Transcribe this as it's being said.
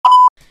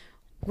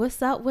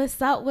What's up?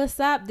 What's up? What's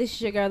up? This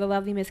is your girl, the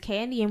lovely Miss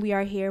Candy, and we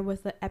are here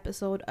with an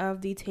episode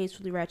of the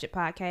Tastefully Ratchet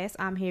podcast.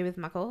 I'm here with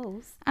my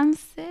co-host. I'm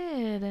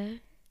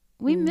Sid.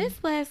 We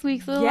missed last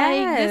week, so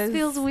Yes. this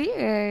feels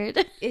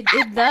weird. It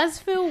does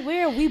feel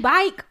weird. We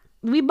bike.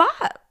 We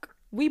bought.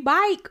 We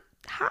bike.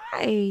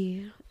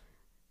 Hi.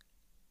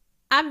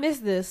 I miss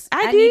this.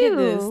 I needed do.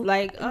 this.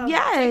 Like, taking a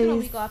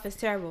Yes. week off is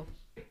terrible.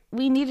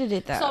 We needed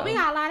it though. So we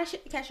got a lot of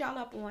shit to catch y'all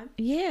up on.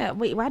 Yeah.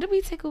 Wait, why did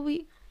we take a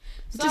week?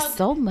 So, Just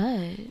so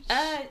much.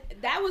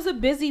 that was a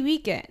busy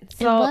weekend.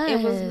 So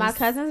it was my was.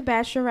 cousin's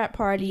bachelorette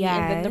party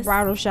and then the Yes.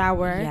 bridal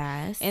shower.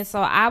 Yes. And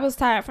so I was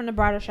tired from the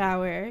bridal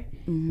shower.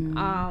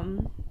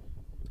 Mhm.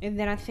 And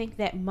then I think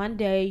that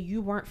Monday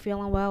you weren't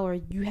feeling well, or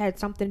you had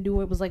something to do.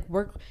 It was like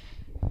work.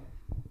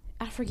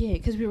 I forget,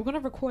 because we were gonna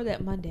record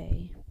that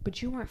Monday,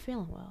 but you weren't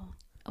feeling well.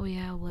 Oh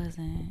yeah, I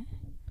wasn't.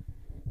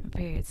 My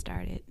period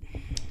started.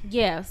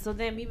 Yeah. So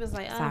then we was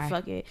like, oh Sorry.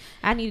 fuck it.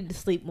 I needed to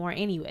sleep more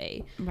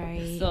anyway.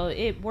 Right. So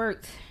it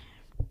worked.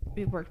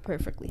 It worked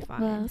perfectly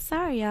fine. Well,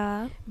 sorry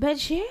y'all.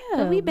 But yeah,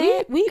 But we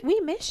back. We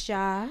missed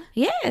y'all.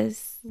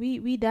 Yes.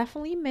 We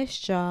definitely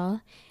missed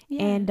y'all.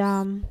 Yes.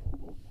 And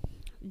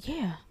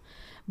yeah.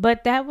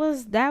 But that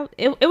was that.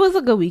 It was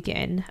a good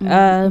weekend.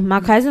 Mhm. My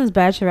cousin's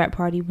bachelorette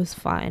party was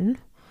fun,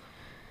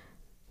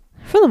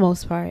 for the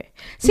most part.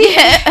 See,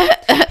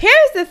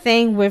 here's the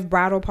thing with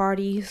bridal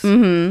parties.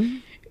 Mm-hmm.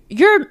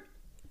 You're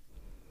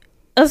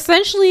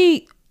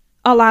essentially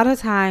a lot of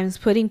times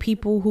putting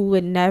people who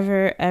would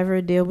never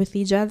ever deal with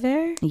each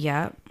other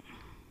Yep.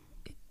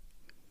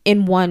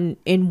 in one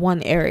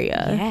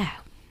area. Yeah.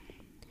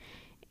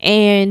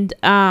 And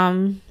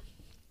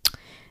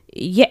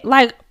yeah,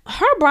 like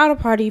her bridal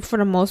party for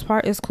the most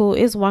part is cool.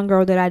 It's one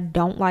girl that I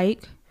don't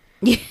like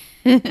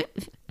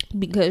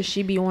because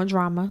she be on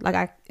drama.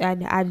 Like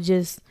I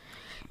just,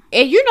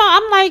 and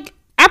I'm like,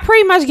 I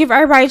pretty much give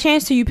everybody a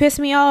chance till you piss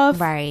me off.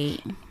 Right.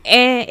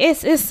 And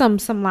it's some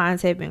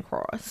lines have been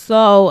crossed.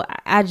 So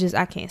I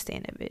can't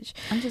stand that bitch.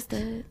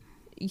 Understood.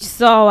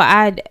 So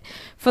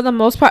for the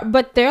most part,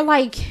 but they're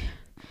like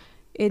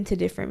into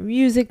different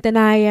music than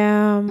I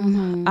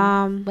am.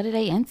 Mhm. What are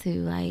they into?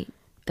 Like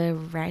the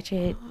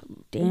ratchet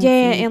dancing,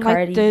 Yeah, and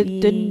like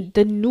Cardi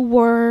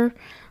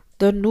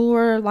the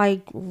newer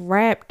like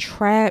rap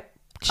trap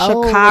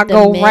Oh,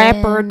 Chicago the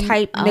rapper men.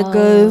 type Oh,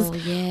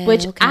 niggas, yeah,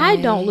 which I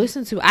okay. don't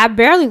listen to. I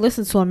barely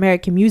listen to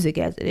American music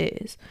as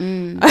it is.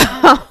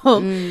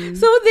 Mm.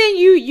 So then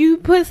you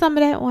put some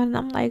of that on, and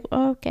I'm like,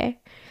 oh, okay.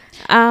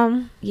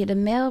 Yeah, the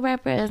male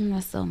rappers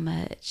not so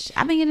much.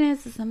 I've been getting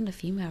into some of the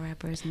female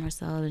rappers more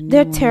so. The new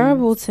They're ones.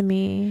 terrible to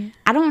me.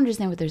 I don't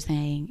understand what they're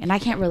saying, and I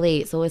can't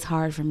relate, so it's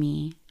hard for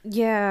me.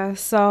 Yeah,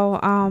 so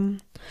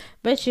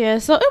but yeah,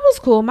 so it was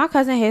cool. My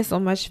cousin had so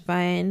much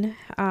fun.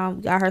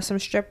 Got her some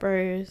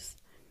strippers.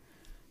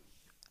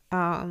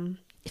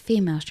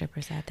 Female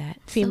strippers at that.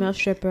 Female So,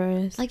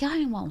 strippers. like y'all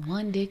didn't want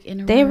one dick in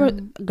the They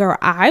room. were, girl,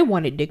 I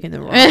wanted dick in the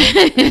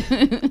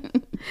room.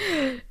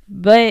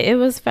 But it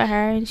was for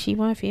her, and she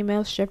wanted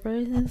female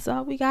strippers, and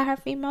so we got her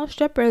female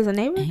strippers, and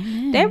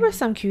Amen. they were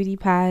some cutie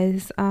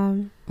pies.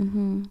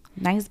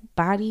 Nice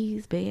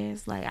bodies, big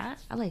ass. Like I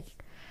like.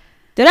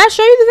 Did I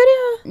show you the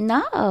video?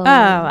 No. Oh,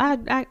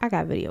 I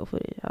got video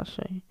footage. I'll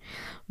show you.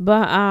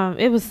 But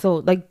it was so,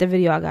 like, the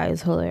video I got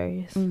is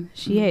hilarious.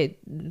 She had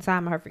the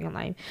time of her freaking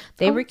life.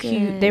 They were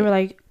cute. good. They were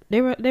like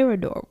they were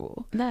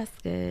adorable. That's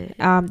good.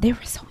 They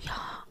were so young.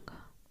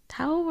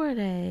 How old were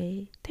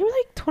they? They were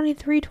like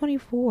 23,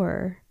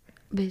 24.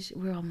 Bitch,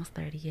 we're almost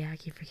 30. Yeah, I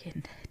keep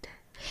forgetting that.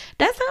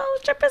 That's how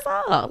strippers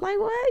are. Like,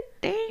 what?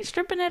 They ain't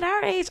stripping at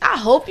our age. I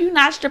hope you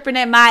not stripping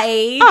at my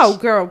age. Oh,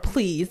 girl,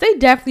 please. They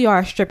definitely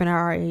are stripping at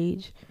our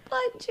age.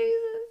 Like, Jesus.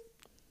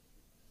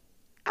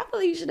 I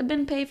believe you should have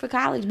been paid for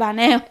college by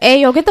now.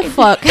 Hey, yo, get the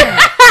fuck.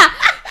 I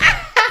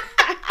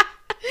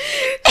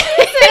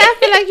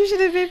feel like you should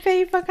have been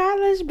paid for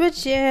college,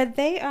 but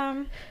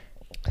yeah,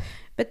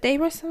 but they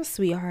were some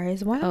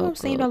sweethearts. One of them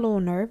seemed a little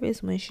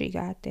nervous when she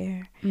got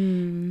there.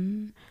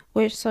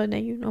 Which, so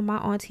then, my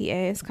auntie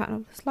ass kind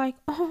of was like,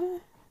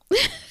 oh.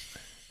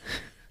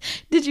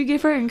 Did you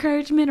give her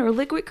encouragement or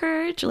liquid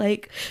courage?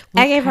 Like,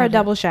 I gave her a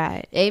double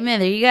shot. Amen.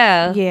 There you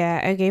go. Yeah,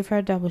 I gave her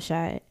a double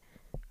shot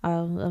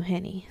of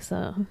Henny.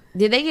 So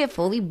Did they get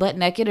fully butt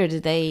naked or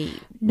did they?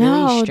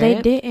 no, really they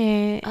strip?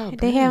 didn't. Oh,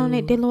 they had on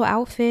boo. their little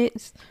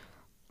outfits.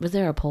 Was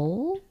there a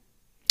pole?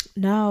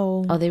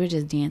 No. Oh, they were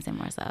just dancing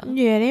more so.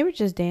 Yeah, they were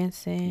just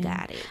dancing.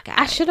 Got it.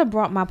 I should have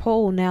brought my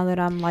pole. Now that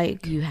I'm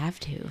like, You have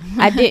to.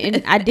 I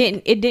didn't.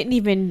 It didn't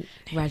even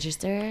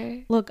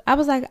Register. look. I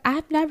was like,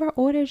 I've never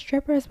ordered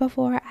strippers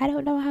before. I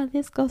don't know how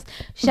this goes.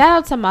 Shout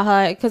out to my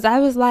hut, because I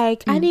was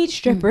like, I need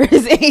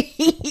strippers, and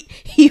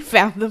he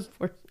found them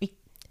for me.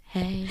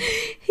 Hey.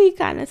 He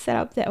kind of set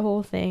up that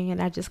whole thing, and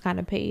I just kind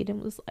of paid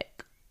and was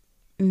like,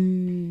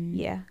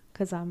 yeah,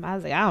 because I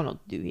was like, I don't know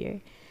what to do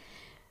here.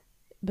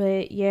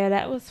 But yeah,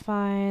 that was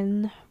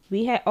fun.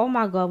 We had, oh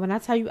my god, when I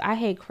tell you, I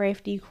had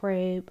Crafty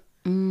Crab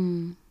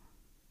more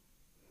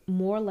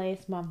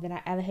last month than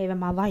I ever have in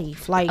my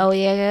life. Like, Oh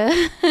yeah.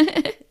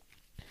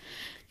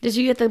 Did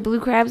you get the blue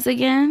crabs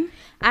again?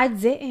 I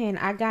didn't.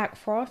 I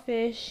got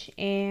crawfish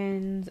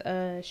and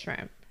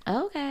shrimp.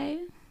 Okay.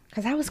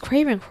 Because I was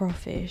craving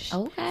crawfish.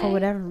 Okay. For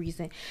whatever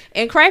reason.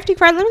 And Crafty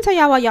Crab, let me tell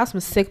y'all why y'all some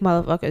sick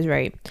motherfuckers,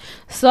 right?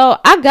 So,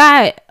 I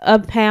got a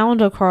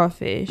pound of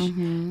crawfish.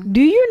 Mm-hmm.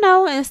 Do you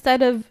know,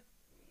 instead of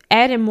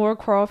adding more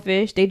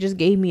crawfish, they just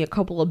gave me a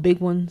couple of big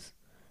ones?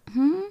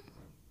 Hmm.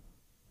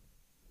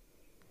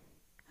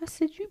 I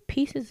said, you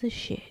pieces of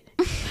shit.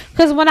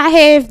 Because when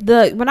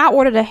I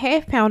ordered a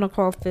half pound of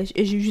crawfish,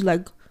 it's usually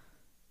like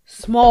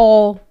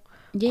small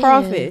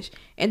crawfish.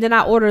 And then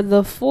I ordered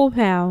the full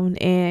pound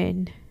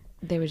and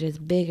they were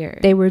just bigger.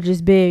 They were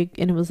just big,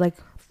 and it was like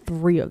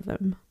 3 of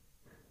them.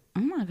 Oh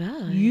my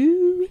god.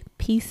 You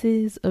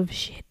pieces of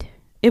shit.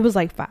 It was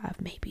like 5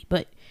 maybe,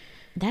 but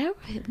that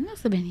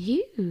must have been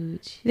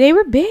huge. They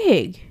were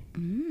big.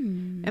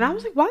 And I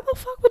was like, why the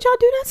fuck would y'all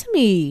do that to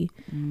me?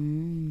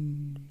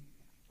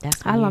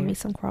 That's weird. I love me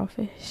some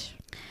crawfish.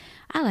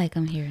 I like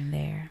them here and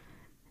there.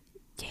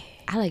 Yeah.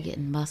 I like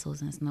getting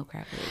mussels and snow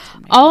crab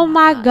legs. Oh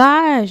my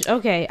gosh.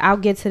 Okay, I'll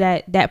get to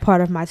that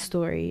part of my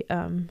story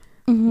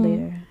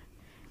later.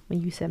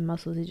 When you said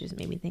mussels, it just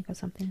made me think of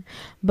something.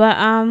 But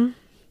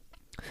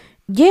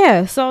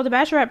yeah, so the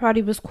bachelorette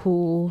party was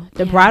cool.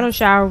 The bridal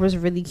shower was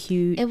really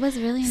cute. It was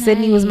really nice.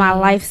 Sydney was my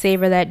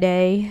lifesaver that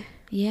day.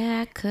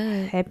 Yeah, I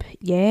could.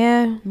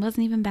 Yeah. It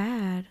wasn't even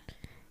bad.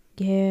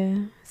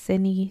 Yeah.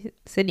 Sydney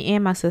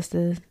and my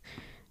sisters.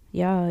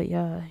 Y'all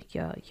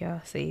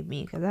saved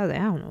me. Because I was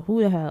like, I don't know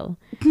who the hell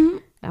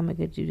I'm going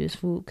to do this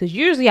food. Because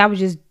usually I would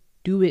just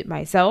do it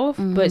myself.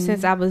 But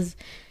since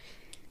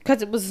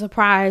because it was a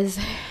surprise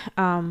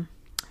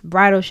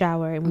bridal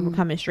shower, and we were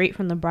coming straight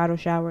from the bridal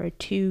shower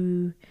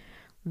to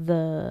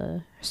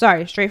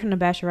straight from the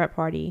bachelorette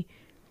party.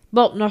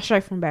 Well, no,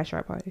 straight from the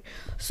bachelorette party.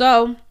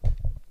 So,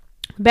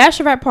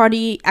 bachelorette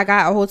party, I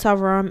got a hotel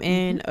room,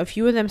 and a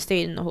few of them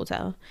stayed in the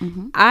hotel.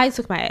 I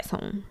took my ass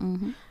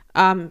home.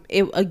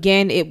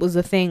 It was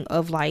a thing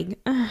of like,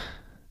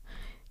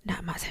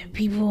 not my type of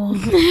people.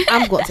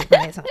 I'm going to take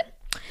my ass home.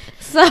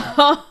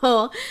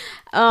 So,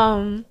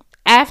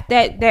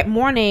 after that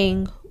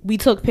morning, we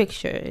took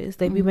pictures.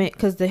 Like we went,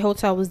 because the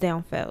hotel was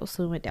down Fells,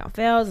 so we went down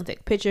Fells and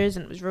took pictures,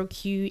 and it was real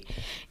cute.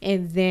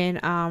 And then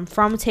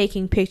from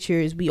taking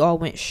pictures, we all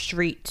went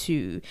straight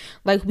to,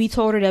 like, we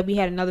told her that we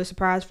had another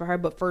surprise for her,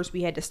 but first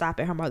we had to stop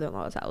at her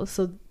mother-in-law's house.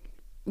 So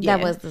that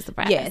was the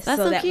surprise. Yes,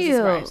 that's so so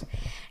cute.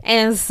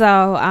 And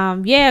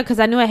so because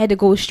I knew I had to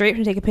go straight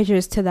from taking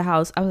pictures to the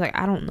house. I was like,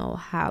 I don't know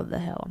how the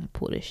hell I'm gonna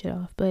pull this shit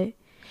off, but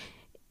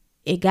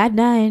it got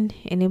done,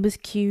 and it was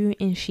cute,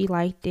 and she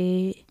liked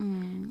it.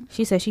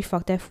 She said she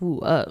fucked that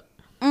food up.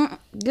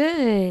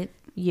 Good.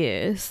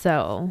 Yeah,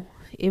 so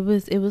it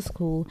was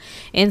cool.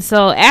 And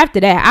so after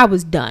that, I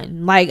was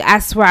done. Like, I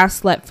swear I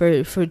slept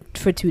for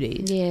 2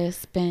 days. Yeah,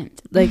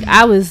 spent. Like,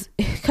 I was,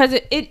 because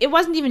it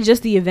wasn't even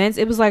just the events.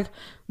 It was like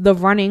the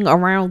running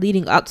around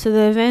leading up to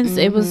the events.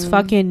 It was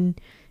fucking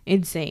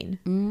insane.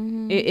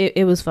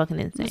 It was fucking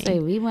insane. Say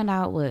we went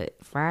out,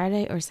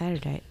 Friday or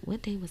Saturday?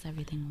 What day was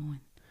everything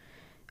on?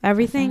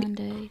 Everything.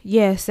 Sunday.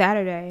 Yeah,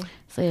 Saturday.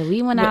 So yeah,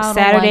 we went out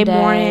Saturday on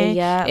morning.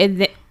 Yeah,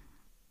 and then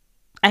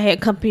I had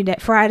company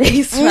that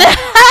Friday, so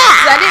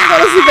I didn't go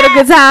to sleep at a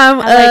good time.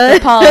 I like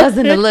the pause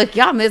and the look.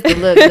 Y'all missed the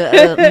look.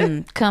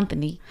 The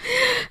company.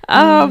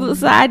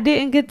 So I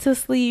didn't get to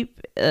sleep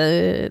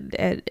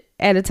at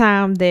a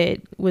time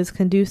that was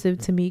conducive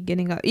to me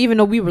getting up, even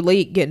though we were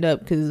late getting up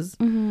because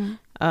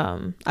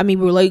we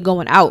were late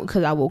going out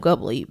because I woke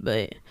up late.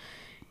 But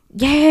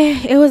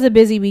yeah, it was a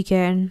busy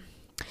weekend.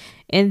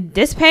 And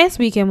this past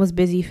weekend was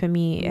busy for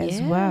me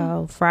as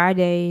well.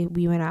 Friday,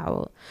 we went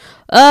out.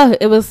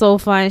 It was so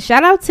fun.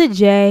 Shout out to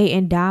Jay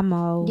and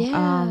Damo.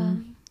 Yeah.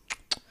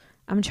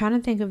 I'm trying to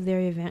think of their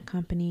event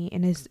company,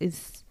 and it's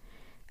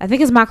I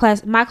think it's My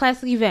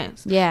Classic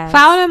Events. Yeah.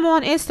 Follow them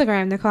on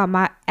Instagram. They're called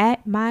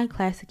My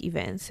Classic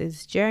Events.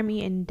 It's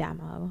Jeremy and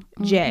Damo.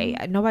 Jay.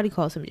 Nobody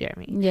calls him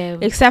Jeremy. Yeah.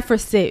 Except for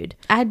Sid.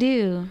 I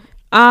do.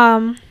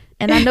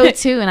 And I know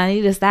too, and I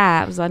need to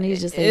stop, so I need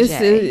to just say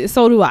Jay.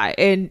 So do I.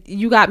 And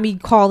you got me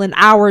calling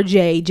our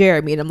Jay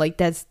Jeremy, and I'm like,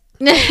 that's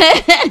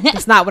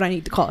not what I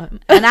need to call him.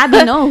 And I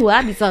be knowing who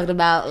I be talking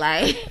about,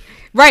 like.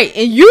 Right,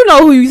 and you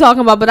know who you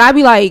talking about, but I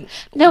be like,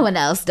 no one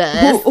else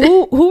does.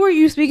 Who are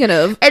you speaking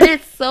of? And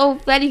it's so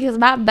funny because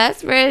my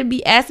best friend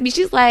be asking me,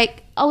 she's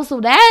like, oh, so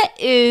that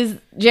is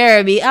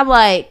Jeremy. I'm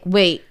like,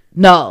 wait,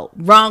 no,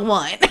 wrong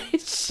one.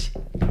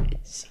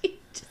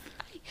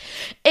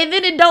 And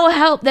then it don't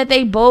help that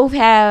they both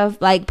have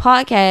like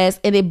podcasts,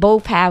 and they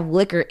both have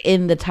liquor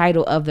in the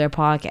title of their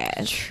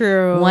podcast.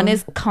 True. One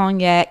is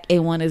cognac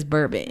and one is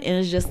bourbon. And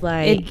it's just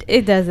like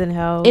it doesn't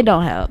help. It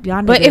don't help.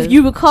 Y'all but if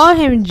you would call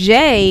him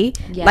Jay,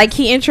 like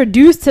he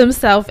introduced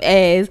himself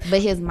as.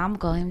 But his mama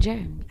call him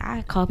Jeremy.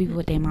 I call people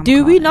what their mama Do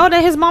call we him. know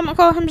that his mama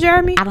called him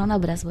Jeremy? I don't know,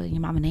 but that's what your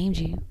mama named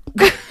you. We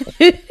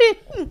gotta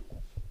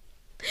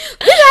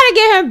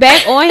get him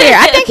back on here.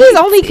 I think he's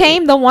only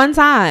came the one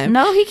time.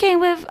 No, he came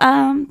with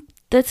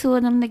The two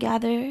of them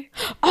together.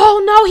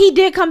 Oh no, he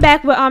did come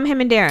back with him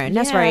and Darren.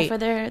 That's right. For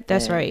their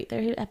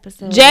their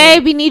episode. Jay,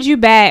 we need you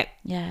back.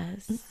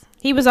 Yes.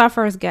 He was our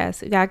first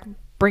guest. We got to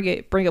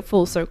bring it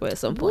full circle at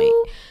some point.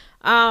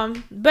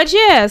 But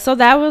yeah, so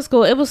that was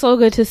cool. It was so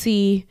good to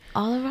see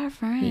all of our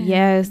friends.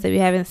 Yes, that we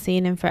haven't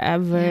seen in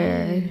forever.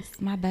 Yes.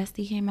 My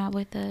bestie came out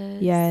with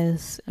us.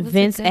 Yes.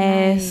 Vince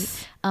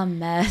ass a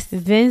mess.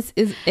 Vince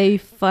is a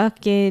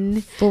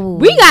fucking fool.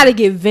 We gotta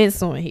get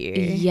Vince on here.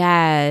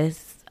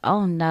 Yes.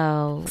 Oh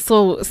no.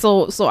 So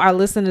our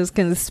listeners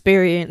can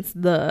experience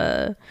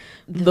the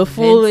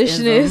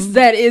foolishness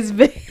that is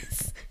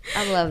Vince.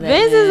 I love that.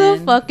 Vince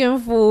is a fucking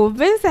fool.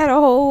 Vince had a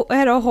whole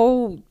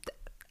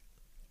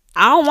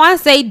I don't want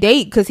to say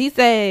date because he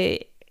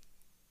said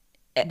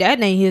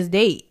that ain't his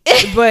date,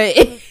 but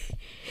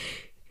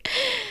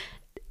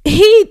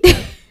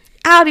I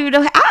don't even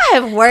know. I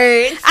have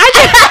words.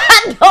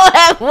 I don't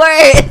have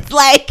words.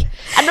 Like,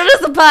 I know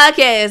this is a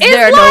podcast.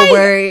 There are no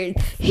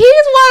words. He's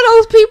one of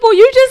those people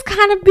you just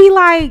kind of be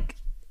like,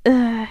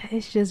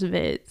 it's just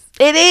Vince.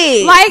 It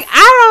is. Like,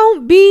 I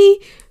don't be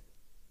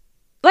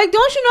like,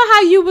 don't you know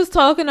how you was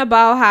talking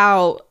about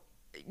how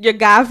your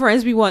guy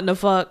friends be wanting to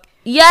fuck?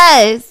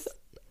 Yes.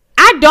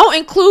 I don't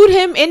include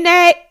him in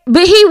that,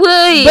 but he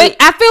would. But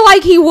I feel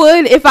like he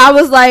would if I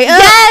was like,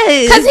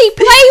 yes, because he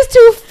plays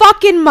too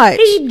fucking much.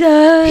 He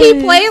does.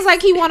 He plays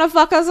like he want to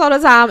fuck us all the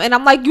time, and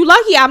I'm like, you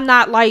lucky I'm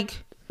not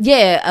like,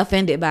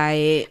 offended by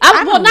it.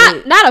 I'm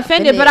not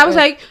offended, but I was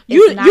like,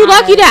 you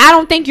lucky that I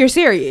don't think you're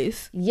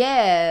serious.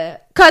 Yeah,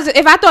 because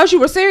if I thought you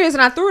were serious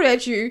and I threw it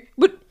at you,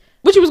 what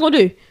you was gonna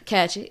do?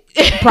 Catch it,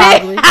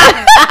 probably.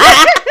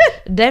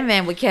 That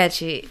man would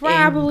catch it,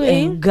 probably,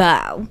 and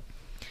go.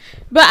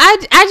 But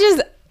I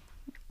just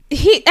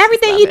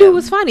everything he do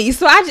was funny.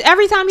 So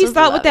every time he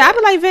start with that, I be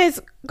like, Vince,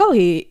 go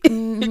ahead.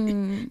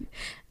 Mm-hmm.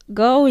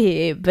 Go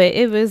ahead. But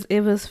it was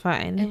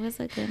fun. It was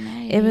a good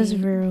night. It was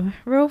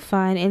real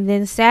fun. And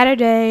then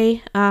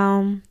Saturday,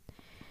 I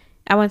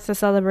went to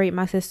celebrate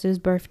my sister's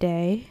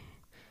birthday.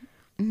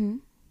 Mm-hmm.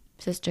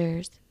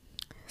 Sisters.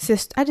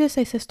 I did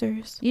say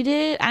sisters. You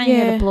did? I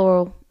didn't hear the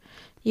plural.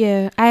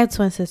 Yeah, I had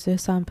twin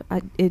sisters. So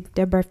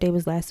their birthday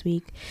was last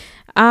week.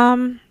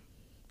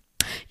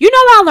 You know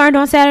what I learned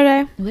on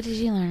Saturday? What did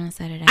you learn on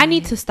Saturday? I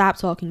need to stop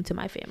talking to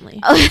my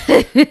family.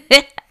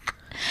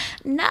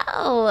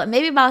 No,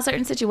 maybe about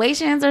certain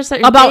situations or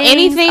certain about things?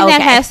 Anything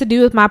that has to do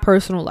with my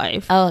personal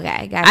life.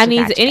 Okay, gotcha.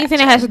 Anything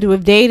that has to do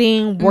with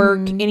dating,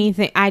 work,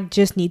 anything. I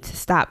just need to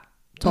stop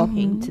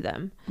talking to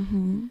them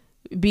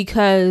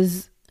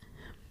because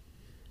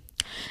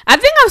I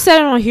think I've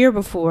said it on here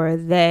before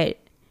that.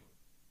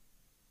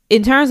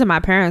 In terms of my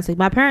parents, like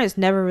my parents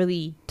never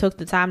really took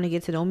the time to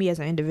get to know me as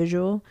an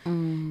individual.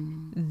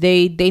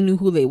 They knew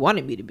who they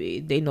wanted me to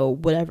be. They know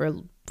whatever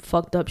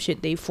fucked up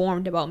shit they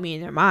formed about me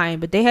in their mind,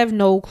 but they have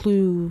no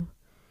clue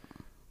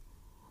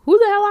who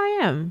the hell I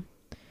am.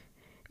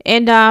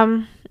 And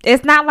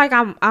it's not like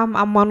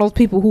I'm one of those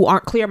people who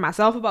aren't clear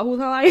myself about who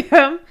the hell I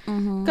am,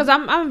 because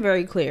I'm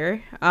very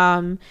clear.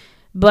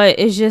 But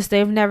it's just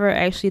they've never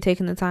actually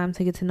taken the time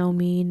to get to know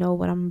me, know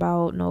what I'm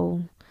about,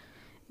 know.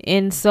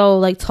 And so,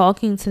 like,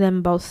 talking to them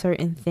about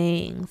certain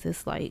things,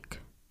 it's like,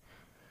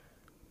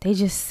 they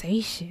just say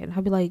shit. And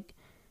I'll be like,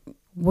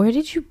 where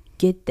did you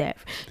get that?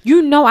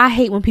 You know I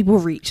hate when people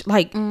reach.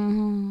 Like,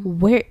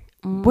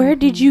 where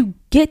did you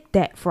get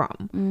that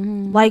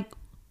from? Like,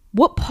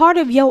 what part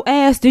of your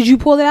ass did you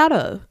pull it out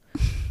of?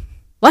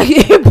 Like,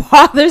 it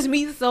bothers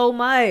me so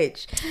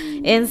much.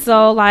 And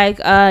so, like,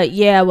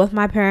 with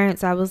my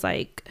parents, I was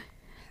like,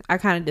 I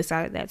kind of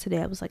decided that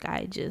today. I was like,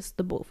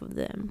 the both of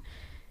them.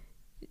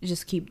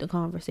 Just keep the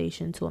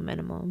conversation to a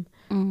minimum.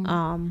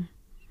 And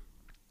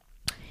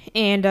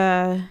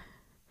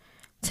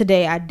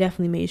today I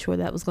definitely made sure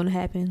that was going to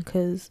happen,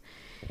 because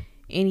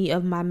any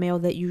of my mail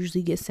that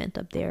usually gets sent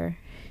up there,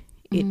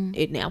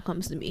 it now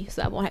comes to me,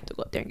 so I won't have to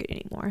go up there and get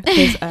it anymore.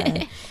 Because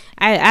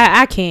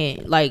I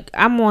can't, like,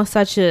 I'm on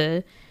such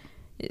a,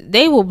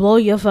 they will blow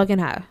your fucking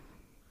high.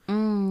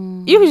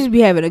 You could just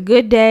be having a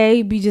good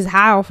day, be just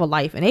high off of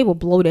life, and they will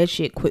blow that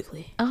shit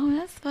quickly. Oh,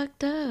 that's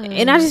fucked up.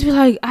 And I just be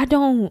like, I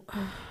don't.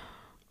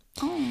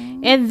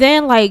 And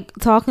then, like,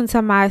 talking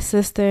to my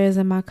sisters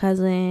and my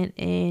cousin,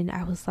 and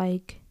I was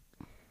like,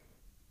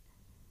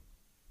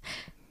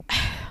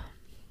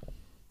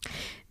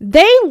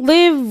 they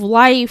live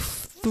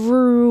life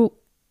through,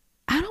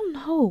 I don't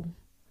know.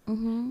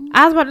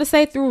 I was about to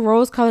say through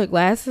rose-colored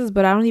glasses,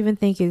 but I don't even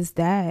think it's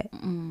that.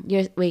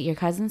 Your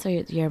cousins or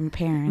your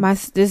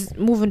parents? This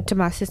moving to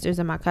my sisters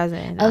and my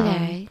cousin.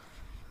 Okay.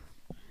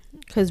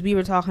 Because we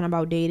were talking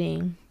about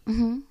dating.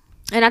 And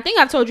I think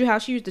I've told you how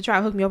she used to try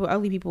to hook me up with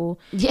ugly people.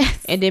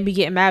 Yes. And then be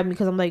getting mad at me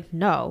because I'm like,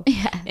 no.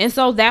 Yeah. And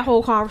so that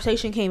whole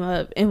conversation came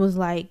up and was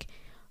like,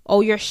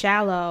 oh, you're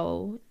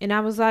shallow. And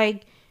I was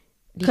like,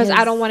 because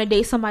I don't want to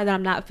date somebody that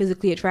I'm not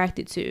physically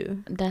attracted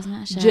to. That's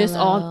not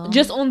shallow.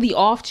 Just on the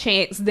off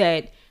chance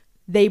that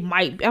they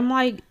might. I'm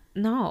like,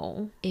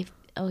 no.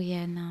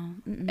 No.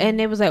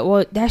 And it was like,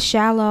 well, that's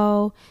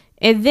shallow.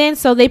 And then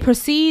so they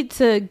proceed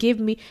to give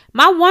me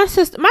one of my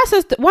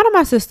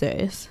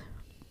sisters.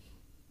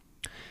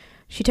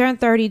 She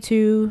turned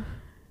 32.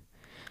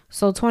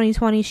 So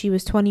 2020, she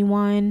was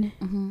 21.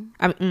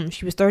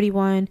 She was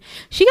 31.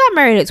 She got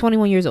married at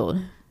 21 years old.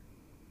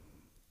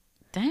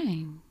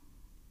 Dang.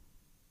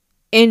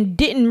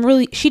 And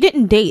she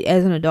didn't date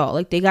as an adult.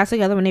 Like, they got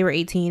together when they were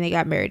 18. They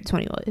got married at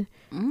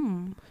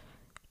 21.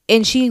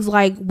 And she's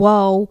like,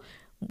 well,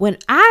 when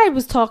I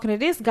was talking to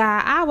this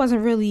guy, I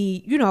wasn't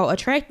really,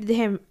 attracted to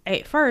him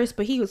at first,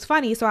 but he was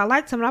funny, so I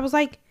liked him. And I was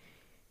like,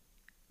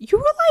 you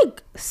were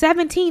like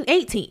 17,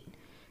 18.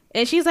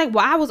 And she's like,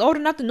 well, I was old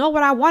enough to know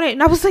what I wanted.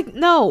 And I was like,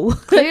 no.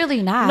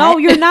 Clearly not. No,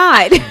 you're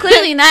not.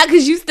 Clearly not,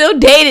 because you still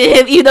dated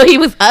him even though he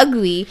was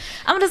ugly.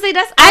 I'm going to say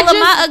that's all of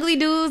my ugly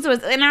dudes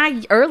was in our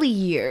early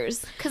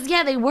years. Because,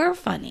 yeah, they were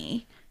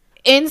funny.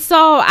 And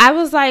so I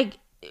was like,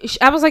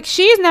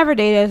 she's never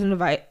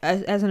dated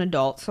as an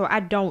adult. So I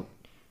don't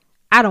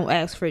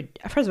ask for,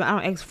 first of all,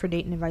 I don't ask for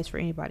dating advice for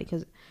anybody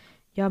because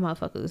y'all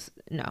motherfuckers,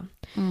 no.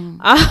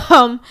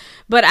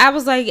 But I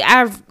was like,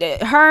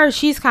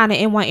 she's kind of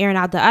in one ear and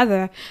out the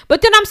other.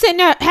 But then I'm sitting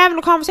there having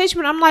a conversation,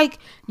 and I'm like,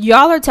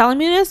 y'all are telling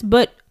me this,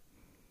 but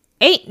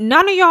ain't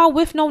none of y'all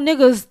with no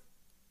niggas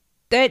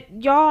that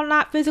y'all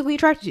not physically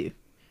attracted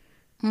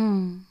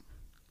to.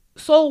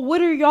 So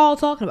what are y'all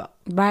talking about?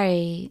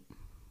 Right.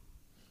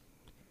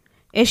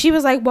 And she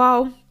was like,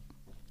 well,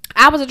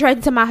 I was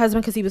attracted to my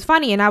husband because he was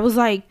funny. And I was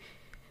like,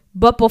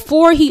 but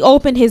before he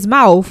opened his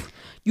mouth,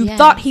 you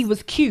thought he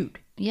was cute.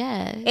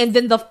 Yeah. And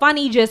then the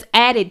funny just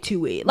added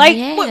to it. Like,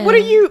 what are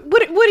you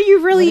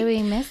really? What are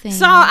we missing?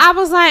 So I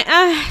was like,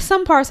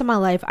 some parts of my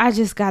life, I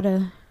just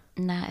gotta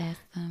not ask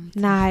them.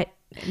 Not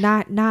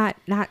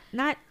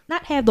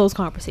have those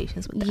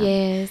conversations with them.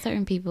 Yeah,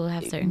 certain people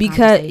have certain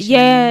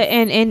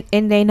conversations.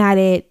 And they not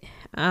it.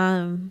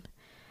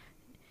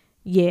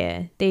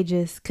 Yeah, they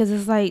just, because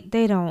it's like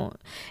they don't.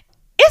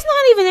 It's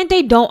not even that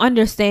they don't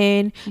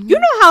understand. You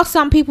know how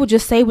some people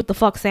just say what the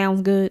fuck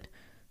sounds good.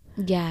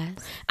 Yes,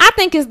 I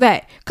think it's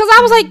that, because I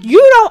was like, you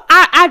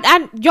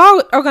don't,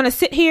 y'all are gonna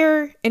sit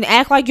here and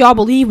act like y'all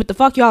believe what the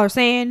fuck y'all are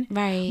saying,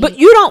 right? But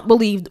you don't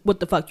believe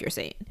what the fuck you're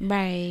saying,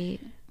 right?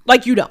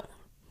 Like, you don't,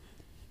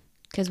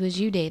 because would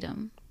you date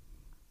him?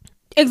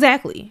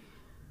 Exactly.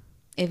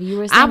 If you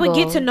were single, I would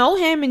get to know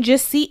him and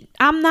just see.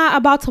 I'm not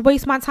about to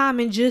waste my time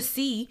and just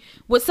see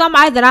with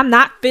somebody that I'm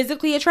not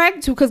physically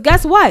attracted to, because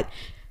guess what,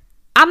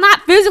 I'm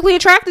not physically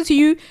attracted to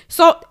you,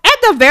 so at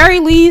the very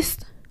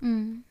least,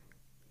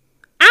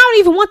 I don't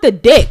even want the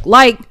dick.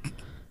 Like,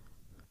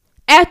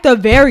 at the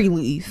very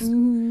least.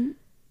 No,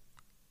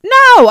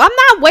 I'm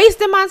not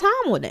wasting my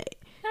time with it.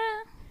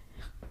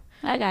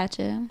 I got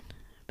you.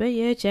 But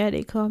yeah, Chad,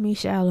 they call me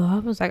shallow. I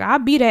was like, I'll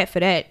be that for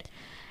that.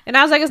 And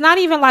I was like, it's not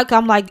even like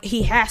I'm like,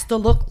 he has to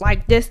look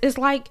like this. It's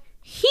like,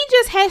 he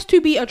just has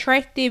to be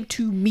attractive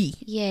to me.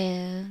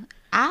 Yeah.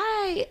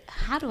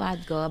 How do I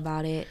go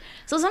about it?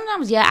 So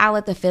sometimes, yeah, I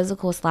let the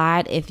physical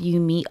slide if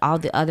you meet all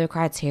the other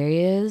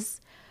criterias.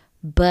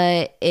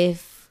 But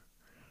if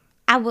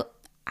I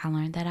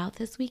learned that out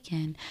this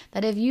weekend,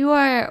 that if you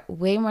are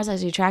way more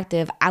sexually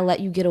attractive, I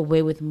let you get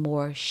away with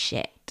more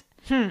shit.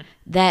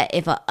 That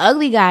if an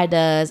ugly guy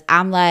does,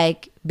 I'm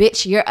like,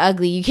 bitch, you're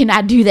ugly, you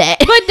cannot do that.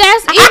 But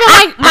that's even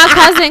like my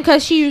cousin,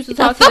 because she used to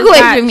talk to this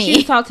guy. She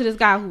used to talk to this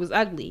guy who was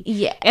ugly.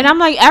 Yeah. And I'm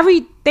like,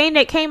 everything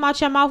that came out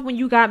your mouth when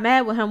you got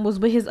mad with him was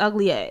with his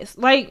ugly ass.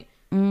 Like,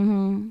 I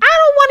don't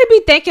want to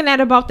be thinking that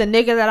about the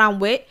nigga that I'm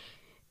with.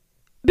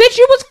 Bitch,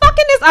 you was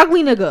fucking this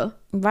ugly nigga.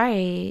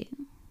 Right.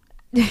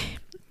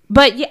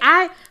 But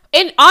yeah,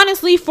 and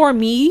honestly, for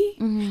me,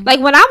 like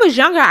when I was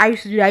younger, I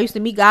used to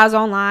meet guys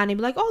online and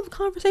be like, oh, the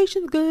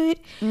conversation's good.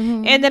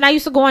 And then I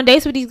used to go on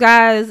dates with these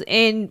guys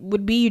and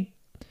would be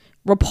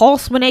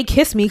repulsed when they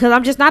kiss me because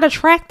I'm just not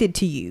attracted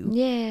to you.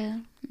 Yeah.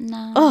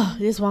 No. Oh,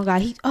 this one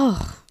guy,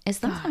 and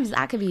sometimes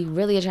I could be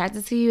really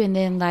attracted to you and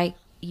then like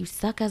you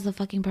suck as a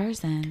fucking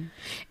person.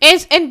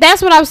 And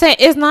that's what I was saying.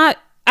 It's not,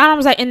 I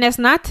was like, and that's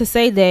not to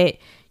say that,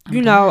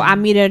 I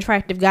meet an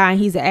attractive guy and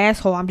he's an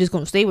asshole, I'm just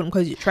gonna stay with him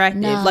because he's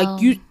attractive. No.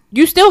 Like,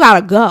 you still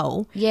gotta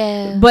go.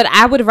 Yeah. But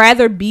I would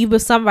rather be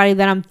with somebody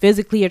that I'm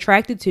physically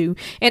attracted to.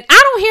 And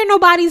I don't hear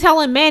nobody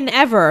telling men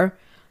ever,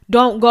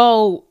 don't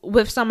go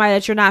with somebody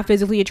that you're not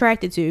physically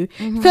attracted to.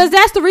 Because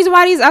that's the reason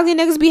why these ugly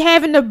niggas be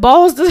having the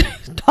balls to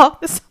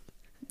talk to somebody.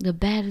 The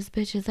baddest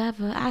bitches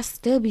ever. I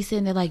still be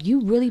sitting there like,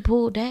 you really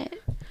pulled that?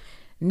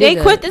 Nigga, they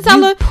quit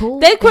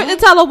to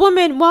tell a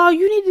woman, well,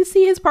 you need to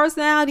see his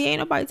personality. Ain't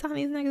nobody telling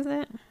these niggas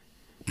that.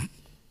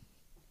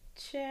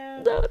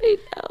 Chill. No, they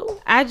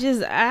know. I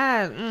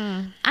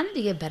need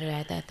to get better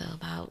at that though,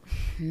 about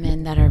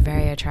men that are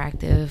very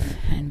attractive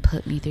and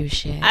put me through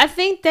shit. I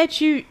think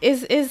that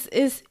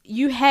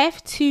you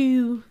have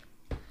to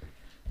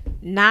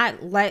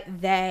not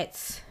let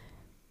that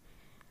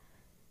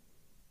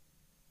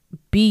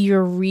be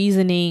your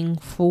reasoning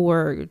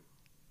for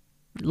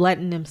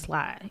letting them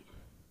slide.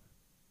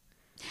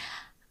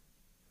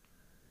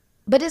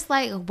 But it's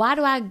like, why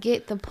do I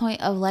get the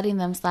point of letting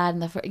them slide in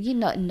the first?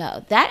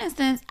 No. That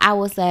instance, I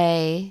would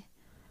say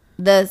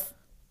the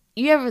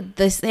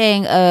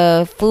saying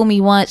of fool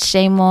me once,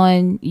 shame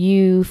on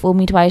you, fool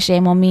me twice,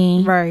 shame on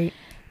me. Right.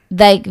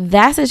 like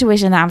that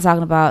situation that I'm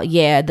talking about,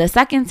 yeah, the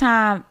second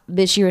time,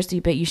 bitch, you were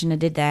stupid, you shouldn't have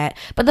did that.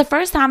 But the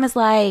first time it's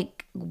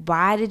like,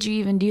 why did you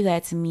even do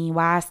that to me?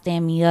 Why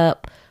stand me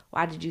up?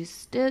 Why did you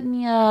stood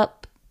me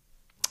up?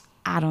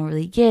 I don't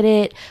really get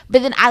it.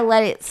 But then I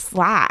let it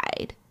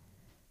slide.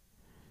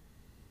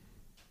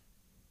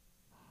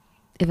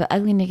 If an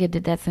ugly nigga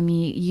did that to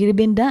me, you'd have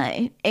been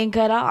done and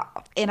cut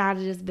off. And I'd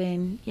have just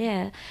been,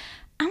 yeah.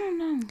 I don't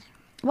know.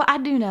 Well, I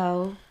do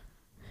know.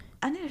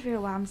 I need to figure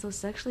out why I'm so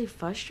sexually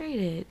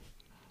frustrated.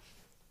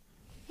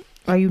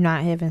 Are you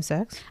not having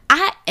sex?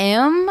 I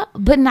am,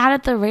 but not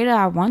at the rate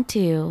I want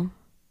to.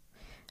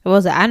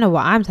 Well, I know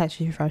why I'm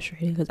sexually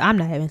frustrated, because I'm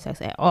not having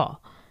sex at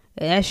all.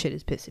 That shit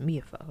is pissing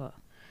me the fuck off.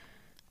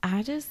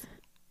 I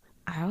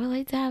would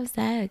like to have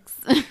sex.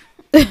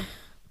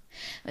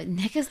 But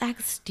niggas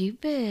act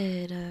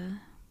stupid.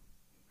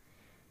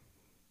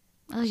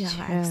 Oh,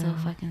 y'all act so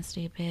fucking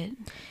stupid.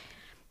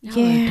 Y'all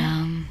are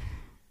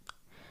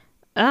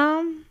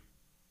dumb.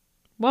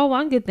 Well,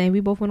 one good thing, we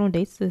both went on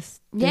dates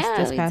this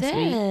past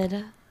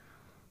week.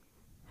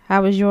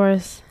 How was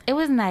yours? It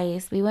was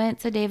nice. We went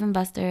to Dave and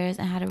Buster's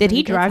and had a Did really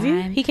he good drive time.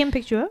 you? He came and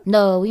picked you up?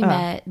 No, we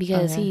met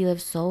because he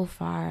lives so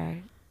far.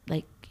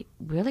 Like,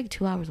 we're like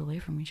 2 hours away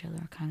from each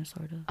other, kind of,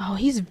 sort of. Oh,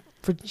 he's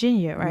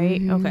Virginia, right?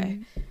 Mm-hmm. Okay.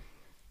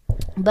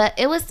 But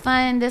it was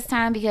fun this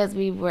time because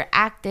we were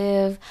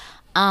active.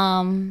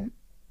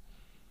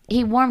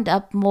 He warmed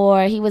up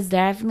more. He was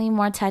definitely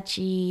more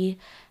touchy,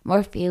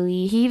 more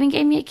feely. He even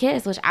gave me a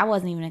kiss, which I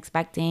wasn't even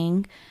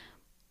expecting.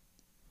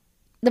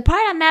 The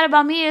part I'm mad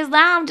about me is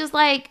now I'm just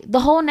like,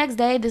 the whole next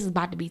day, this is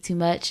about to be too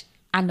much.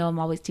 I know I'm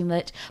always too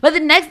much. But the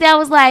next day I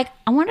was like,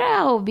 I wonder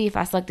how it would be if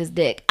I sucked his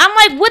dick. I'm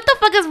like, what the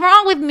fuck is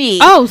wrong with me?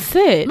 Oh,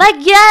 shit. Like,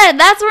 yeah,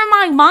 that's where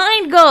my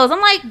mind goes. I'm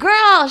like,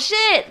 girl,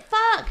 shit,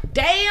 fuck,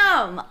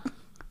 damn.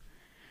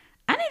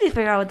 I need to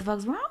figure out what the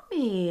fuck's wrong with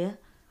me.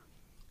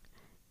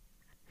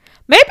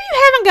 Maybe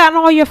you haven't gotten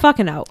all your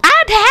fucking out.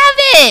 I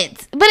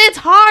haven't, but it's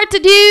hard to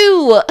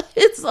do.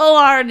 It's so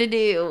hard to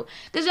do.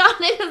 Because y'all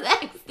niggas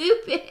act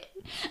stupid.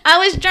 I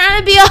was trying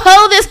to be a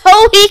hoe this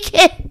whole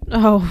weekend.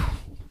 Oh.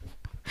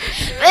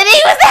 But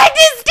he was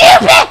acting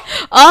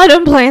stupid. All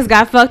them plans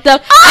got fucked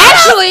up.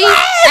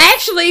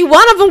 Actually,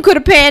 one of them could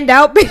have panned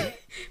out, but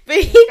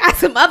he got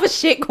some other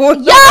shit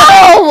going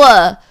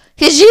on.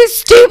 Because you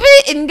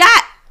stupid and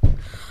got...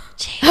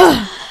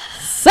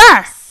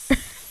 Sir.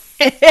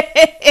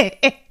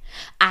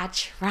 I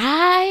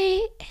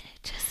tried and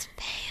it just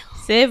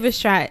failed. Sid was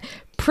trying.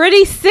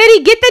 Pretty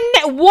City, get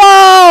the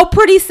whoa!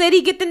 Pretty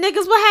City, get the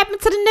niggas. What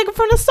happened to the nigga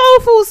from the soul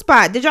food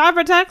spot? Did y'all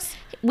ever text?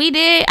 We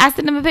did. I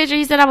sent him a picture.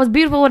 He said I was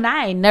beautiful, and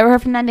I ain't never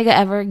heard from that nigga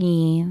ever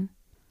again.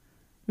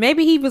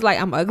 Maybe he was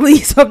like, I'm ugly,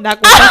 so I'm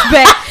not going to text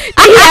back.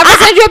 Did he ever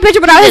send you a picture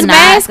without his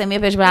mask? Send me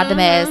a picture without the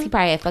mask. He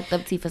probably had fucked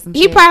up teeth or some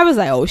shit. He probably was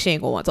like, oh, she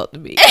ain't gonna want to talk to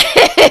me.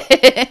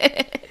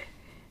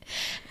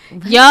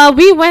 Yo,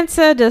 we went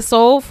to the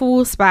soul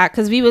food spot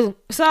because we was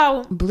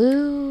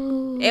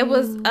Blue. It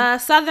was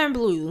Southern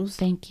Blues.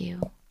 Thank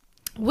you.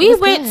 We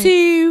went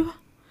to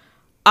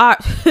our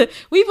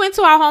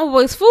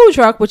homeboy's food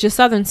truck, which is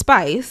Southern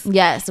Spice.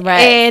 Yes, right.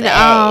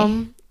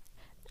 And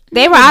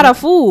they were out of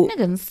food. Nigga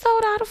done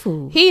sold out of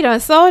food. He done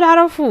sold out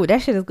of food.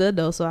 That shit is good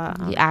though. So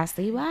I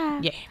see why.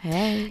 Yeah.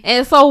 Hey.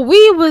 And so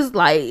we was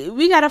like,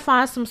 we gotta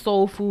find some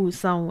soul food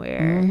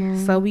somewhere.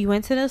 Mm-hmm. So we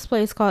went to this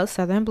place called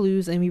Southern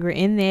Blues, and we were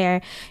in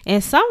there,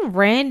 and some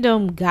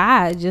random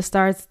guy just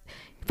starts.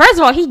 First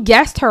of all, he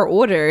guessed her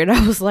order, and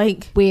I was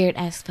like, weird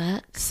as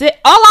fuck.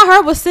 All I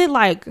heard was Sid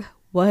like,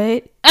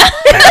 what?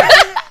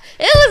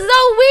 It was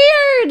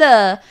so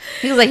weird.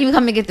 He was like, you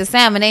come to get the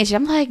salmon, ain't you?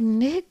 I'm like,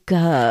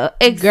 nigga,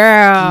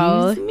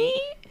 excuse me.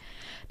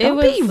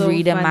 Don't be so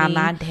reading funny.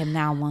 My damn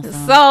now one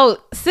song.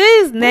 So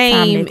Sid's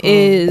name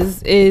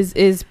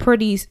is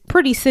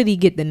Pretty City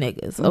get the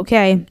niggas,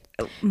 okay?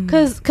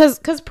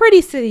 Cause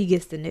Pretty City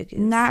gets the niggas.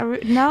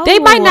 No, they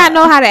might not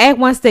know how to act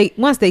once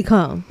they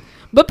come,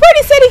 but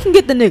Pretty City can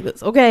get the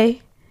niggas,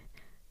 okay?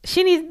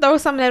 She needs to throw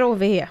some of that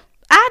over here.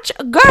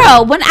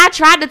 Girl, when I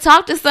tried to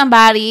talk to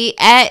somebody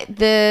at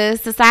the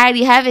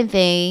Society Heaven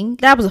thing,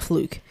 that was a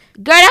fluke.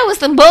 Girl, that was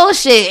some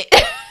bullshit.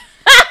 Sid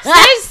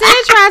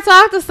tried to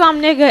talk to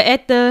some nigga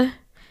at the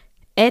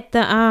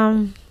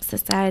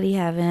Society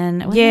Heaven.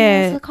 What was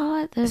it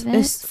called? The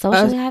event?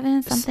 Social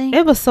Heaven something.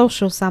 It was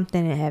social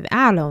something in heaven.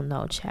 I don't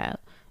know, child.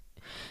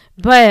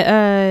 But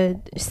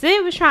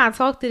Sid was trying to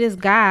talk to this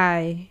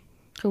guy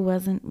who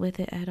wasn't with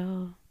it at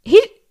all.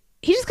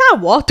 He just kind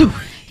of walked away.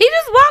 He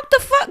just walked the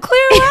fuck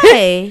clear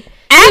away.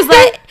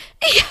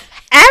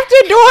 After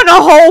doing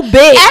the whole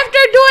bit. After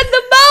doing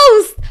the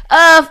most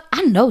of,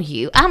 I know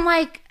you. I'm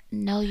like,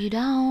 no, you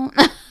don't.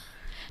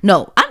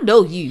 No, I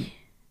know you.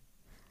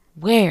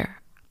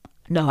 Where?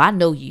 No, I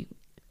know you.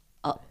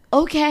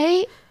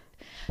 Okay.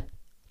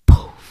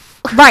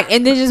 Right,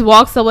 and then just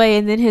walks away,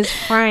 and then his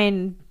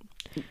friend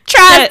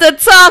tries to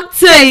talk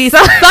to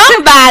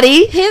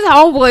somebody. His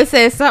homeboy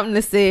said something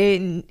to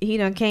Sid, and he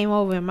done came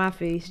over in my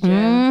face.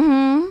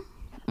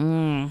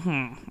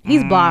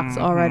 He's blocked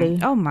already.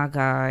 Oh my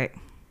god.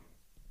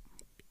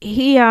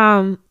 He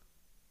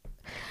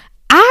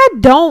I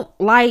don't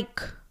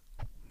like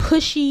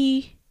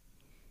pushy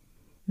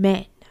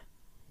men.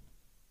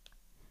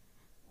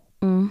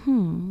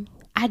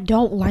 I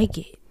don't like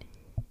it.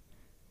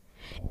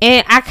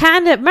 And I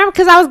kind of remember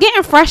because I was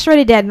getting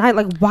frustrated that night.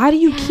 Like, why do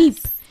you keep?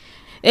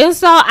 And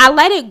so I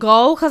let it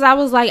go because I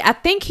was like, I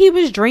think he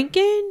was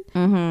drinking.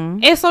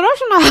 And so don't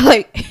you know,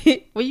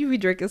 like, when you be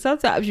drinking,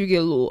 sometimes you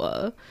get a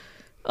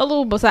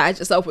little beside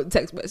yourself with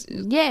text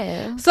messages.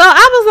 Yeah. So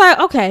I was like,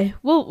 okay,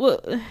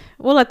 we'll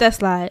let that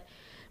slide.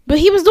 But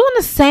he was doing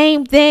the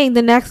same thing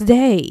the next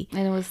day.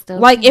 And it was still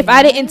like, if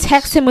I didn't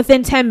text him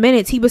within 10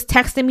 minutes, he was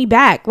texting me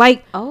back.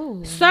 Like,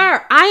 oh,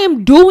 sir, I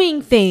am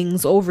doing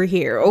things over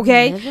here,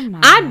 okay?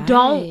 I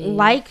don't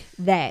like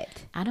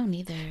that. I don't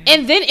either.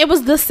 And then it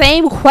was the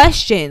same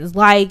questions.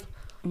 Like,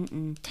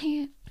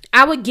 damn.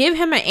 I would give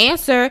him an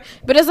answer,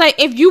 but it's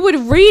like, if you would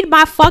read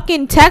my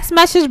fucking text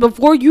message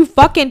before you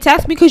fucking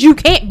text me, because you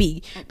can't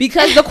be.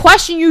 Because the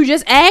question you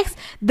just asked,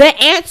 the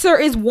answer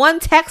is one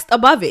text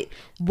above it.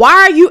 Why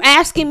are you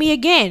asking me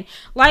again?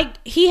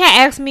 Like, he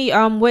had asked me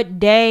what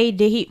day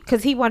did he,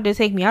 because he wanted to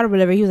take me out or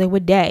whatever. He was like,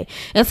 what day?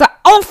 And so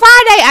on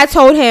Friday, I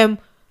told him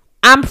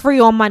I'm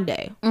free on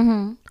Monday.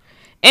 And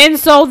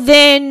so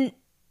then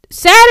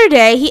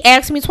Saturday, he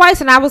asked me twice,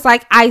 and I was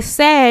like, I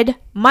said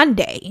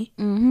Monday.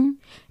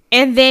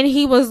 And then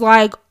he was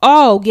like,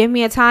 oh, give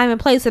me a time and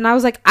place. And I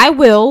was like, I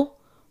will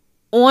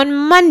on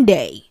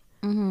Monday.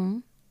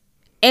 And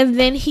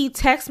then he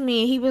texted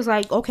me and he was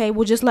like, okay,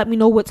 well, just let me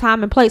know what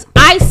time and place.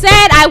 I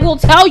said I will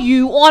tell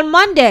you on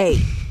Monday.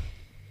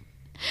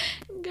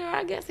 Girl,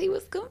 I guess he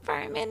was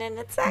confirming in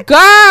the text.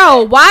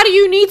 Girl, why do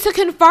you need to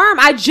confirm?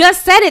 I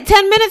just said it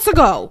 10 minutes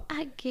ago.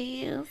 I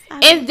guess.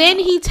 And then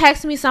he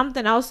texted me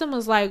something else and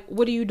was like,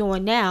 what are you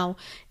doing now?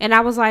 And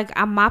I was like,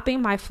 I'm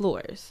mopping my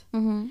floors.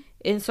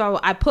 And so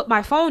I put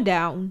my phone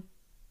down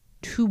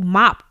to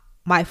mop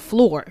my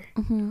floor.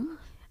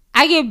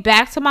 I get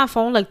back to my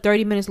phone like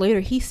 30 minutes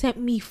later. He sent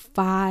me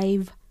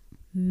 5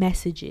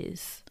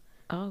 messages.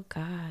 Oh,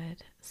 God.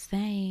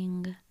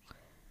 Saying.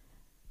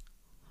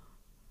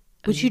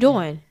 What you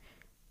doing?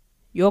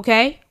 You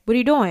okay? What are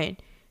you doing?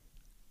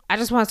 I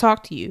just want to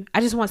talk to you. I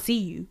just want to see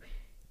you.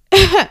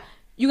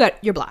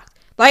 You're blocked.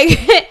 Like.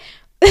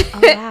 Oh,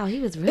 wow.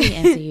 He was really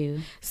into you.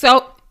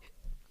 So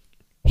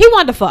he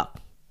wanted to fuck.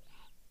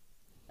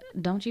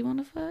 Don't you want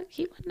to fuck?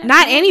 He wasn't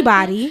not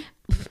anybody.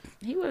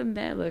 He wasn't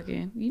bad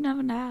looking. You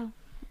never know,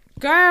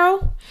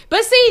 girl.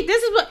 But see,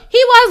 this is what he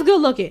was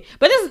good looking.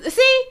 But this,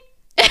 see,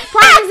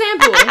 prime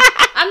example.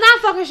 I'm not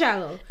fucking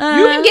shallow. You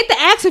can get the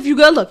axe if you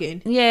good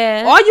looking.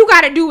 Yeah. All you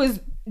gotta do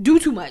is do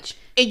too much,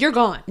 and you're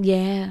gone.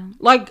 Yeah.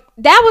 Like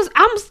that was.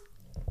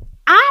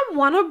 I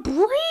want to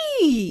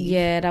breathe.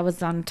 Yeah, that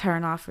was on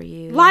turn off for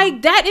you.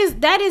 Like that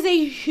is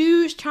a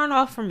huge turn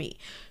off for me.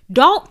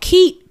 Don't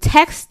keep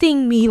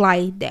texting me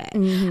like that.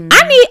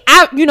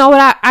 You know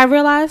what I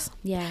realized?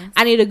 Yeah.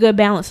 I need a good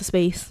balance of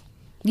space.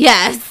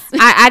 Yes.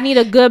 I need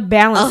a good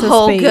balance of space. A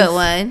whole good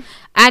one.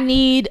 I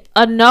need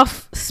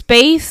enough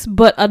space,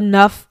 but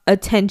enough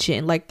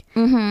attention. Like,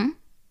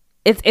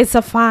 it's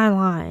a fine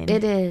line.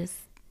 It is.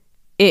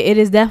 It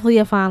is definitely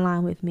a fine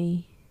line with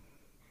me.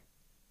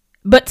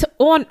 But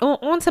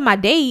on to my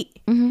date.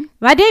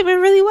 My date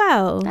went really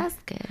well. That's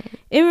good.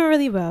 It went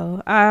really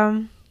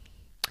well.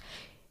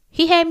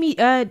 He had me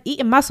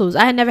eating mussels.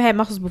 I had never had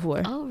mussels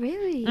before. Oh,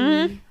 really?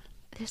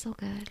 They're so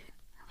good.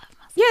 I love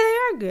mussels. Yeah, they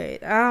are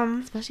good.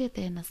 Especially if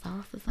they're in the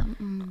sauce or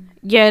something.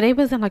 Yeah, they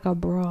was in like a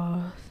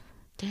broth.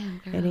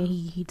 Damn, girl. And then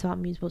he taught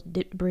me you're supposed to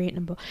dip the bread in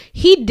the broth.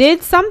 He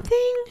did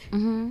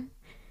something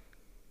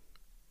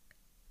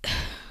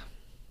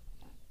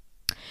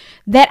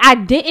that I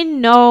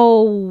didn't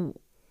know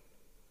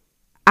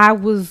I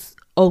was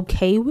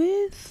okay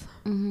with.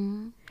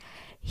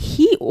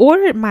 He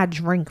ordered my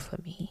drink for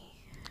me.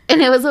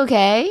 And it was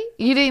okay?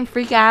 You didn't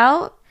freak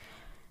out?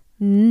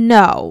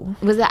 No.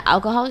 Was it an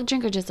alcoholic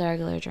drink or just a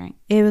regular drink?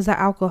 It was an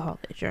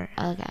alcoholic drink.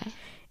 Okay.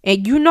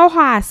 And you know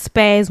how I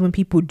spaz when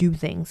people do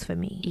things for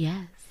me.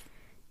 Yes.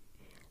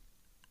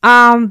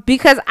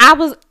 Because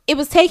it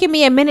was taking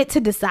me a minute to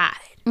decide.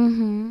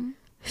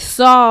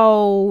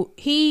 So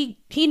he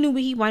knew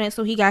what he wanted,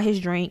 so he got his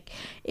drink.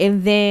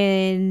 And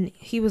then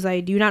he was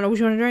like, do you not know what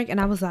you want to drink?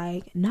 And I was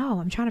like, no,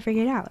 I'm trying to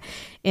figure it out.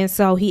 And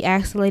so he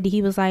asked the lady,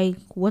 he was like,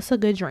 what's a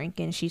good drink?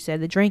 And she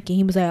said the drink, and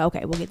he was like,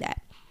 okay, we'll get that.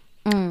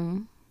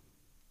 And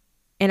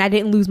I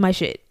didn't lose my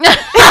shit.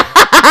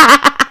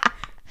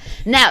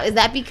 Now, is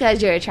that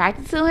because you're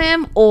attracted to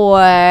him,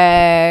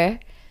 or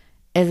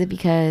is it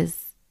because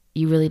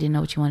you really didn't know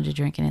what you wanted to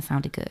drink and it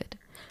sounded good?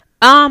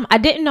 I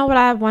didn't know what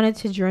I wanted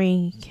to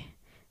drink.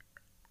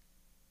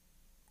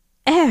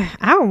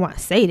 I don't want to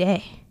say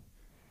that.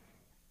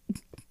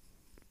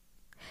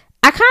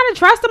 I kind of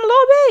trust him a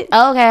little bit.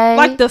 Okay.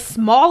 Like the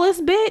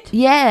smallest bit.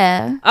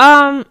 Yeah.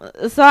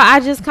 So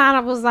I just kind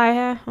of was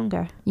like,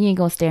 okay. You ain't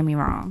gonna stare me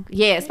wrong.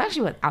 Yeah,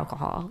 especially with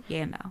alcohol.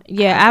 Yeah, no.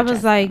 Yeah, I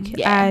was like,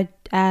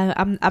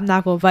 I'm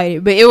not gonna fight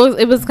it, but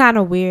it was kind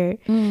of weird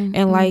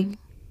and like,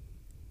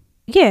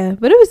 yeah,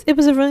 but it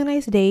was a really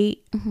nice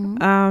date.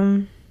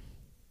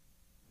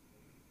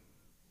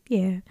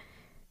 Yeah.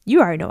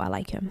 You already know I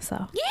like him,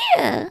 so.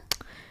 Yeah.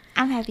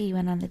 I'm happy you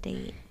went on the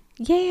date.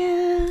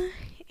 Yeah.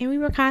 And we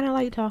were kind of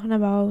like talking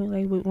about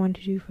like what we wanted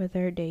to do for a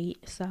third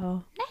date.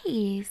 So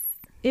nice.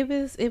 It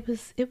was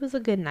a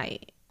good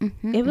night.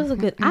 It was a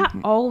good. I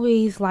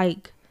always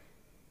like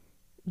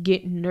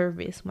get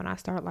nervous when I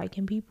start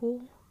liking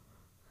people.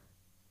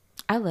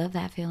 I love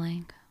that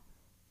feeling.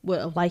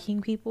 What,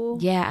 liking people?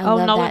 Yeah, I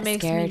love that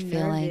scared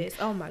feeling. Nervous.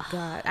 Oh my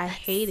god, I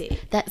hate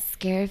it. That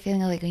scared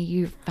feeling of like when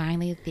you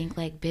finally think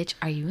like, bitch,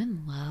 are you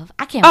in love?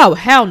 I can't. Oh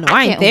hell no,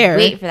 I ain't there.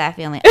 Wait for that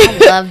feeling. I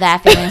love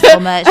that feeling so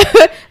much.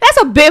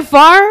 That's a bit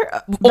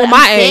far on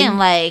my end.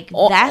 Like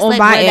that's like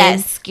where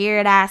that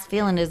scared ass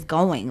feeling is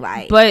going.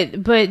 Like,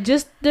 but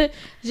just the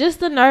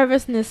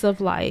nervousness of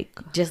like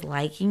just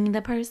liking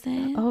the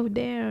person. Oh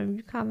damn,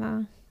 you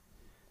kind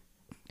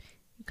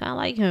of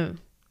like him.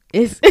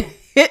 It's.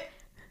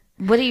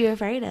 What are you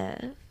afraid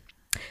of?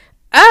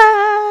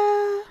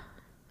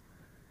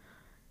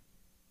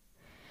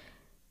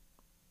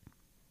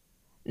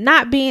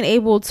 Not being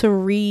able to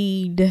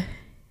read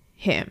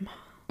him.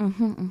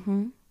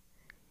 And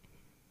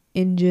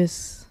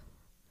just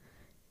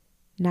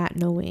not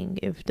knowing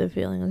if the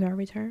feelings are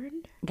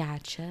returned.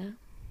 Gotcha.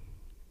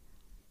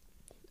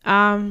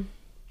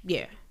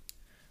 Yeah.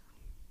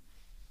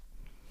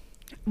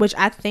 Which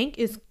I think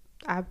is,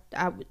 I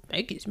would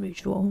think it's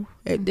mutual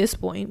at this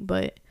point,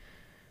 but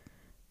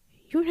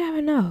you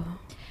never know.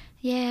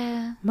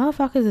 Yeah.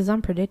 Motherfuckers is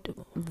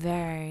unpredictable.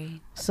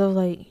 Very. So,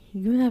 like,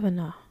 you never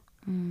know.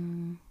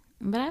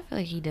 But I feel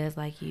like he does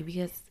like you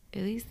because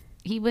at least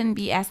he wouldn't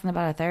be asking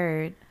about a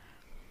third.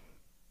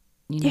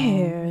 You know?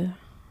 Yeah.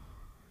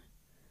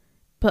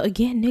 But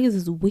again, niggas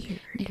is weird.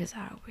 Niggas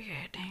are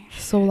weird.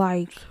 So,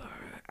 like,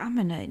 I'm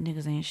in a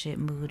niggas ain't shit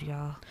mood,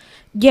 y'all.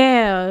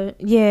 Yeah,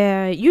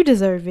 you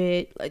deserve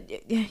it.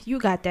 You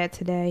got that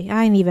today.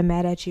 I ain't even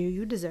mad at you.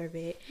 You deserve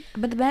it.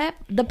 But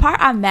the part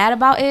I'm mad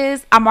about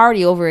is I'm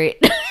already over it.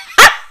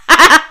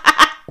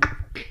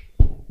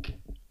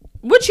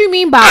 What you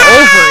mean by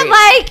over it?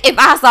 Like, if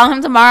I saw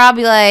him tomorrow, I'll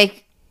be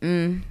like,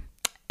 and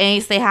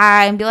he'd say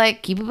hi and be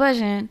like, keep it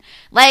pushing.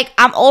 Like,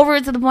 I'm over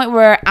it to the point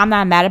where I'm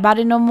not mad about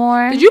it no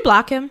more. Did you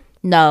block him?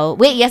 No.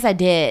 Wait, yes, I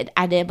did.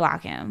 I did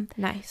block him.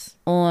 Nice.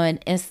 On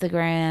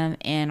Instagram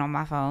and on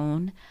my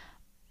phone.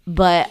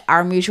 But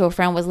our mutual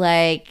friend was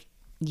like,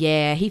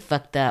 yeah, he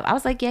fucked up. I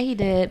was like, yeah, he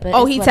did.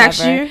 But he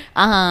texted you?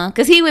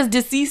 Because he was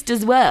deceased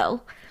as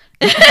well.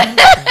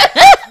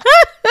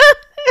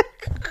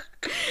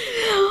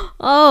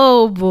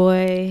 Oh,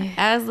 boy.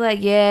 I was like,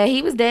 yeah,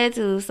 he was dead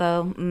too.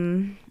 So,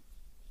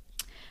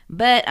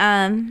 But,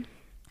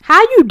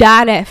 how you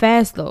die that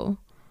fast, though?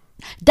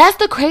 That's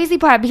the crazy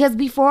part, because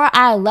before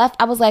I left,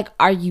 I was like,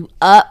 are you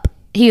up?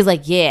 He was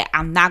like, yeah,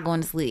 I'm not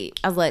going to sleep.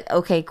 I was like,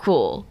 okay,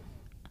 cool.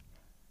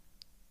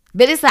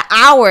 But it's an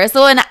hour.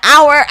 So in an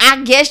hour,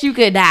 I guess you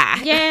could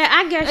die. Yeah,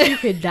 I guess you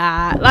could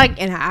die. Like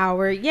in an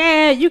hour.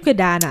 Yeah, you could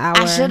die in an hour.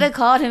 I should have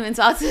called him and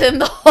talked to him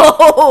the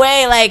whole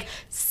way. Like,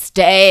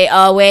 stay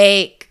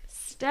awake.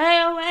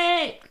 Stay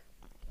awake.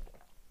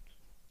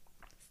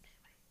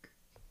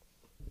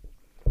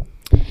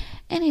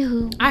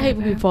 Anywho. I hate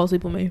when people fall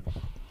asleep on me.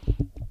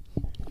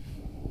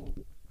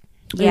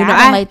 Yeah,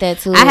 I don't like that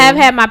too. I have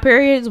had my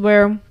periods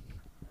where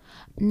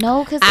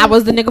because I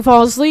was the nigga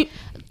fall asleep.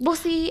 Well,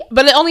 see,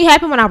 but it only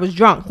happened when I was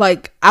drunk.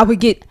 Like, I would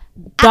get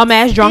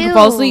dumbass drunk and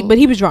fall asleep, but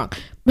he was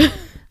drunk.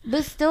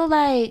 But still,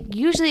 like,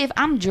 usually if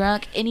I'm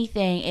drunk,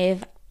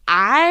 if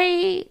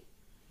I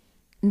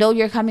know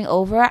you're coming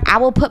over, I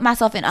will put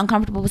myself in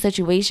uncomfortable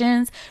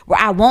situations where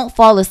I won't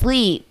fall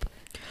asleep.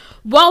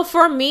 Well,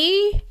 for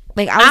me,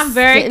 like, I'm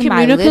very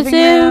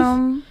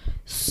communicative.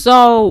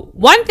 So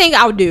one thing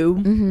I'll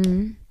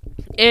do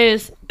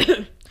is,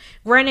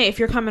 granted, if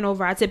you're coming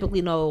over, I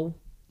typically know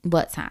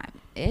what time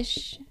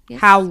ish, yes.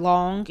 How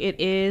long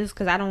it is,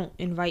 because I don't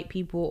invite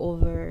people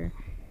over,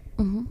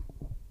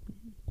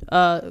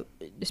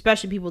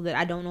 especially people that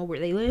I don't know where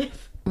they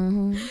live.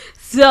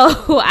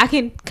 So I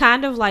can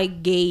kind of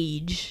like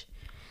gauge,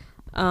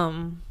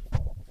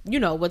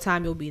 what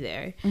time you'll be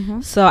there.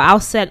 So I'll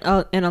set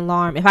an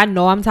alarm if I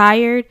know I'm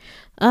tired.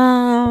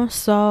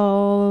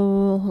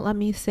 So let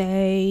me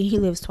say he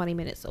lives 20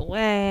 minutes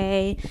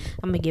away.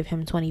 I'm gonna give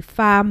him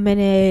 25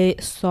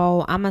 minutes.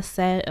 So I'm gonna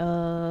set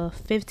a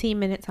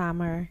 15-minute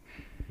timer.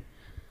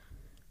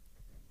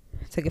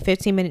 Take a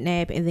 15-minute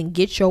nap and then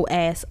get your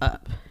ass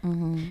up.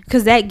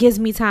 Because that gives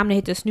me time to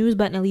hit the snooze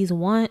button at least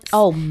once.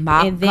 Oh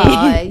my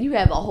God. You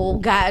have a whole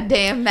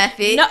goddamn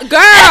method. No,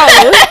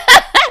 girl.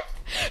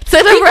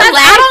 Because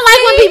I don't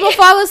like when people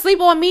fall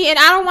asleep on me, and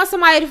I don't want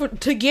somebody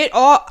to get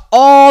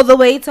all the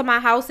way to my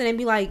house and then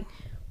be like,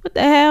 what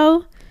the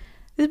hell?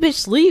 This bitch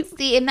sleep.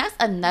 See, and that's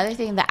another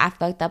thing that I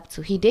fucked up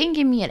too. He didn't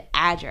give me an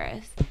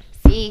address.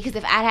 See, because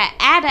if I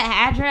had an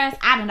address,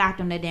 I'd have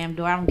knocked on the damn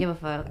door. I don't give a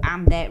fuck.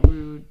 I'm that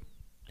rude.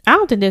 I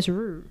don't think that's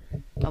rude.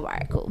 Oh, all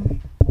right, cool.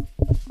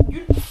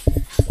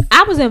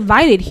 I was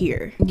invited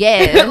here.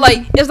 Yeah.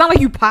 Like, it's not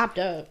like you popped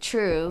up.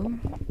 True.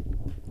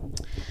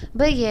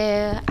 But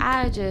yeah,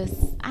 I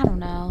don't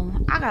know.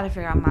 I gotta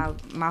figure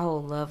out my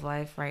whole love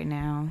life right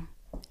now.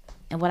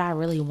 and what I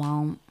really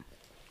want.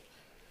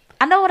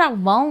 I know what I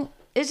want.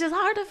 It's just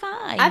hard to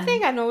find. I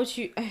think I know what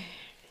you...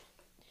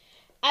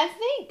 I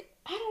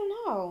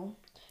don't know.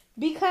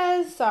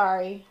 Because,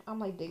 sorry. I'm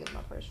like digging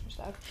my purse for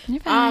stuff. You're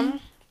fine.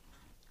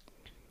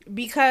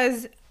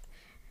 Because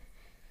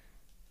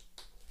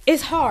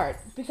it's hard.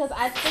 Because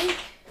I think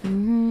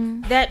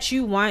that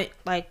you want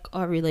like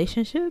a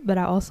relationship, but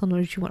I also know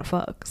that you want to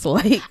fuck. So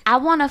like, I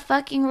want a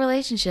fucking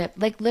relationship.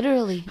 Like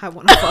literally. I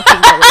want a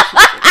fucking relationship.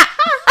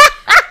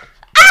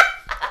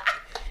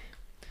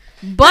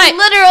 But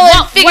literally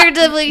and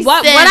figuratively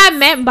what I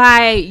meant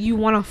by you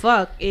want to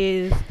fuck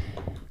is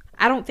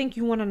I don't think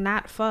you want to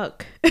not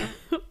fuck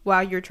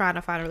while you're trying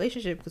to find a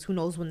relationship, because who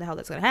knows when the hell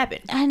that's going to happen.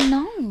 I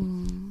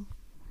know.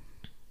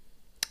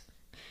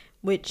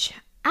 Which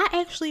I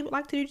actually would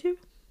like to do too.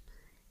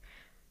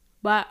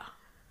 But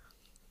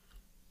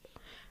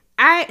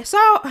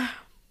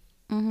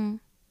never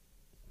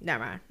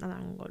mind. I'm not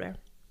going to go there.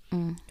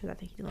 Because I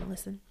think he's going to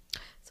listen.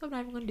 So I'm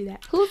not even going to do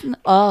that.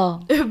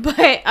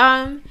 But,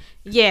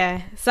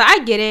 yeah. So I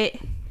get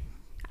it.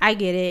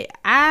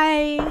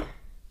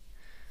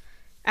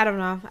 I don't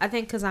know. I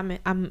think because I'm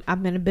in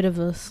a bit of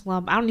a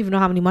slump. I don't even know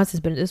how many months it's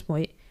been at this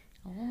point.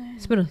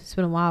 It's been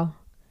a while.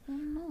 I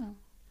don't know.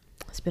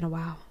 It's been a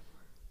while.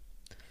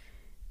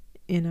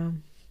 You know,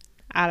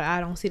 I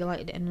don't see the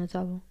light at the end of the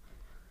tunnel.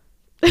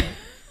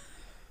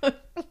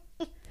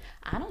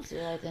 I don't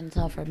see like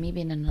until for me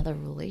being in another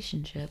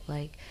relationship.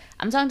 Like,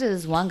 I'm talking to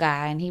this one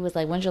guy and he was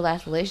like, when's your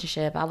last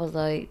relationship? I was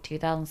like,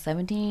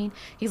 2017.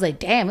 He's like,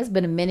 damn, it's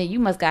been a minute. You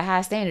must got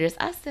high standards.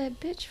 I said,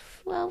 bitch,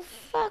 well,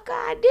 fuck,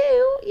 I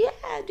do. Yeah,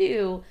 I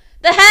do.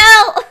 The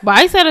hell? But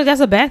I said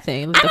that's a bad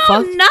thing. Like, I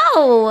don't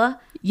know.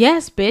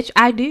 Yes, bitch,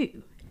 I do.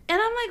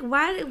 And I'm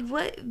like,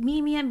 what?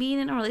 Me and being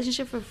in a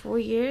relationship for 4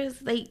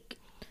 years? Like,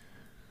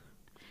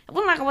 it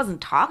wasn't like I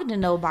wasn't talking to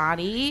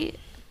nobody.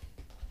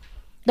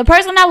 The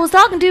person I was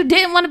talking to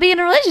didn't want to be in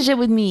a relationship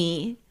with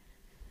me.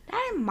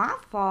 That ain't my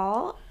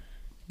fault.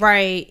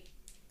 Right.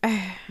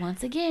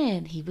 Once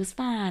again, he was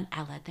fine.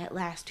 I let that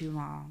last too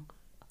long.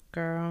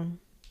 Girl.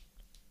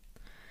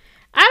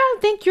 I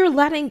don't think you're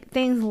letting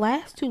things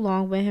last too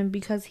long with him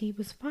because he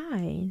was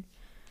fine.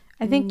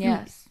 I think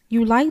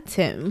you liked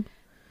him.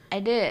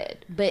 I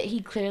did. But he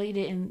clearly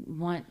didn't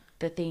want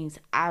the things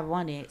I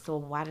wanted. So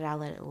why did I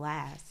let it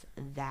last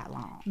that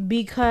long?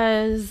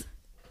 Because...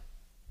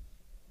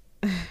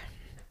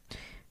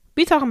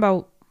 we talking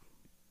about...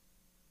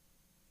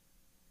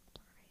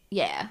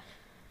 Yeah.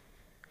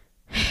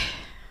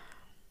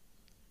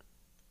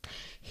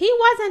 He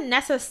wasn't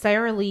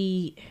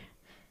necessarily...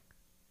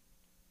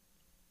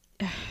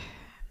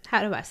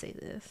 how do I say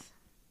this?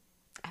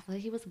 I feel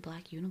like he was a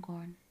black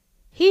unicorn.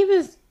 He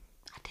was...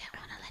 I didn't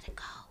want to let it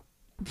go.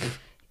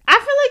 I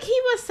feel like he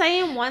was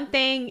saying one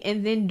thing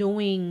and then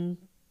doing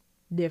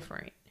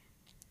different.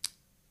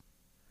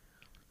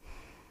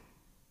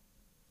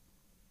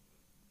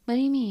 What do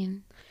you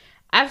mean?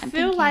 I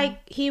feel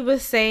like he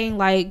was saying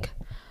like,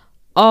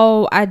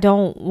 oh, I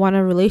don't want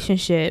a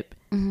relationship.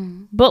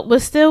 But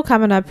was still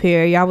coming up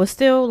here. Y'all was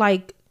still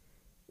like,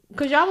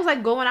 because y'all was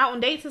like going out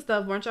on dates and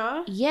stuff, weren't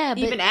y'all? Yeah.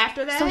 Even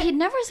after that? So he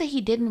never said he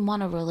didn't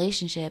want a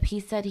relationship. He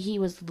said he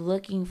was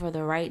looking for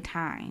the right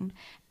time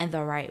and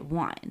the right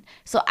one.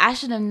 So I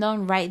should have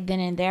known right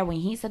then and there when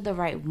he said the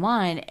right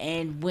one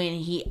and when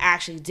he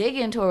actually did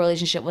get into a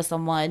relationship with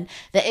someone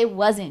that it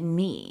wasn't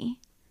me.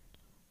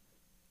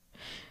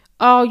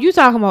 Oh, you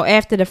talking about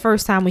after the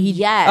first time when he...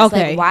 Yes.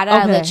 Okay. Like, why did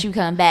I let you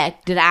come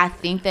back? Did I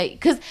think that...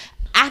 Because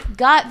I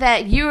got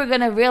that you were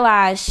going to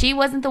realize she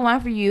wasn't the one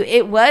for you.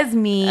 It was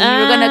me. You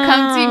were going to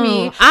come to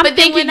me. I'm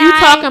thinking you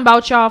talking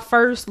about y'all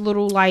first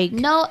little like...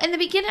 No, in the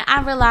beginning,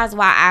 I realized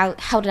why I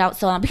held it out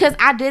so long. Because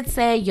I did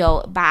say,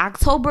 yo, by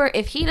October,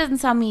 if he doesn't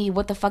tell me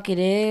what the fuck it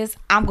is,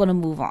 I'm going to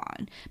move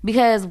on.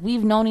 Because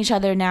we've known each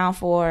other now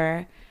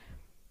for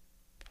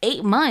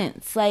 8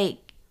 months. Like,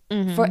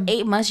 for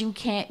 8 months,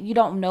 you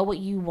don't know what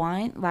you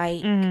want.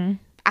 Like,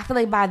 I feel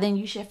like by then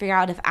you should figure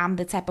out if I'm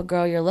the type of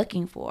girl you're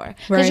looking for.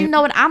 Because you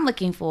know what I'm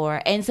looking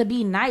for. And to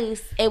be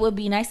nice, it would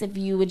be nice if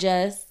you would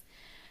just,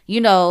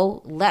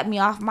 let me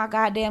off my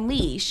goddamn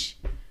leash.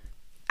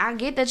 I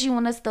get that you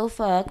want to still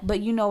fuck,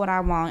 but you know what I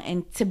want.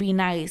 And to be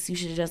nice, you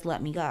should just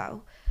let me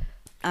go.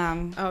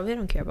 Oh, they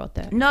don't care about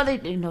that. No,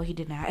 he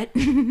did not.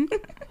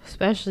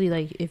 Especially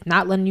like if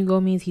not letting you go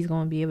means he's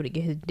gonna be able to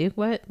get his dick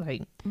wet.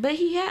 Like, but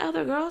he had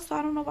other girls, so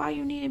I don't know why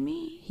you needed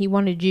me. He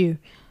wanted you.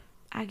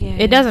 I guess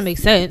it doesn't make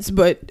sense,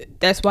 but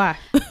that's why.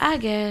 I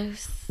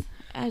guess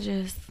I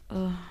just.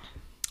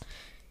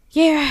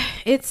 Yeah,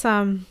 it's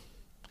I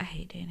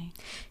hate Danny.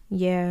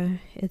 Yeah,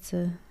 it's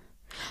a.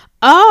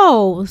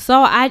 Oh,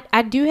 so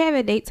I do have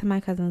a date to my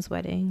cousin's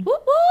wedding.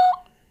 Whoop,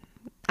 whoop.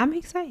 I'm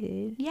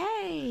excited.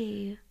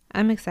 Yay!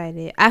 I'm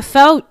excited. I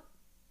felt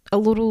a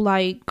little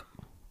like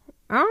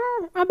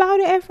about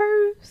it at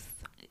first.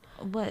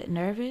 What,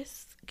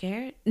 nervous?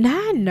 Scared?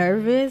 Not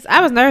nervous.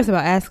 I was nervous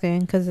about asking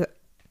because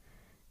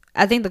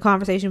I think the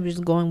conversation was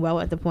just going well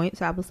at the point.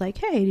 So I was like,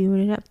 hey, do you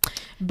want to know?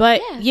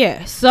 But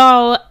yeah,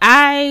 so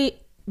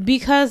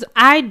because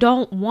I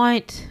don't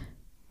want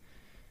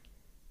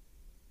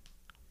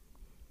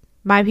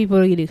my people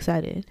to get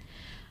excited.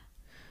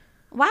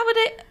 Why would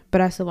it?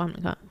 But I still want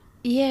them to come.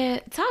 Yeah,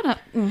 tell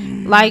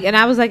them. Like, and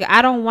I was like,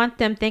 I don't want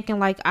them thinking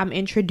like I'm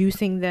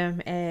introducing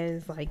them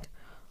as like,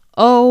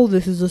 oh,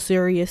 this is a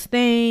serious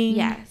thing.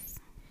 Yes.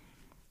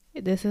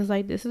 This is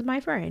my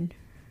friend.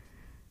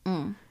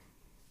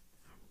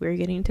 We're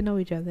getting to know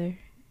each other.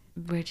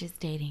 We're just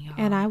dating, y'all.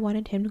 And I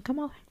wanted him to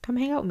come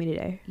hang out with me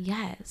today.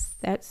 Yes.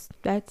 That's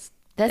it.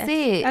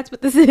 That's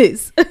what this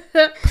is.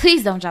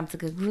 Please don't jump to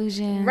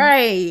conclusions.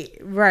 Right.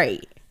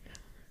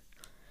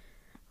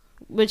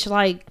 Which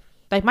like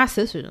my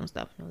sisters and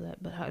stuff know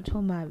that, but I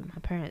told my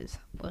parents,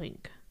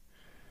 like,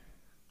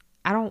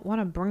 I don't want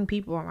to bring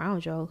people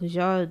around y'all because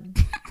y'all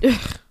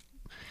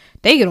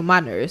they get on my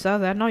nerves. So I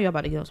was like, I know y'all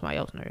about to get on somebody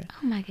else's nerves.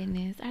 Oh my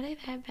goodness, are they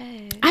that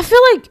bad? I feel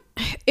like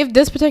if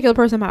this particular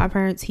person met my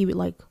parents, he would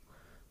like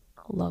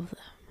love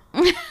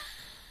them.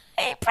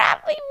 He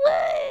probably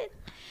would.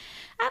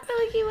 I feel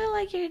like he would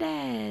like your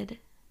dad.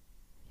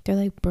 They're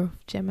like both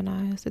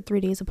Geminis. They're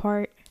 3 days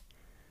apart.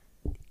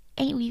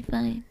 Ain't we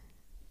fun?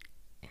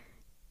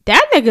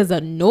 That nigga's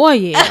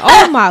annoying.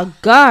 Oh my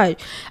god.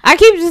 I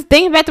keep just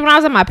thinking back to when I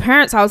was at my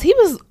parents' house. He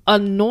was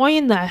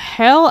annoying the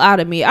hell out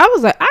of me. I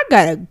was like, I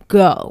gotta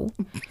go.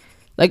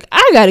 Like,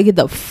 I gotta get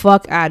the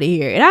fuck out of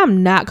here. And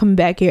I'm not coming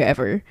back here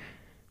ever.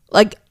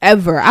 Like,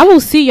 ever. I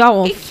will see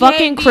y'all on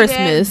fucking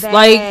Christmas.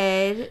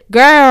 Like,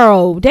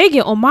 girl, they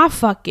get on my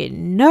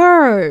fucking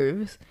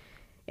nerves.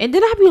 And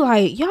then I be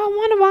like, y'all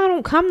wonder why I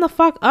don't come the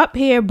fuck up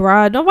here,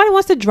 bruh. Nobody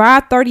wants to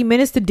drive 30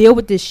 minutes to deal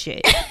with this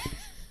shit.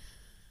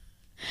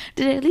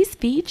 Did it at least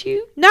feed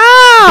you? No.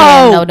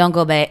 Damn, no, don't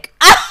go back.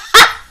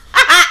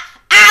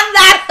 I'm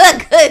not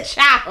a good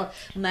child.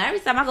 Man, every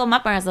time I go to my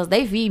parents' house,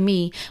 they feed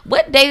me.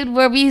 What day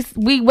were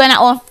we went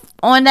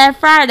on that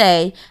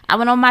Friday? I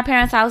went on my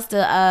parents' house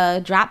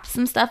to drop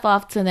some stuff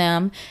off to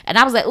them, and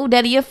I was like, "Oh,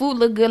 Daddy, your food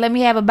look good. Let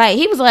me have a bite."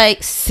 He was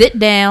like, "Sit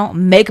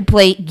down, make a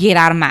plate, get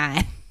out of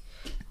mine."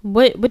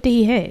 What did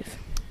he have?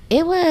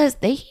 It was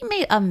he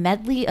made a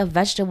medley of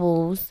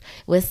vegetables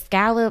with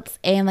scallops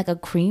and like a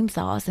cream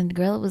sauce, and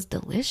girl, it was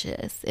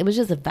delicious. It was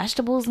just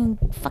vegetables and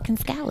fucking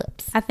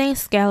scallops. I think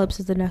scallops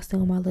is the next thing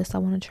on my list I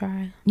want to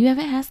try. You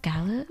haven't had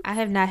scallops? I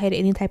have not had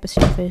any type of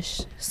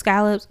shellfish.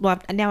 Scallops,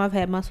 well, now I've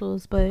had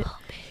mussels, but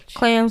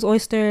clams,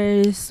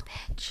 oysters,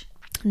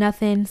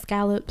 nothing.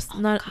 Scallops,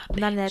 none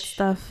of that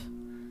stuff.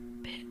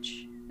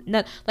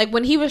 Not, like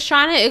when he was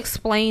trying to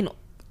explain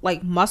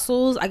like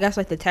mussels, I guess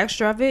like the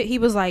texture of it, he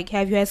was like,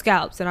 have you had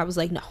scallops? And I was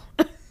like, no.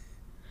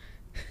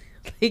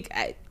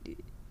 Like,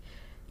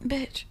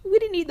 bitch, we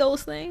didn't need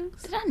those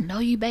things. Did I know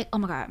you back? Oh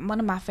my god,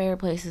 one of my favorite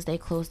places, they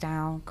closed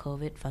down.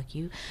 COVID, fuck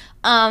you.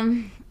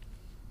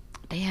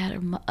 They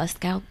had a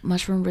scallop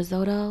mushroom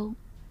risotto.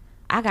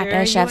 I got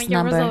that chef's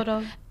number.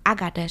 Risotto. I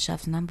got that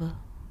chef's number.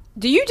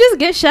 Do you just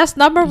get chef's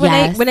number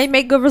when they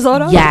make good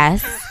risotto?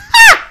 Yes.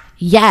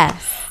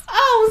 Yes.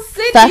 Oh,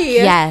 Cindy. Fuck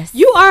yes.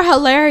 You are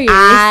hilarious.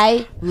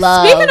 I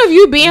love Speaking of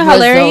you being risotto.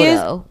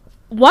 Hilarious,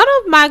 one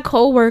of my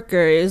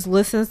coworkers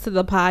listens to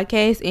the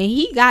podcast and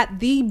he got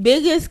the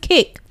biggest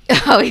kick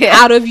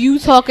out of you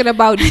talking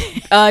about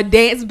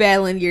dance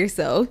battling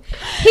yourself.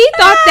 He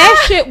thought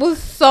that shit was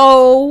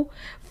so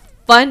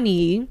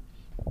funny.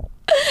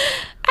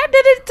 I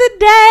did it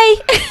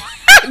today.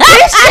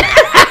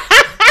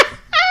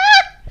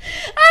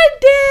 I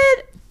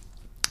did.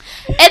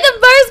 And the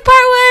worst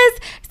part was,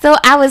 so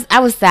I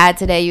was sad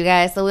today, you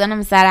guys. So when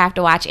I'm sad, I have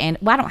to watch well,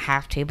 I don't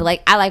have to, but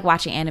like I like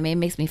watching anime. It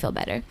makes me feel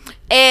better.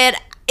 And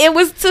it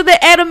was to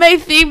the anime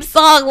theme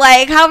song.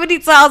 Like, how many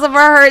times have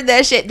I heard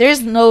that shit?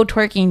 There's no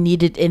twerking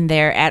needed in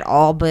there at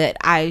all, but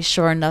I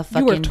sure enough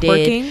fucking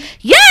did.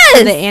 Yes,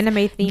 to the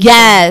anime theme.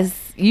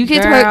 Yes, you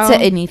can twerk to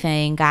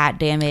anything. God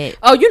damn it.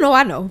 Oh, you know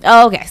I know.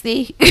 Oh, okay.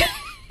 See,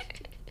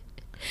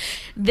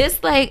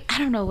 this like I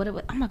don't know what it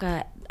was. Oh my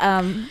god.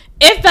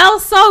 It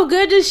felt so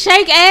good to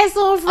shake ass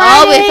on Friday.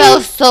 Oh, it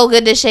felt so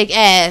good to shake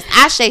ass.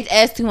 I shaked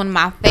ass to one of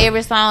my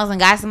favorite songs and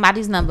got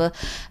somebody's number.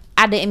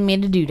 I didn't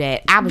mean to do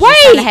that. I was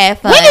just trying to have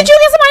fun. When did you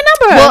get somebody's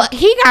number? Well,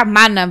 he got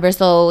my number,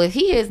 so if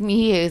he hears me,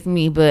 he hears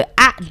me. But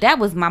that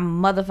was my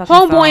motherfucking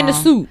homeboy song. in the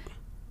suit.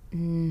 I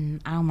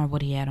don't remember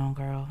what he had on,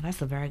 girl.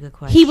 That's a very good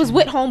question. He was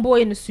with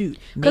homeboy in the suit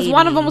because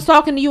one of them was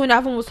talking to you and the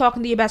other one was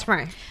talking to your best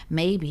friend.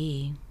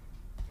 Maybe.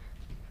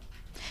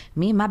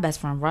 Me and my best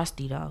friend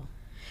Rusty though.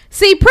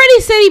 See,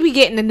 Pretty City be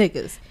getting the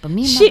niggas. But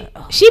me, she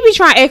be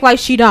trying to act like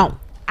she don't.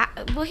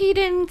 Well, he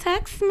didn't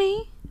text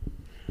me.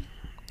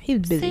 He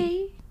was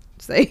busy.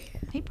 See?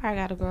 He probably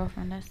got a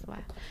girlfriend. That's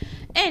why.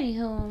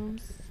 Anywho,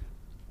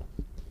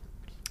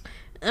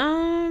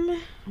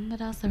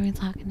 what else are we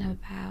talking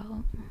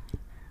about?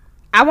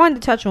 I wanted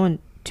to touch on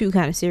two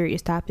kind of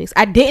serious topics.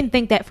 I didn't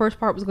think that first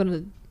part was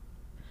gonna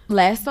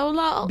last so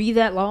long. Be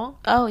that long.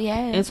 Oh yeah.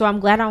 And so I'm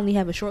glad I only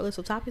have a short list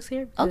of topics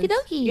here. Okie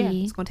dokie. Yeah,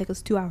 it's gonna take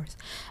us 2 hours.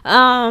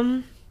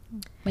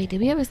 Wait, did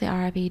we ever say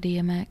R.I.P.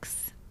 DMX?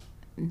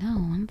 No, I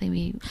don't think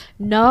we.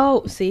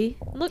 No, see,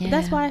 look,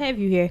 that's why I have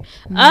you here.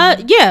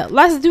 Yeah,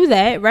 let's do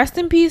that. Rest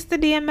in peace to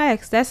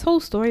DMX. That whole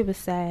story was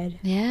sad.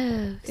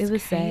 Yeah, it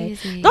was crazy.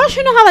 Sad. Don't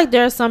you know how like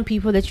there are some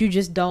people that you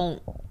just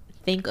don't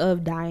think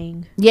of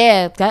dying.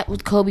 Yeah, that was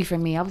Kobe for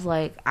me. I was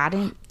like, I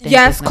didn't think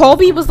Yes, this nigga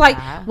Kobe was gonna like,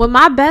 die. when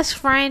my best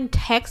friend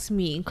texted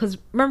me, because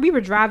remember we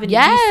were driving to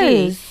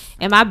Yes. DC,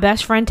 and my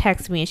best friend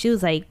texted me, and she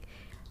was like,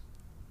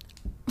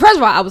 first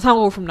of all, I was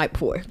hungover from the night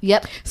before.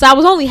 Yep. So I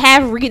was only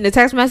half reading the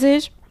text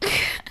message,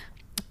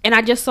 and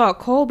I just saw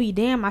Kobe.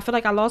 Damn, I feel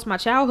like I lost my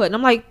childhood. And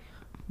I'm like,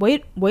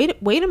 wait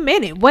a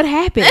minute, what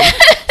happened?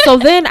 So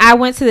then I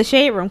went to the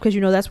shade room, because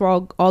that's where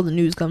all the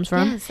news comes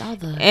from. Yes, all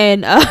the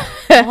And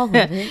all of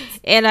it.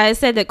 and I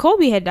said that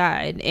Kobe had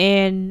died,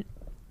 and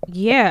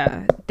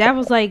yeah, that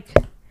was like,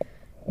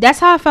 that's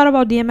how I felt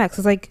about DMX.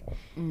 It's like,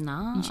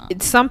 Nah.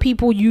 some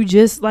people you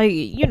just like,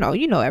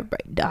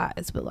 everybody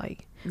dies, but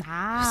like,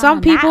 Nah,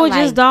 some people not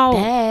just like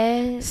don't.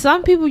 that.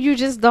 Some people you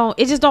just don't.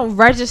 It just don't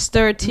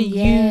register to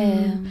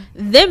you.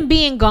 Them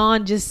being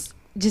gone just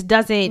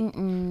doesn't.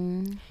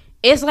 Mm-mm.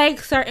 It's like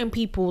certain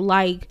people,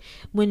 like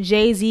when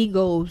Jay-Z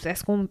goes,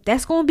 that's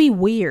gonna be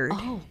weird.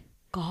 Oh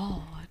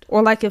God.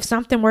 Or like if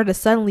something were to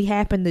suddenly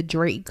happen to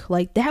Drake,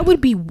 like that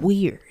would be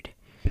weird.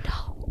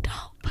 Don't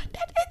put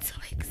that into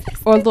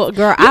existence. Or look,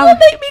 girl, You gonna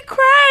make me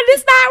cry.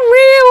 It's not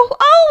real.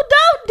 Oh,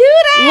 don't do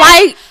that.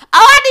 like,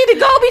 oh, I need to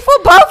go before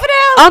both of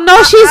them. oh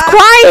no, she's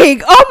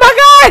crying. Oh my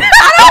God.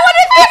 I don't want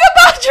to think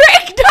about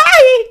Drake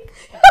dying.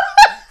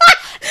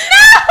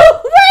 No,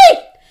 wait.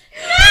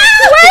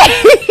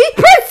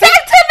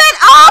 Protect him at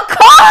all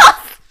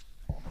costs.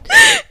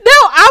 No,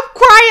 I'm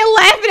crying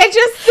laughing at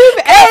your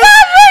stupid ass.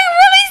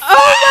 Really sad.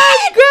 Oh my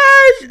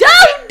gosh.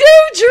 Don't do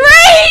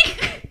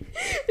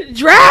Drake.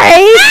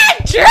 Drake.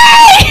 Not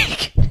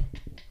Drake.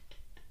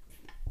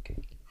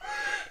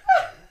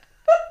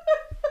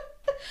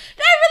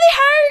 That really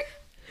hurt.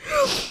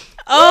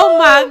 Oh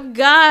my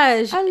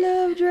gosh. I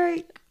love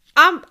Drake.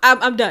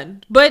 I'm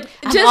done. But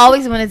I've just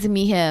always wanted to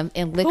meet him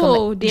and lick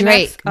Who, him. DMX?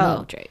 Drake. Oh.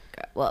 No, Drake.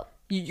 Well,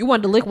 you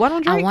wanted to lick what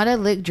on Drake? I want to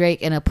lick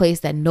Drake in a place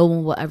that no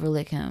one will ever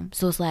lick him.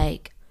 So it's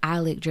like I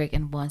lick Drake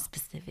in one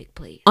specific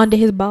place. Under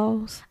his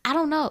balls. I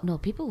don't know. No,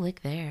 people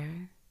lick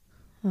there.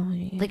 Oh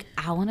yeah. Like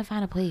I want to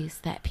find a place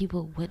that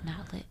people would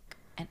not lick,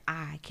 and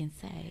I can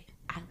say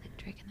I lick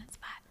Drake in that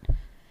spot.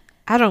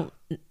 I don't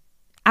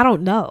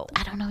know.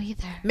 I don't know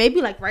either. Maybe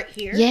like right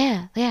here.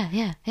 Yeah.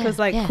 Because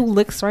like yeah. who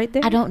licks right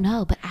there? I don't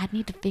know, but I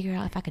need to figure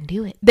out if I can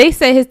do it. They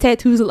say his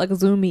tattoos look like a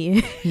zoom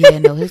in. Yeah,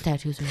 no, his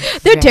tattoos are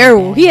They're very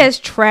terrible. bad. He has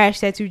trash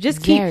tattoos.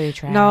 Just Very keep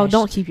trash. No,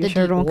 don't keep your The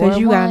shirt on because Dior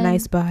you got a one,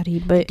 nice body.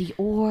 But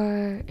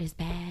Dior is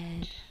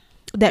bad.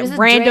 that There's a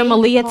random Drake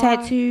Aaliyah car.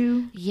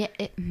 tattoo, Yeah,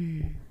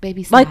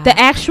 baby. like the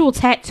style. actual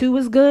tattoo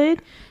is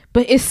good,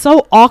 but it's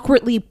so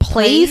awkwardly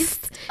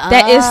placed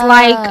that it's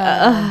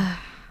like,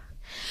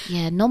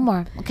 yeah, no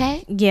more.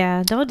 Okay,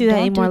 yeah, don't do that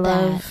anymore, do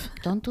that. love.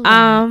 Don't do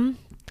that.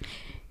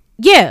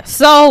 Yeah.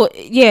 So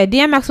yeah,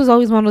 DMX was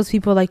always one of those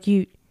people like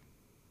you.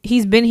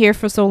 He's been here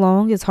for so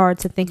long; it's hard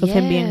to think of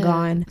him being Yeah,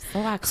 gone.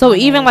 So So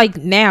even like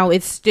now,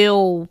 it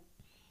still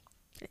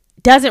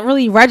doesn't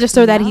really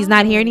register that he's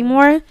not here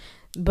anymore.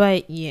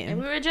 But yeah,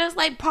 and we were just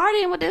like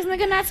partying with this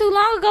nigga not too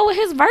long ago with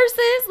his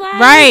verses.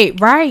 Like,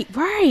 right.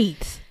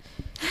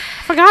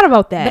 Forgot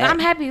about that. But I'm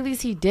happy at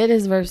least he did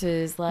his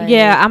verses. Like,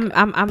 yeah,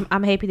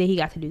 I'm happy that he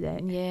got to do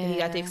that. Yeah. That he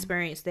got to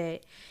experience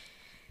that.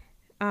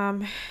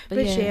 But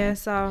yeah. yeah,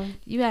 so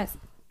You guys,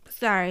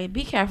 sorry,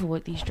 be careful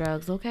with these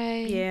drugs,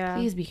 okay? Yeah.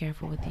 Please be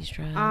careful with these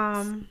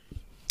drugs.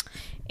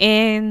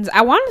 and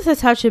I wanted to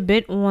touch a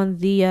bit on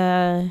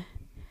the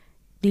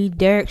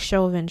Derek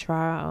Chauvin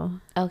trial.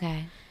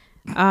 Okay.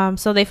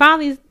 So they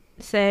finally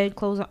said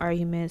closing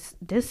arguments.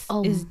 This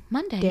is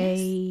Monday.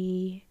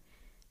 day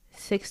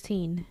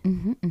 16.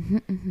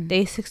 Mm-hmm.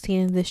 Day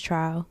 16 of this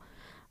trial.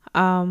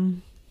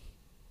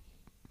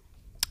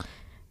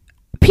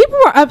 People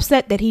were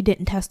upset that he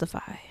didn't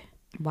testify.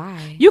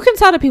 Why? You can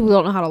tell that people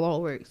don't know how the law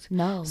works.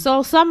 No.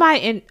 So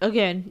somebody, and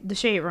again, the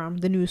Shade Room,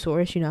 the news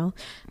source, the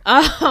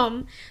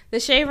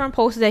Shade Room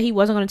posted that he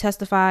wasn't going to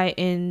testify,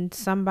 and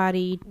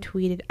somebody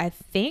tweeted, I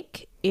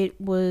think it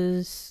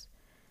was,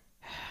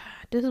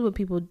 this is what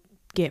people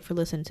get for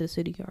listening to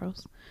City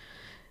Girls.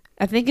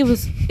 I think it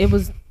was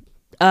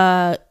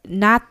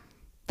not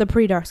the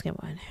pretty dark skin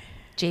one.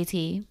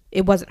 JT.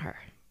 It wasn't her.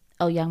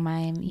 Oh, Young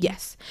Miami.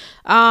 Yes.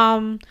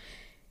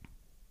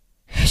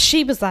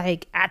 She was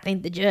like, I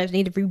think the judge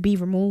need to be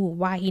removed.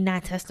 Why he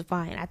not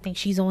testifying? I think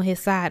she's on his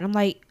side. I'm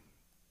like,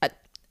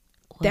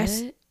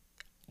 that's,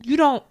 you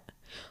don't,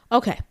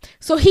 okay.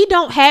 So he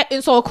don't have,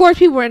 and so of course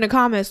people were in the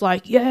comments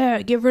like,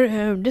 yeah, get rid of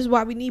him. This is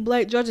why we need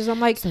black judges. I'm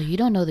like, so you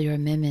don't know your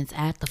amendments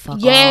at the fuck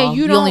yeah, all.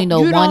 you only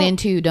know you 1 and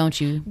 2, don't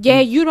you?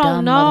 Yeah, you don't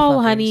dumb know,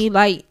 motherfuckers. honey.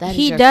 Like, That is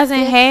he your doesn't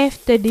fifth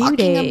have to do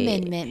fucking that.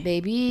 amendment,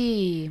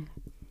 baby.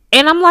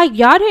 And I'm like,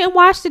 y'all didn't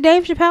watch the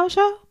Dave Chappelle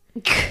show?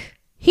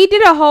 He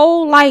did a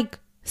whole like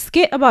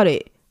skit about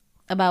it.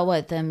 About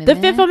what? The amendment?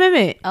 The Fifth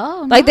Amendment.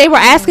 Oh, like they were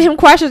asking him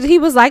questions. He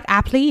was like,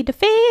 I plead the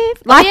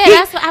fifth. Like, yeah,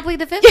 that's what I believe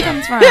the fifth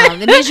comes from.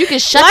 It means you can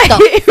shut like,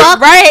 the fuck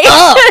right.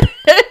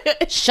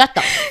 up. Shut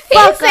the He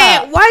fuck said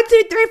up. 1,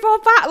 2, 3, 4,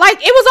 5. Like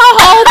it was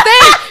a whole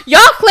thing.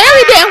 Y'all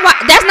clearly didn't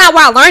watch. That's not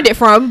where I learned it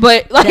from.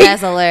 But like,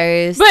 That's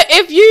hilarious. but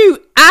if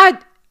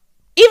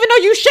even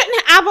though you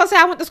shouldn't. I was say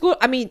I went to school.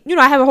 I mean, you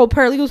know, I have a whole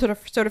paralegal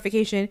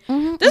certification.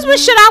 This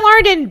was shit I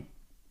learned in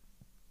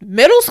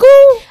middle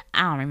school.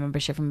 I don't remember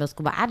shit from middle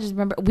school, but I just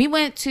remember we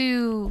went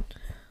to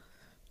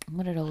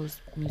what are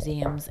those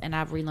museums, and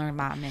I've relearned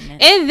my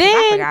amendments. And then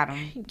I forgot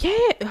them. Yeah,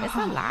 it's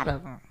a lot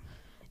of them.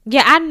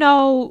 Yeah, I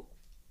know,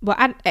 but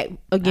I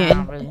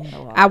don't really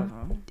know all of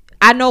them.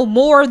 I know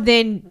more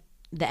than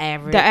the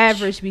average. The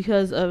average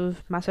because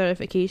of my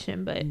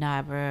certification, but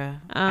nah, bro.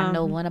 I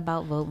know one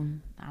about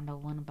voting. I know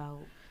one about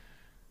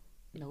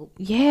nope.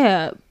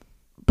 Yeah,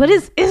 but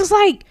it's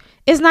like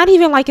it's not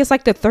even like it's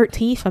like the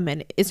 13th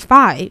amendment. It's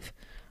 5.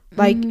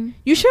 Like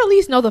you should at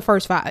least know the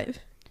first 5.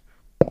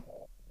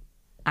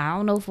 I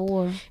don't know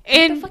 4.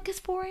 And what the fuck is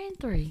 4 and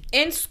 3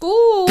 in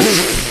school?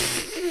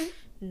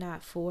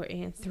 Not 4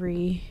 and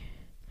 3.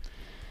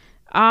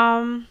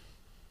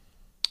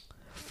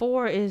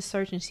 4 is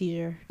search and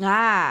seizure.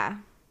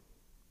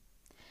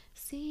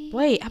 See.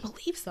 Wait, I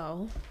believe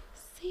so.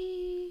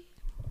 See.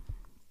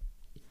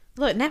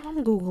 Look, now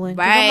I'm Googling.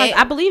 Right. I'm like,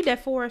 I believe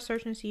that 4 is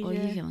search and seizure. Oh,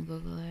 you can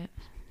Google it.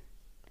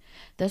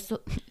 That's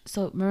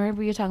so.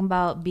 Remember you're talking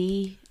about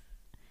B.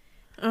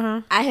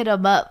 I hit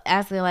him up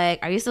asking like,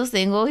 "Are you still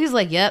single?" He's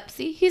like, "Yep."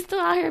 See, he's still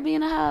out here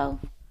being a hoe.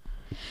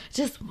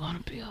 Just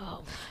want to be a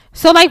hoe.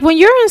 So like when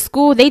you're in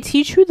school, they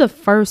teach you the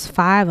first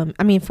 5.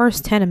 I mean,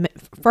 first 10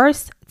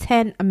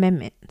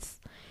 amendments.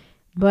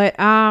 But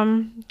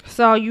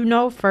so you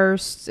know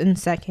first and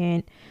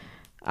second.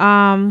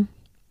 Oh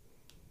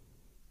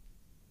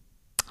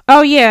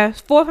yeah,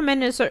 4th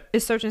Amendment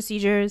is search and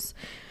seizures.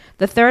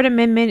 The 3rd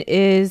Amendment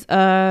is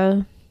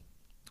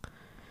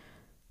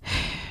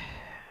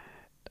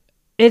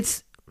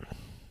it's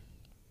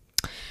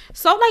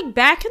so like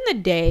back in the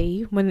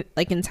day when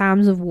like in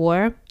times of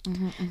war,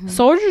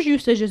 soldiers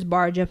used to just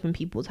barge up in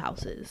people's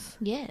houses.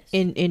 Yes.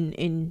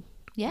 In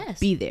yes.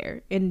 Be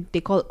there, and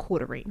they call it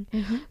quartering.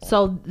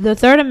 So the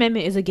 3rd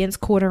Amendment is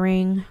against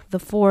quartering. The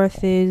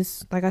 4th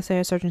is, like I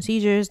said, search and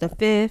seizures. The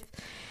 5th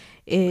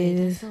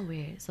is that's so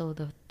weird. So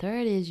the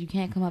 3rd is you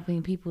can't come up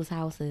in people's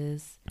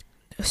houses.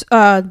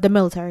 The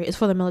military. It's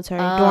for the military.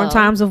 During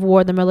times of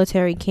war, the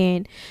military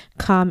can't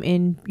come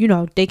in. You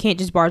know, they can't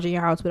just barge in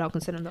your house without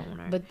considering the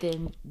owner. But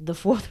then the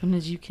 4th one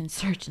is you can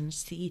search and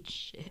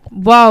siege shit.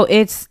 Well,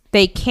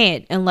 they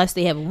can't unless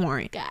they have a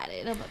warrant. Got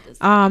it. How about this?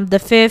 The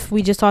 5th,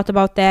 we just talked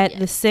about that. Yes.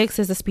 The 6th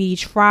is a speedy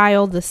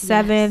trial. The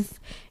 7th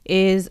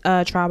is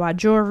a trial by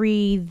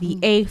jury. The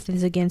 8th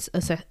is against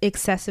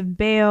excessive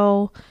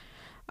bail.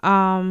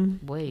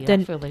 Wait,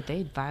 I feel like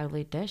they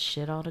violate that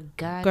shit all the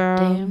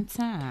goddamn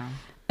time.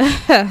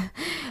 Daily.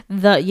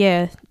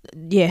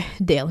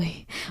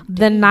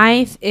 The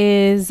 9th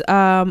is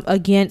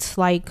against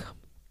like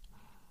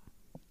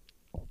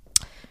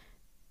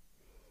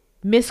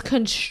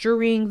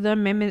misconstruing the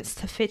amendments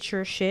to fit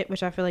your shit,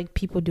 which I feel like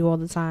people do all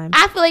the time.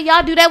 I feel like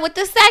y'all do that with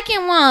the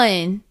second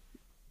one.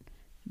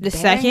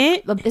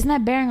 Second? Isn't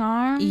that bearing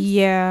arms?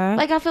 Yeah.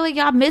 Like I feel like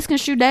y'all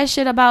misconstrue that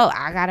shit about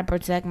I gotta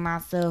protect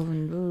myself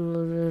and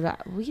blah, blah, blah.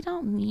 We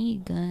don't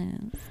need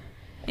guns.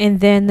 And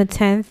then the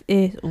 10th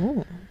is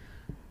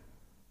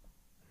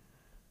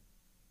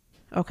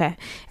okay.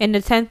 And the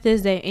 10th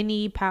is that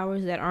any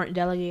powers that aren't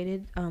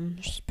delegated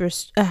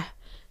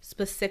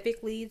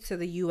specifically to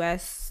the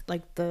U.S.,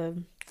 like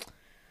the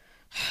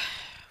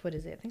what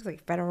is it? I think it's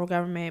like federal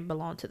government,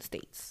 belong to the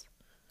states.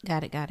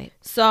 Got it.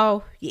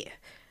 So yeah,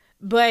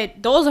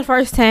 but those are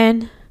first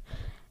 10.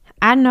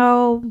 I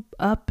know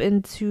up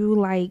into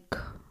like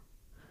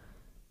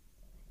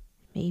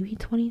maybe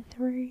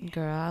 23.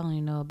 Girl, I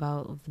only know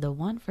about the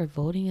one for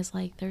voting is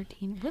like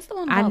 13. What's the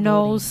one about I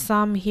know voting?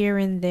 some here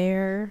and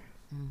there.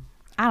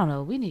 I don't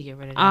know. We need to get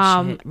rid of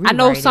that shit. I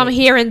know some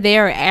here and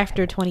there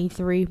after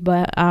 23,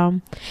 but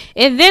and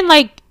then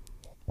like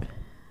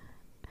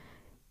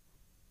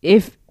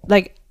if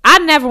like I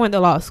never went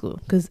to law school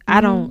because I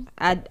don't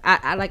I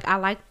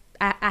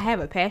have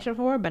a passion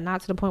for it, but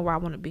not to the point where I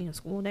want to be in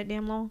school that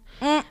damn long.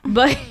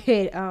 But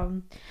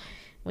when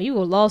you go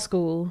to law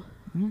school,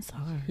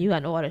 you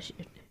gotta know all that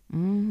shit.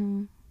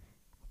 Yeah,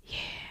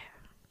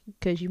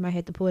 because you might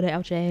have to pull that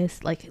out your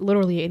ass like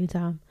literally at any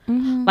time.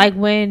 Like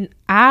when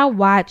I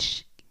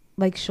watch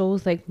like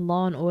shows like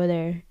Law and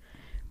Order,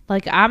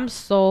 like I'm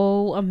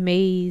so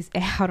amazed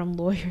at how them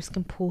lawyers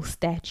can pull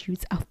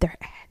statutes out their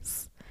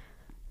ass.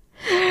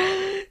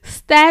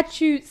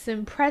 Statutes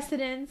and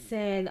precedents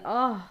and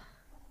yeah.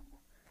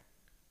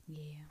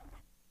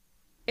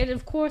 And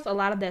of course a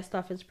lot of that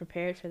stuff is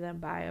prepared for them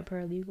by a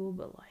paralegal,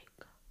 but like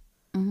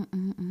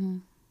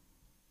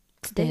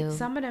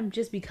some of them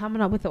just be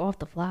coming up with it off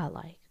the fly,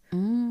 like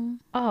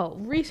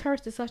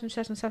research the such and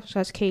such and such and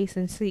such case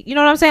and see, you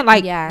know what I'm saying,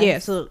 like yeah,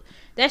 so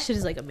that shit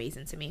is like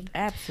amazing to me.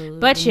 Absolutely.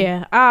 But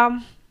yeah,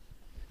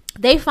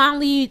 they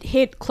finally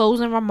hit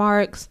closing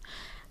remarks.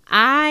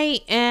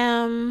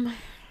 I'm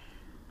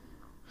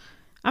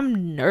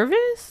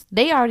nervous.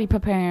 They already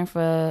preparing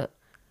for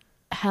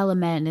hella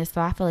madness,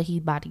 so I feel like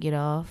he's about to get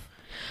off.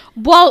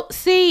 Well,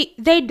 see,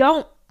 they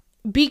don't,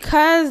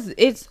 because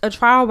it's a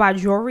trial by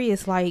jury.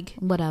 It's like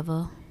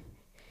whatever.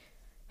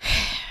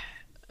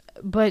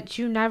 But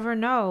you never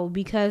know,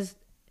 because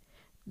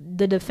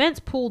the defense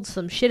pulled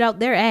some shit out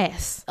their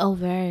ass. Oh,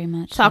 very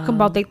much. Talking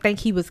about they think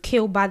he was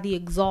killed by the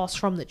exhaust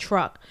from the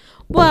truck.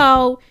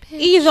 Well,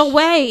 either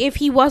way, if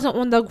he wasn't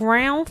on the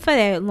ground for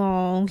that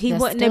long, he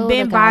wouldn't have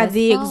been by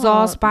the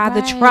exhaust by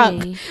the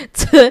truck.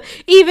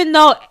 Even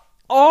though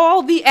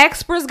all the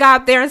experts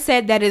got there and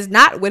said that is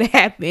not what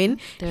happened.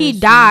 He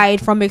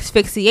died from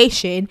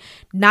asphyxiation.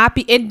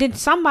 And then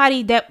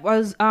somebody that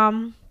was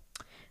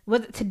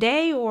it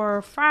today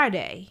or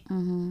Friday?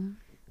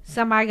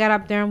 Somebody got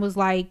up there and was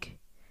like,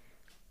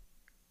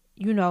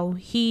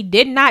 he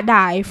did not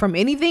die from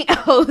anything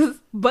else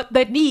but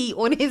the knee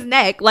on his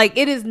neck. Like,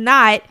 it is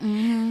not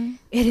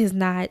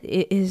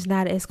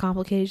as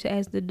complicated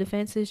as the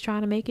defense is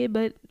trying to make it.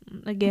 But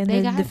again,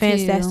 the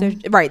defense, that's their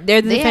right.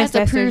 They're the defense,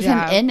 that's their job. They have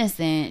to prove him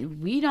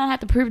innocent. We don't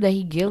have to prove that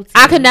he guilty.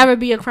 I could never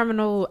be a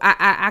criminal.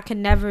 I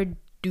can never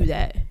do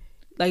that.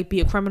 Like, be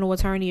a criminal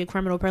attorney, a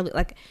criminal paralegal.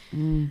 Like,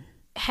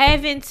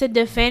 having to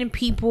defend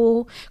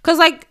people, because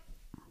like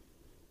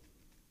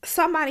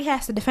somebody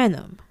has to defend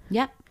them.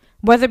 Yep.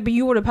 Whether it be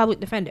you or the public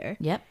defender.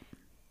 Yep.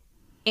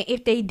 And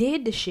if they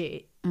did the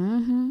shit,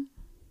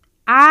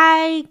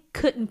 I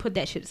couldn't put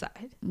that shit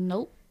aside.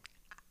 Nope.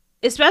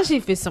 Especially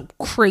if it's some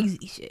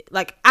crazy shit.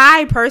 Like,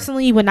 I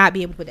personally would not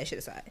be able to put that shit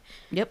aside.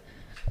 Yep.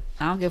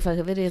 I don't give a fuck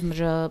if it is my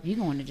job. You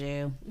going to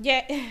jail.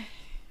 Yeah.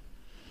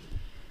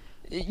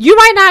 You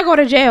might not go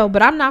to jail,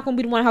 but I'm not going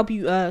to be the one to help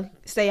you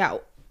stay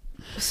out.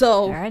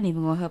 So. I ain't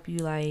even going to help you,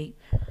 like,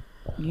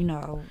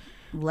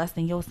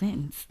 lessen your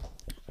sentence.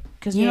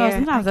 Because,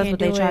 sometimes that's what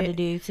they try to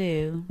do,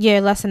 too. Yeah,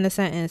 lessen the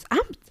sentence.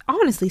 I'm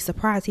honestly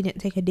surprised he didn't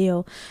take a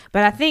deal.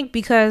 But I think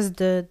because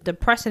the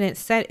precedent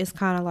set is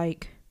kind of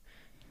like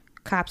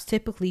cops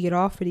typically get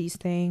off for these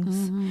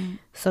things.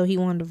 So he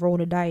wanted to roll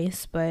the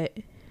dice. But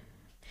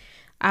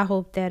I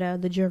hope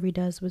that the jury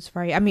does what's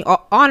right. I mean,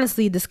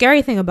 honestly, the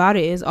scary thing about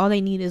it is all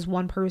they need is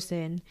one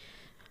person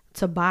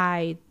to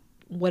buy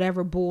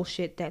whatever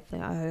bullshit that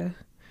the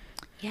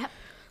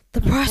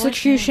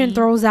prosecution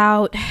throws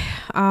out.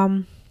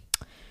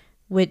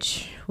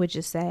 Which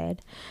is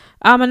sad.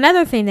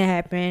 Another thing that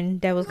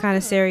happened that was kind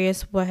of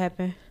serious. What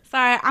happened?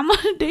 Sorry, I'm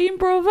on a dating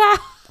profile.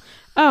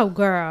 Oh,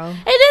 girl.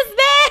 It is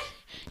bad.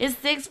 It's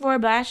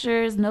 6'4"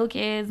 bachelors, no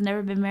kids,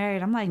 never been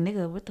married. I'm like,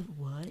 nigga, what?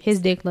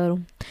 His dick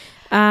little.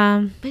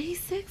 But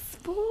he's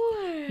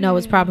 6'4". No,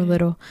 it's probably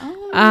little.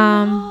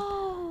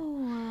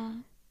 Oh,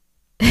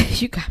 no.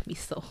 You got me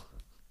so.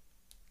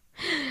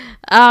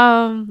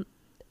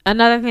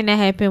 Another thing that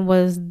happened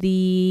was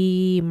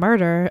the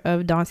murder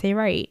of Daunte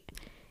Wright.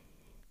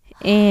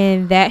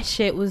 And that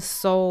shit was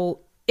so...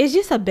 It's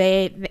just a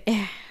bad...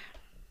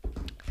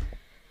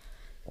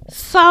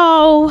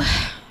 So...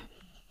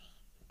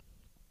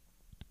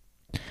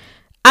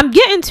 I'm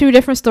getting two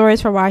different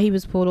stories for why he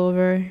was pulled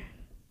over.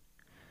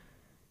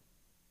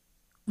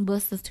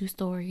 What's the two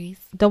stories?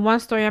 The one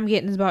story I'm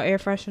getting is about air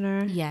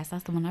freshener. Yes,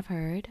 that's the one I've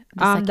heard.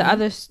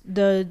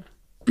 The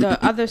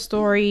other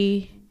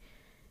story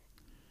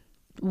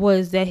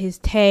was that his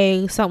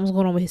tags... Something was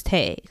going on with his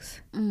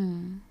tags.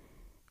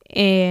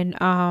 And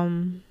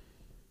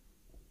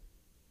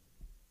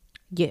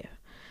yeah,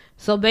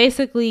 so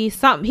basically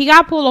he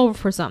got pulled over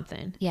for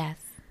something. Yes.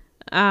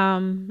 I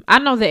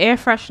know the air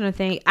freshener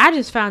thing, I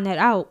just found that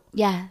out.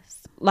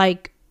 Yes.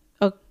 Like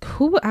I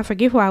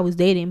forget who I was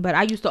dating, but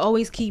I used to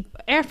always keep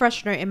air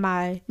freshener in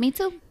my... Me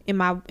too. On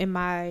my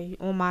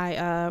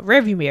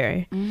rearview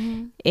mirror.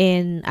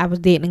 And I was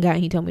dating a guy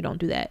and he told me don't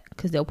do that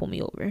because they'll pull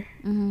me over.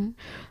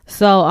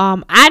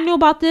 So I knew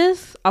about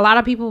this. A lot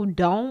of people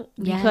don't,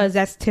 because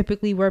that's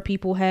typically where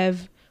people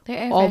have their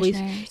air always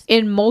fresheners.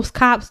 And most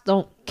cops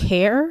don't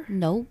care.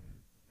 Nope.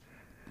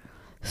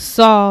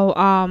 So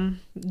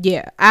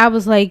yeah, I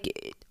was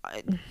like,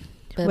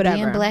 but whatever.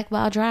 Being black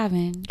while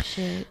driving,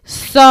 shit.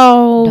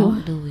 So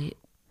don't do it.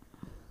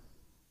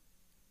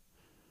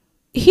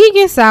 He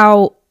gets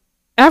out.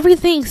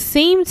 Everything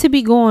seemed to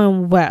be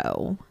going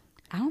well.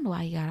 I don't know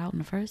why he got out in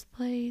the first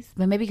place,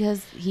 but maybe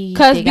because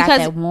got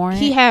that warrant.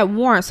 He had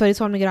warrant, so they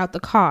told him to get out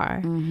the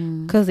car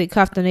because they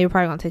cuffed him. They were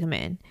probably gonna take him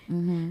in.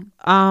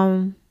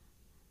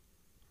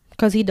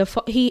 Because he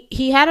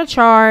had a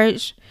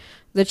charge.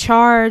 The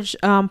charge,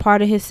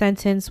 part of his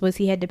sentence was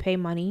he had to pay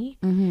money,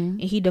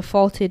 and he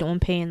defaulted on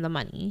paying the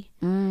money.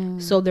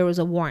 So there was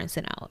a warrant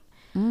sent out.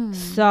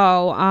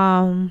 So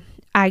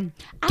I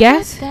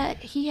guess that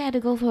he had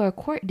to go for a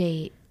court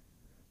date.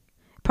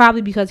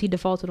 Probably because he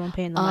defaulted on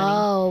paying the money.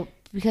 Oh,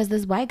 because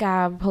this white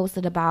guy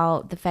posted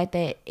about the fact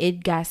that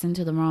it got sent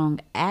to the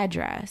wrong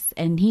address,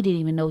 and he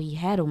didn't even know he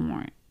had a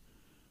warrant.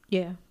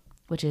 Yeah.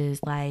 Which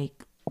is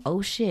like,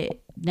 oh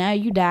shit. Now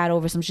you died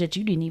over some shit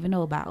you didn't even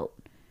know about.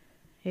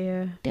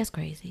 Yeah. That's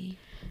crazy.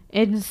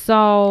 And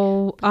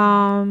so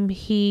I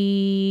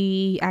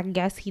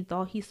guess he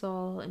thought he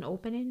saw an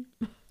opening.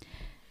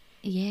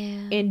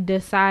 Yeah. And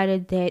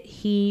decided that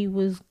he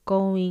was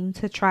going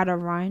to try to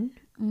run.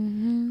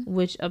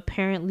 Which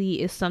apparently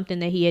is something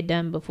that he had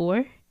done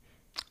before.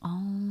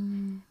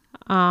 I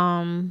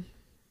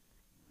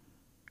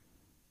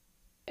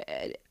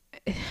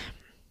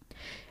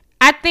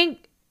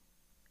think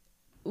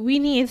we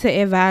need to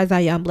advise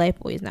our young black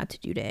boys not to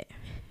do that.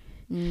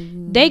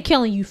 They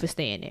killing you for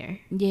staying there.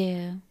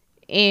 Yeah.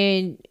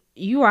 And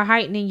you are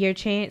heightening your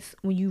chance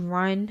when you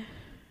run.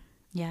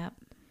 Yeah.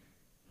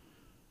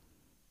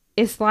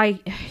 It's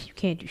like you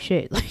can't do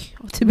shit. Like,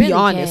 to be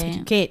honest,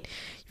 you can't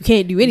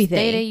do anything. You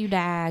stay there, you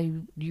die.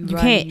 You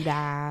run, can't. you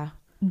die.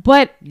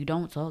 But you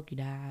don't talk, you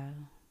die.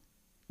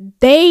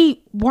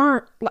 They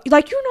weren't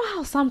like you know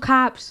how some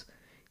cops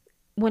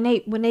when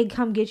they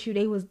come get you,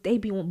 they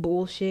be on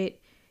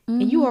bullshit.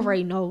 And you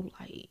already know,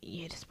 like,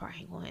 yeah, this part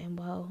ain't going to end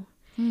well.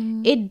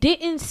 It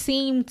didn't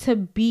seem to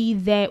be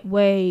that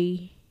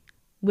way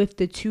with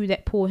the two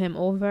that pulled him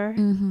over.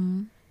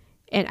 And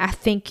I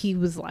think he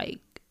was like,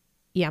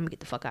 yeah, I'm going to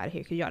get the fuck out of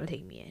here because y'all done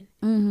take me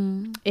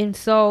in. And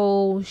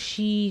so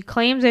she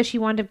claims that she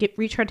wanted to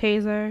reach her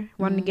taser,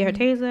 wanted to get her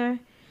taser.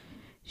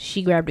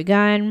 She grabbed a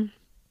gun.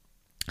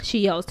 She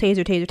yells,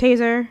 taser, taser,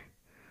 taser.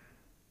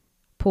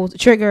 Pulls the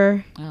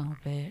trigger. Oh,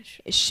 bitch.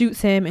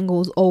 Shoots him and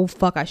goes, oh,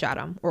 fuck, I shot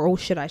him. Or, oh,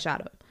 shit, I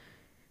shot him.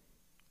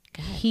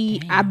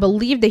 I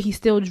believe that he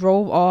still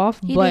drove off,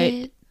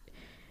 but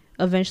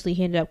eventually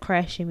he ended up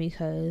crashing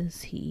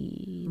because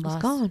he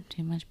was gone.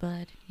 Too much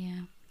blood.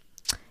 Yeah.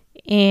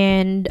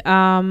 And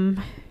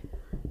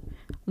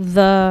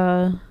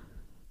the,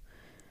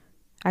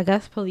 I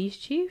guess, police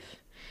chief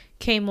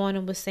came on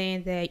and was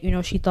saying that, you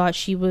know, she thought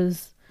she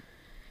was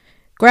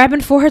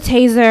grabbing for her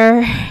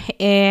taser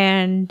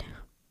and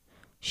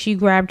she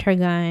grabbed her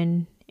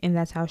gun and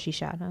that's how she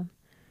shot him.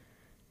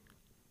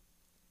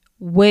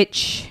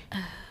 Which,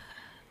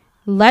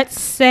 let's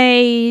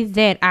say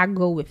that I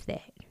go with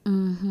that.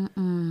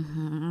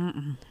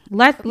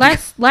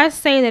 Let's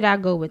say that I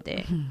go with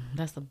that.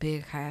 That's a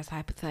big ass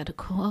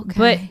hypothetical. Okay.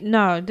 But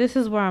no, this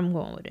is where I'm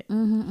going with it.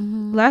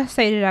 Let's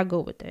say that I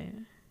go with that.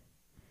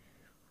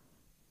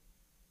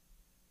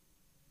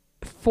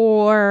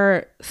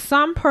 For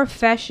some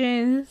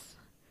professions,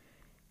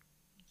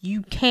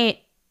 you can't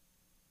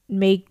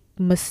make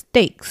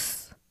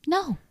mistakes.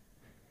 No.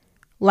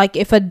 Like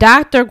if a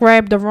doctor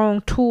grabbed the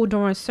wrong tool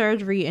during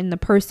surgery and the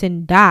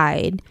person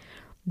died,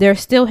 there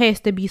still has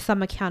to be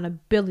some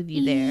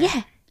accountability there.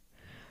 Yeah.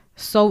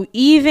 So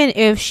even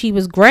if she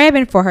was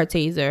grabbing for her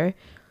taser,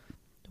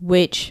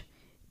 which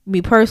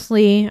me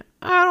personally,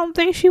 I don't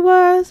think she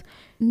was.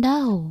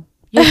 No.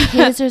 Your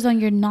taser's on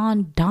your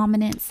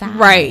non-dominant side.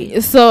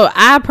 Right. So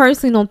I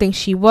personally don't think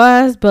she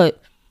was, but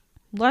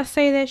let's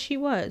say that she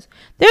was.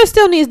 There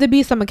still needs to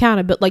be some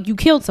accountability. Like, you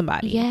killed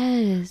somebody.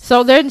 Yes.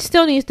 So there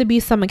still needs to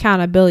be some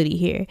accountability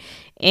here.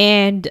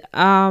 And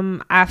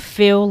I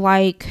feel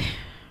like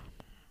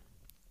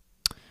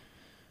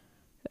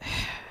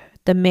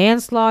the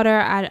manslaughter,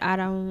 I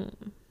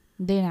don't.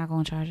 They're not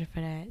going to charge her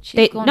for that.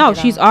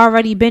 She's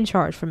already been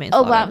charged for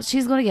manslaughter. Oh, well,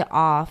 she's going to get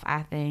off,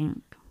 I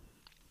think.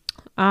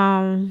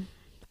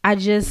 I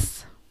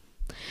just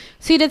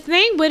see the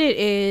thing with it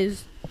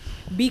is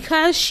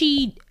because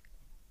she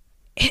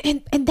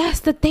and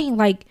that's the thing,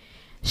 like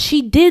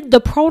she did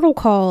the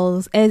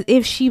protocols as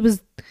if she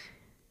was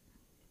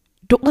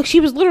like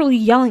she was literally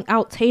yelling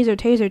out taser,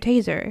 taser,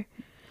 taser.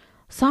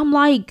 So I'm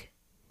like,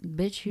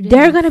 bitch,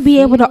 they're gonna be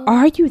able to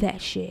argue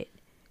that shit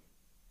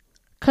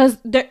because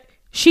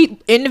she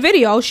in the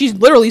video she's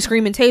literally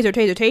screaming taser,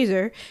 taser,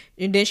 taser,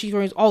 and then she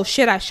screams, oh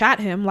shit, I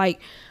shot him.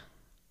 Like,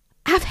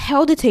 I've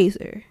held a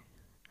taser.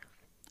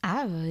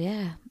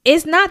 Yeah.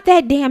 It's not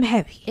that damn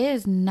heavy. It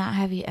is not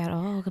heavy at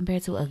all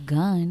compared to a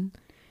gun.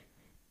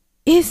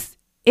 It's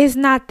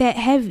not that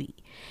heavy.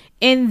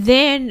 And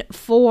then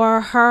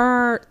for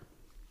her,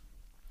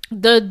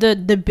 the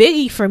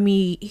biggie for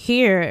me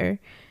here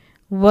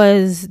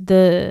was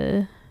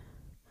I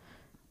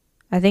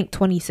think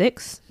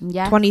 26.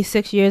 Yes.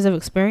 26 years of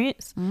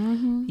experience.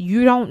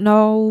 You don't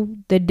know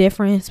the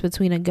difference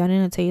between a gun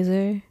and a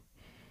taser.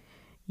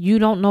 You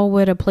don't know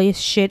where to place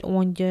shit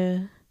on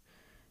your,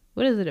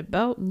 what is it, a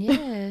belt?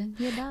 Yeah,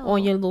 your belt.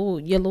 On your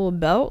little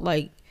belt.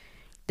 Like,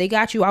 they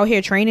got you out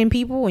here training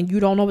people and you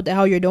don't know what the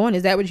hell you're doing.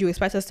 Is that what you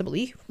expect us to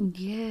believe?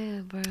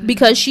 Yeah, bro.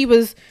 Because she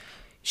was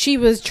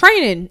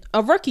training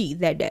a rookie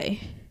that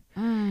day.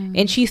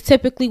 And she's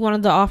typically one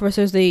of the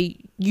officers they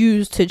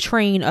use to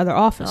train other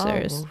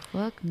officers. Oh,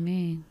 fuck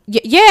me.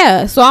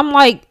 Yeah. So I'm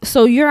like,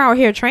 so you're out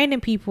here training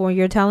people and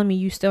you're telling me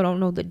you still don't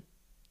know the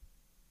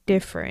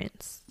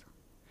difference.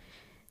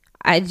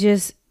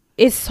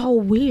 It's so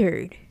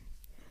weird.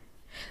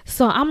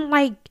 So I'm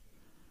like,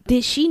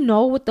 did she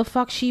know what the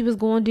fuck she was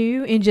going to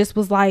do and just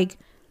was like,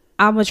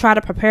 I'm going to try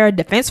to prepare a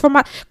defense for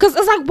my, because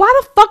it's like,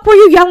 why the fuck were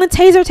you yelling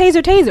taser,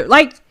 taser, taser?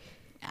 Like,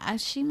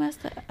 she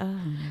must have.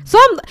 So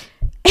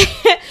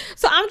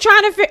I'm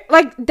trying to figure,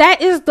 like,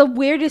 that is the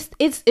weirdest.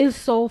 It's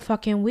so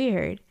fucking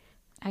weird.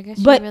 I guess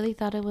she really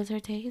thought it was her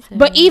taser.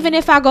 But even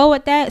if I go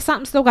with that,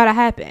 something still got to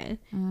happen.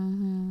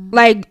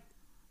 Like,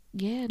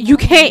 yeah, you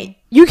can't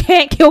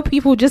kill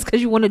people just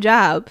because you want a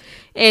job.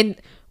 And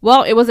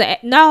well, it was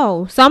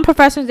some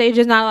professions they're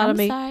just not allowed to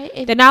make.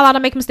 They're not allowed to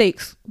make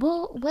mistakes.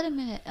 Well, wait a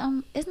minute.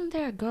 Isn't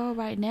there a girl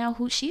right now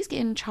who she's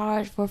getting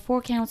charged for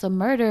 4 counts of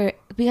murder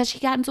because she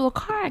got into a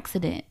car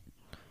accident?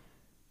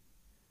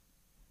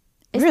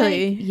 It's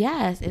really? Like,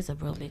 yes, it's a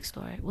real big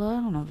story. Well, I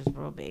don't know if it's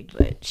real big,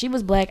 but she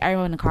was black.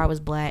 Everyone in the car was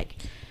black,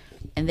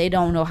 and they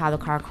don't know how the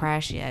car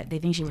crashed yet. They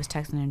think she was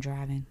texting and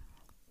driving.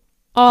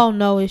 Oh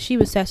no, if she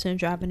was texting and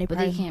driving, But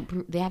they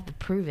can't. They have to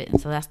prove it, and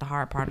so that's the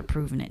hard part of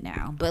proving it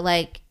now. But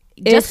like,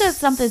 just It's- because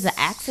something's an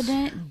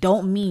accident,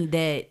 don't mean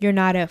that you're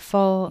not at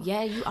fault.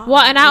 yeah, you are.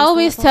 Well, and I You're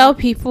always still at tell fault.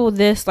 people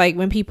this, like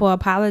when people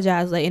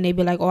apologize, like, and they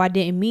be like, "Oh, I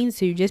didn't mean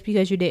to." Just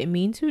because you didn't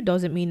mean to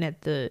doesn't mean that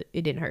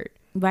it didn't hurt.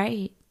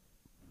 Right.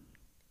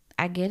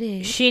 I get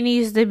it. She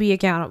needs to be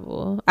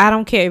accountable. I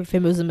don't care if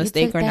it was a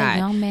mistake took or that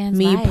not. young man's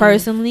Me life.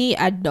 personally,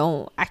 I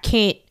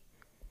can't.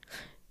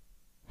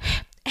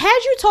 Had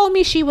you told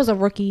me she was a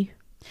rookie,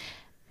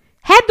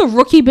 had the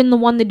rookie been the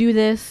one to do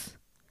this,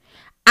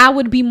 I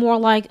would be more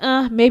like,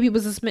 maybe it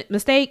was a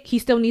mistake. He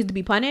still needs to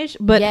be punished.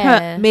 But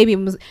Yeah. maybe it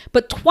was.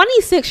 But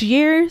 26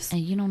 years,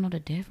 And you don't know the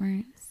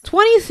difference.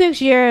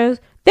 26 years,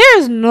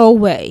 there's no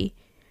way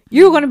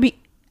you're gonna be.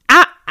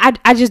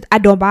 I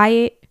don't buy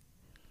it.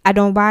 I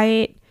don't buy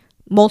it.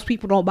 Most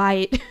people don't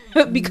buy it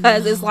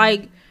because it's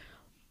like,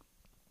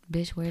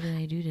 Bitch, where do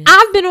they do this?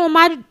 I've been on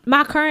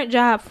my current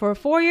job for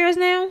 4 years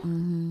now.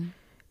 Mm-hmm.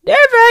 There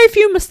are very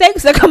few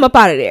mistakes that come up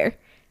out of there.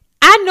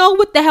 I know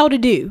what the hell to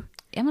do.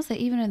 I'm gonna say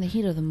even in the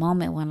heat of the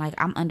moment when like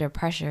I'm under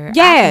pressure.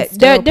 Yeah,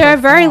 there are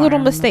very little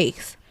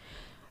mistakes.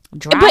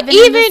 Driving But in the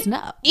even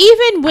snow.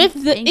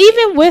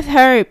 even with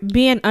her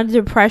being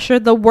under pressure,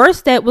 the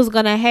worst that was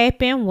gonna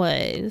happen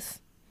was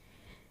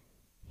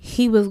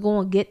he was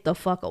gonna get the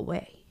fuck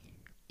away.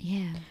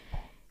 Yeah.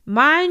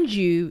 Mind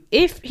you,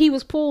 if he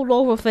was pulled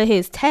over for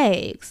his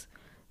tags,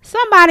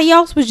 somebody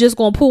else was just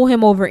gonna pull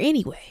him over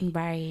anyway.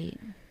 Right.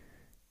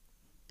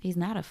 He's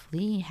not a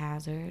fleeing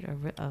hazard or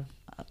a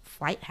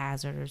flight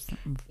hazard or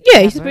something.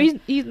 Yeah,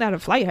 he's not a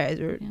flight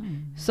hazard. Yeah.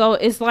 So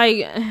it's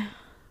like,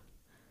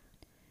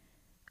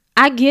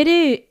 I get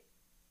it,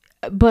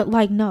 but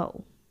like,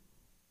 no.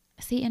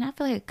 See, and I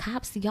feel like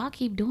cops, y'all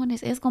keep doing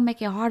this. It's gonna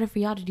make it harder for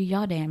y'all to do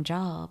y'all damn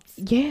jobs.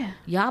 Yeah.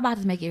 Y'all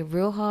about to make it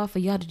real hard for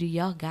y'all to do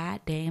y'all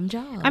goddamn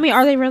job. I mean,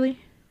 are they really?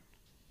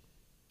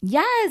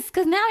 Yes,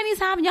 because now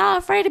anytime y'all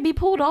afraid to be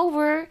pulled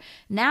over,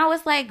 now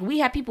it's like we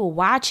have people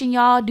watching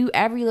y'all do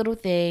every little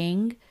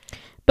thing.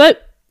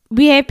 But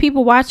we had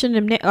people watching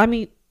them. I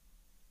mean,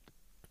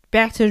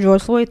 back to the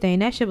George Floyd thing.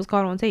 That shit was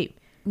caught on tape.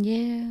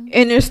 Yeah.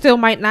 And there still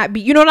might not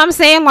be. You know what I'm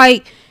saying?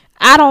 Like,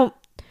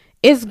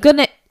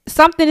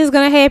 something is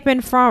gonna have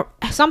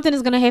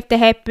to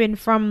happen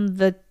from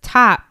the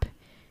top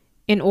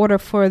in order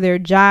for their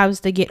jobs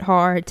to get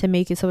hard to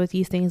make it so that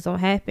these things don't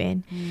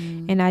happen.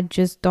 And I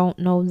just don't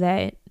know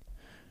that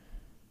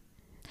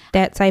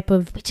type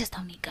of We just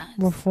don't need guns.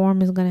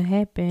 reform is gonna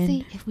happen.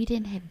 See, if we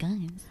didn't have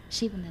guns,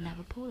 she would have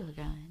never pulled a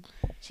gun.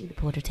 She'd have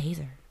pulled her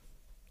taser.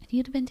 And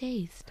he'd have been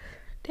tased.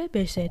 That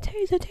bitch said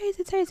taser,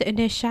 taser, taser, and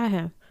then shot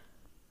him.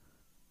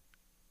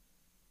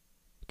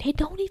 They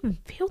don't even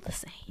feel the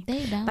same.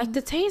 They don't. Like,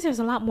 the taser's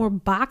a lot more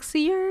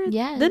boxier.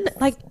 Yes. Than,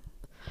 like,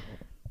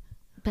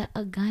 But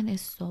a gun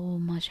is so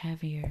much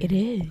heavier. it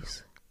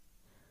is.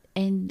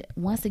 And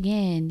once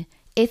again,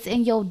 it's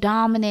in your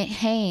dominant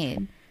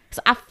hand.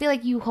 So I feel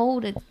like you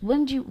hold it.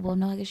 Wouldn't you? Well,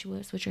 no, I guess you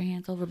would switch your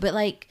hands over. But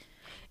like,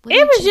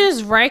 It was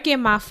just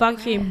wrecking my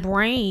fucking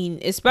brain,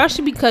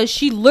 especially because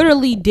she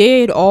literally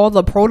did all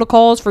the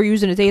protocols for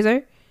using a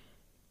taser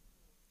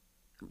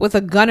with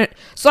a gun.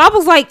 So I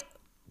was like,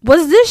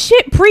 was this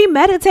shit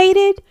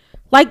premeditated?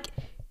 Like,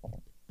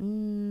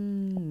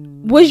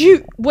 was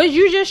you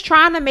just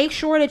trying to make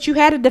sure that you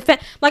had a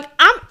defense? Like,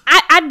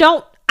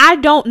 I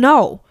don't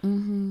know.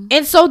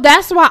 And so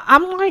that's why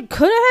I'm like,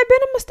 could it have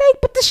been a mistake?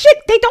 But the shit,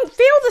 they don't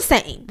feel the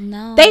same.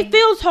 No. They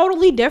feel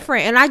totally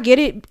different. And I get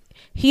it,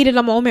 heat of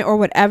the moment or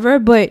whatever,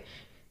 but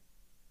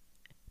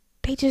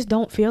they just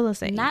don't feel the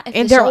same. Not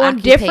and they're official on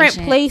different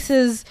occupation.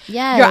 places.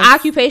 Yes. Your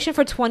occupation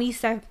for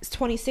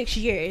 26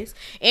 years.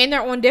 And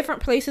they're on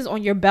different places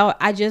on your belt.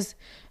 I'm just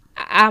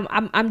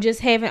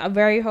having a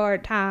very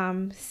hard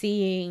time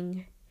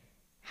seeing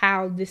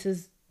how this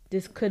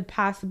could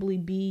possibly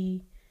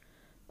be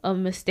a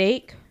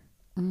mistake.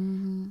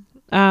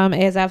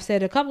 As I've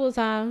said a couple of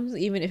times,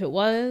 even if it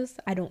was,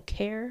 I don't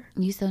care.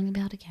 You still need to be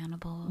held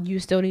accountable. You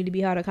still need to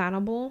be held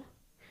accountable.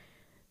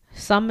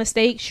 Some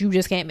mistakes you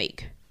just can't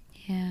make.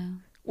 Yeah.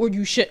 Or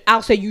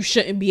I'll say you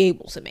shouldn't be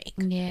able to make.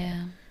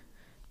 Yeah.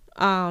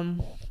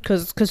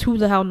 Cause who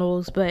the hell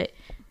knows? But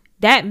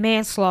that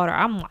manslaughter,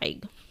 I'm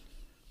like,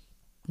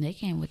 They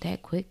came with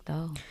that quick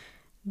though.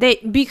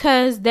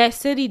 Because that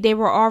city, they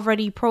were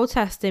already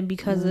protesting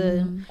because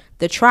of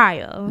the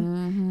trial.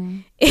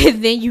 And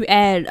then you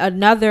add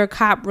another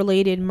cop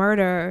related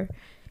murder.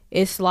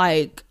 It's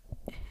like,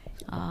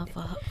 Oh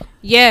fuck.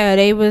 yeah,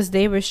 they was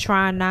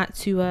trying not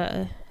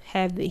to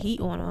have the heat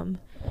on them.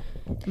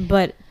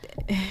 But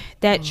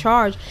that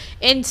charge,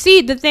 and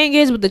see, the thing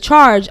is with the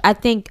charge, I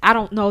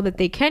don't know that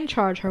they can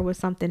charge her with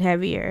something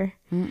heavier.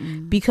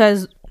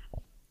 Because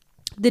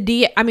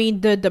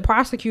the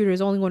prosecutor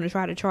is only going to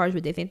try to charge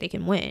what they think they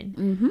can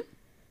win.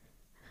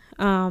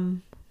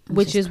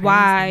 Which is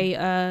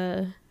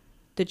why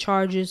the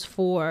charges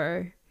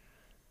for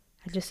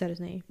I just said his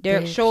name.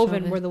 Derek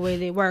Chauvin were the way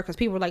they were, because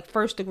people were like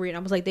first degree, and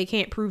I was like, they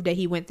can't prove that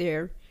he went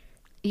there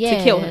to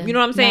kill him. You know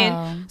what I'm saying?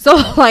 No. So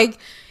like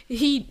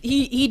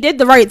he did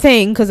the right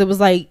thing, because it was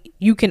like,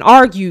 you can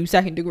argue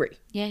second degree.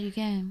 Yeah, you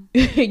can.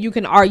 You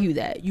can argue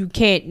that. You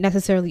can't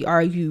necessarily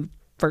argue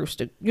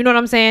first. You know what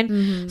I'm saying?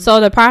 Mm-hmm. So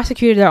the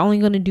prosecutors are only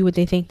going to do what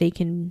they think they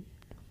can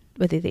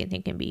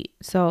beat.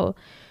 So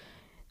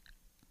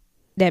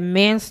that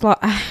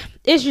manslaughter,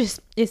 it's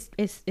just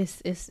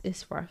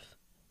it's rough.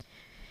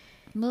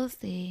 We'll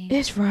see.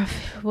 It's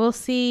rough. We'll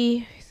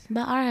see.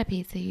 But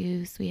R.I.P. to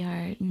you,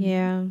 sweetheart.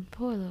 Yeah.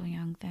 Poor little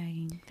young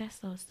thing. That's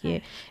so sad. Yeah.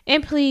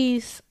 And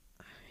please,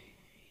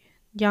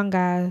 young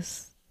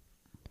guys,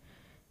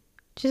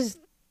 just,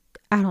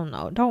 I don't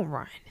know, don't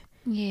run.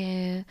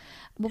 Yeah.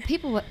 Well,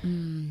 people were,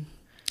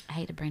 I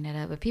hate to bring that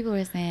up, but people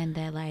were saying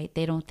that, like,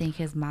 they don't think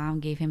his mom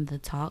gave him the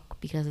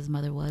talk because his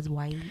mother was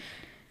white.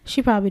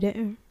 She probably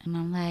didn't. And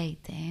I'm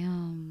like,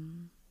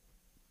 damn.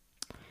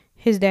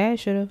 His dad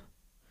should have.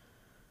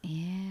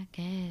 Yeah, I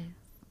guess.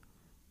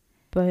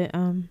 But,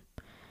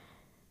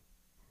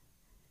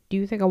 do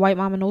you think a white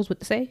mama knows what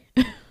to say?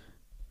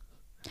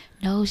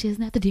 No, she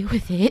doesn't have to deal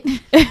with it.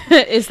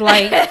 It's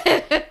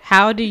like,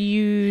 how do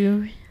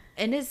you...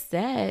 And it's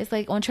sad. It's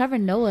like on Trevor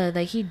Noah,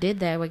 like he did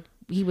that. Like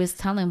he was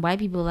telling white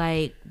people,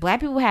 like,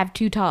 black people have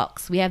two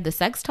talks. We have the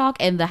sex talk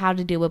and the how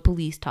to deal with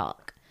police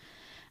talk.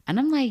 And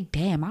I'm like,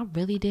 damn, I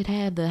really did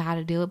have the how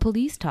to deal with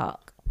police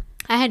talk.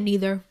 I had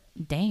neither.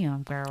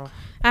 Damn, girl.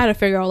 I had to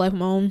figure out life on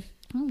my own.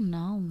 Oh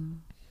no.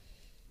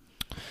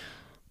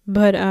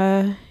 But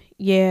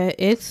yeah,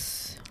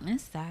 it's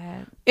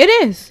sad. It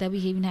is that we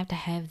even have to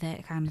have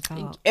that kind of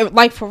talk.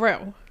 Like, for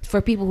real.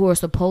 For people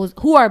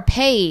who are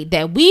paid,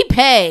 that we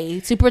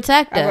pay to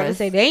protect us. I was gonna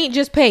say, they ain't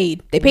just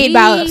paid. They paid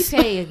by us. We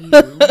pay you.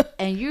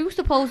 And you're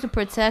supposed to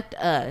protect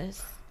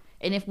us.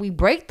 And if we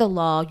break the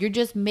law, you're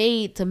just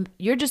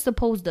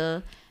supposed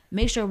to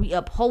make sure we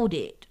uphold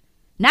it.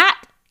 Not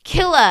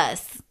kill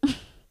us.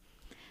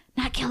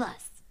 Not kill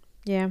us.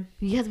 Yeah.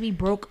 Because we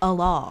broke a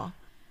law.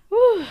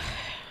 Whew.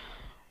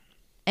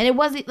 And it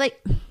wasn't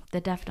like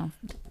the death don't.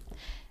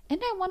 Isn't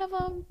that one of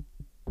them?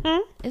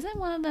 Isn't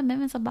one of the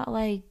amendments about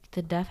like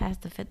the death has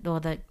to fit, or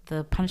the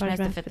punishment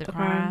has to fit the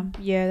crime?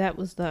 Yeah, that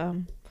was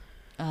the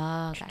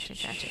gotcha.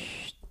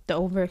 The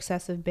over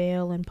excessive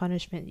bail and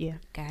punishment. Yeah,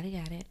 got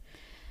it.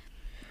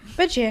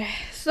 But yeah,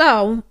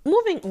 so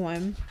moving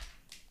on.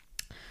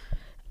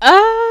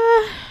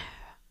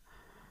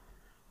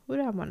 What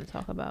do I want to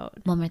talk about?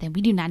 One more thing.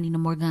 We do not need no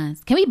more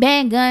guns. Can we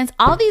ban guns?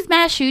 All these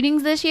mass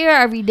shootings this year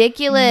are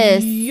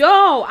ridiculous.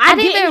 Yo, I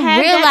didn't even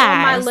have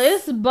that on my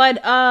list, but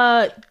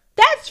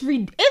that's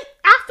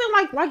I feel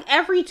like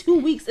every 2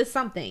 weeks is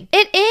something.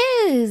 It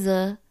is.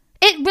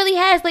 It really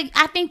has. Like,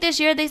 I think this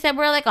year they said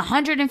we're like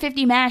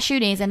 150 mass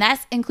shootings, and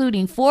that's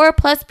including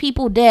 4+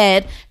 people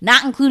dead,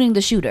 not including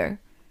the shooter.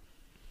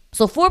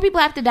 So 4 people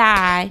have to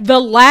die. The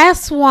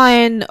last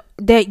one,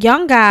 that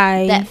young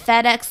guy, that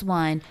FedEx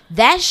one,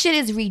 that shit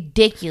is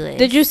ridiculous.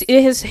 Did you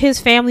see his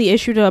family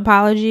issued an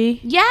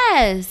apology?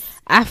 Yes.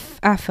 I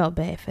felt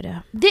bad for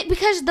them.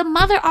 Because the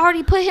mother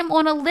already put him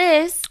on a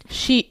list.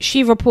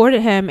 She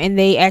reported him, and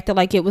they acted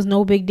like it was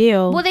no big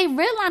deal. Well, they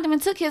redlined him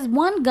and took his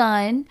one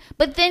gun,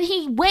 but then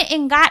he went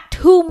and got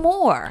 2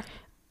 more.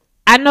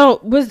 I know.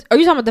 Are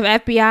you talking about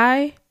the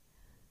FBI?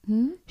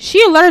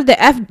 She alerted the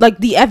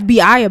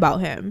FBI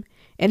about him.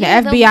 And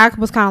yeah, the FBI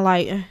was kind of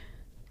like...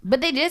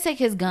 But they did take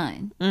his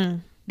gun.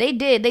 They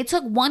did. They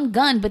took 1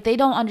 gun, but they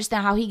don't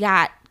understand how he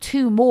got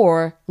 2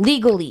 more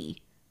legally.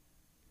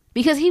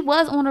 Because he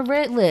was on a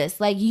red list.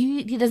 Like,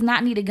 he does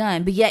not need a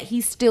gun, but yet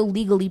he's still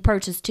legally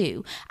purchased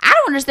 2. I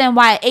don't understand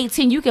why at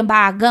 18 you can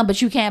buy a gun,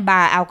 but you can't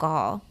buy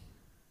alcohol.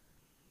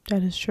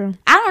 That is true.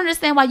 I don't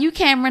understand why you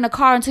can't rent a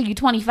car until you're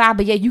 25,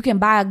 but yet you can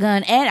buy a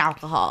gun and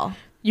alcohol.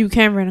 You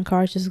can rent a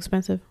car. It's just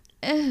expensive.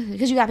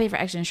 Because you got to pay for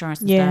extra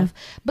insurance and stuff.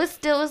 But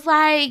still, it's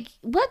like,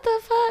 what the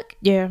fuck?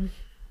 Yeah.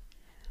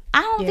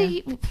 I don't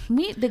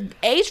think the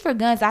age for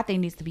guns, I think,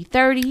 needs to be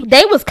 30.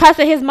 They was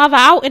cussing his mother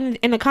out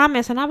in the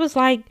comments, and I was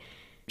like,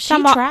 she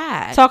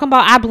tried talking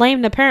about I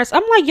blame the parents.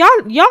 I'm like,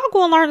 y'all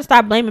gonna learn to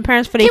stop blaming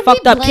parents for they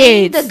fucked up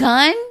kids. The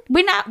gun?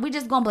 We're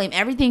just gonna blame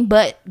everything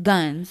but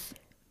guns.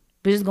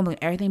 We're just gonna blame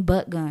everything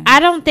but guns.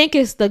 I don't think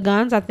it's the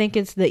guns. I think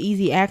it's the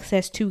easy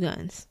access to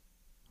guns.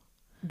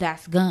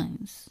 That's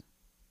guns.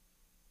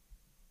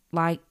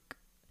 Like,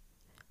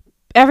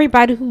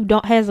 everybody who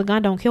has a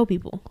gun don't kill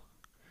people.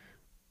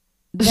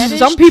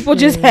 Some people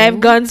just have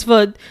guns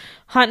for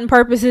hunting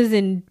purposes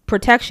and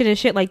protection and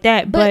shit like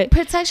that. But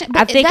protection,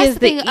 I think it's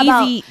the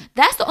easy.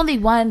 That's the only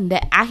one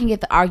that I can get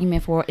the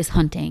argument for is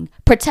hunting.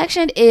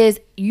 Protection is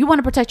you want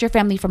to protect your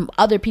family from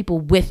other people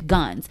with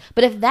guns.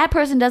 But if that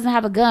person doesn't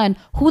have a gun,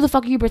 who the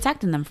fuck are you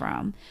protecting them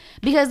from?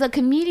 Because the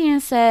comedian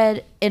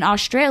said in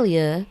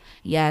Australia,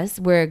 yes,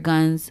 where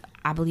guns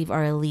I believe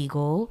are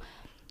illegal,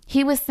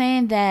 he was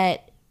saying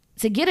that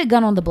to get a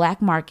gun on the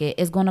black market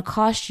is going to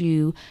cost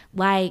you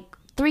like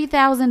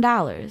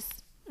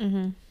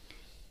 $3,000.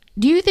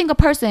 Do you think a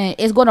person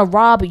is going to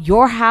rob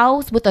your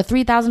house with a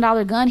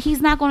 $3,000 gun?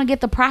 He's not going to get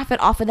the profit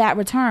off of that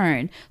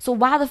return. So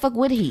why the fuck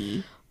would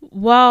he?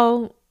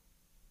 Well,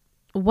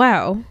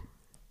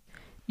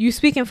 you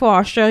speaking for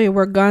Australia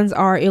where guns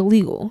are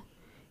illegal.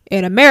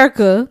 In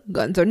America,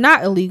 guns are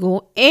not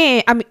illegal.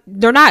 And I mean,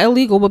 they're not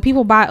illegal, but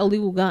people buy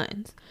illegal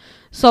guns.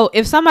 So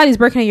if somebody's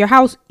breaking in your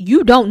house,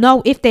 you don't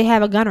know if they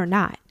have a gun or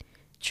not.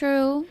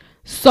 True.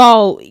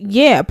 So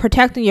yeah,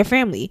 protecting your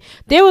family.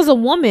 There was a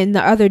woman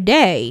the other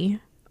day,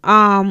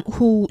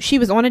 who she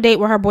was on a date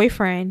with her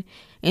boyfriend,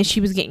 and she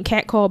was getting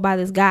catcalled by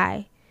this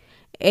guy,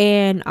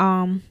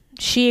 and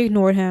she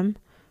ignored him.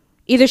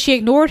 Either she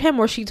ignored him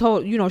or she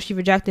she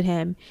rejected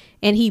him,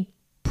 and he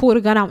pulled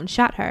a gun out and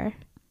shot her.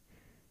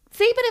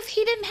 See, but if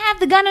he didn't have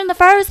the gun in the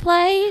first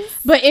place.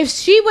 But if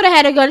she would have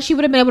had a gun, she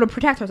would have been able to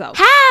protect herself.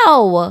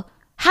 How?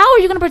 How are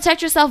you going to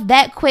protect yourself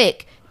that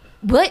quick?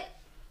 But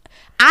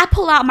I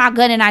pull out my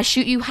gun and I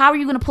shoot you. How are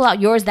you going to pull out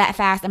yours that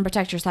fast and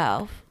protect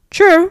yourself?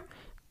 True.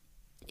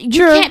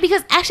 You can't,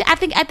 because actually I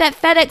think at that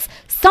FedEx,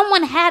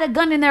 someone had a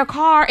gun in their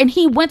car and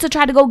he went to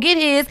try to go get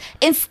his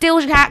and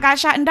still got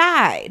shot and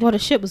died. Well, the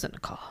shit was in the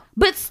car.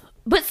 But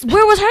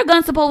where was her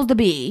gun supposed to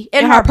be?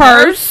 In her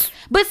purse.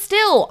 But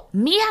still,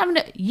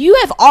 you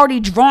have already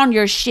drawn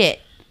your shit.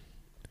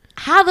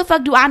 How the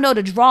fuck do I know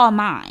to draw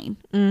mine?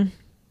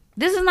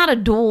 This is not a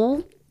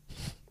duel.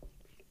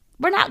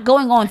 We're not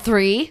going on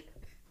 3.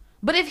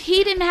 But if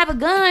he didn't have a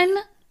gun,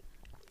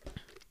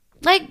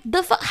 like,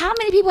 the fuck, how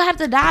many people have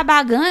to die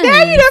by guns?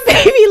 Now you done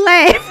made me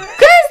laugh.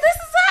 Because this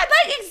is not,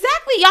 like,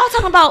 exactly, y'all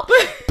talking about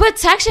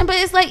protection, but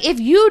it's like, if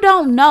you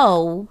don't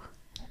know,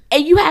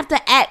 and you have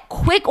to act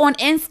quick on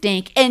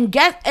instinct, and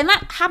guess, and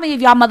not how many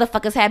of y'all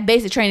motherfuckers have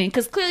basic training,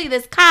 because clearly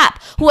this cop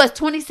who has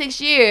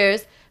 26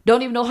 years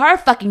don't even know her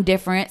fucking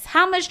difference.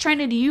 How much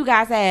training do you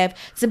guys have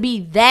to be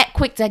that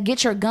quick to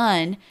get your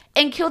gun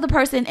and kill the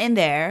person in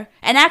there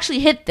and actually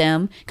hit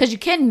them? Because you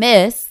can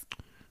miss.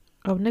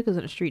 Oh, niggas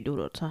in the street do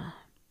it all the time.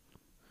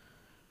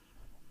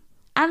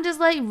 I'm just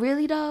like,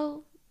 really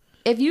though?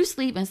 If you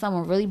sleep and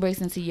someone really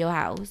breaks into your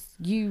house,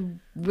 you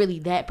really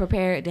that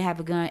prepared to have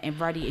a gun and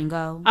ready and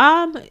go?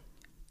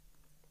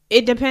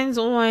 It depends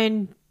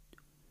on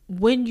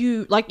when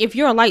you, like, if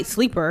you're a light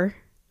sleeper.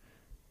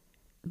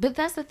 But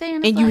that's the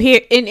thing. And you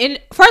hear, and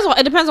first of all,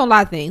 it depends on a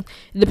lot of things.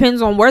 It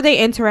depends on where they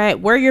enter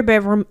at, where your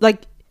bedroom,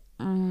 like,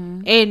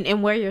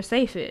 and where your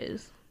safe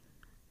is.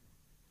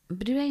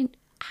 But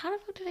how the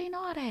fuck do they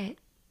know all that?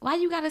 Why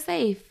you got a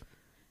safe?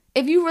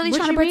 If you really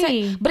trying to protect,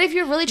 mean? But if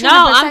you're really trying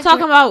to protect, I'm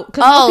talking about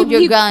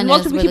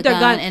most people keep their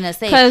gun in a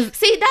safe.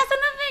 See, that's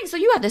another thing. So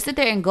you have to sit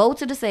there and go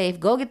to the safe,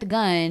 go get the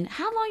gun.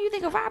 How long you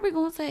think a robbery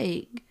gonna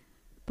take?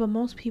 But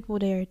most people,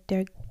 their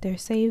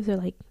safes are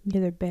like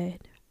near their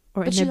bed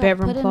or in their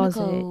bedroom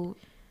closet.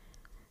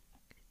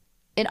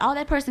 And all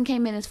that person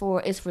came in is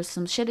for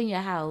some shit in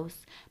your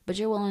house, but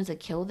you're willing to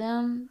kill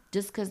them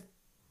just because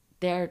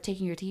they're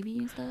taking your TV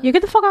and stuff. You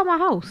get the fuck out of my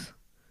house.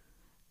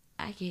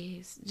 I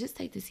guess. Just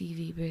take the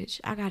TV, bitch.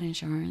 I got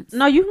insurance.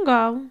 No, you can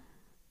go.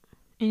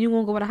 And you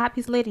won't go with a hot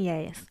piece of lady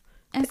ass.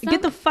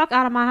 Get the fuck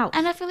out of my house.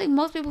 And I feel like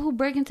most people who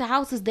break into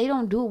houses, they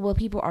don't do it while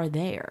people are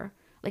there.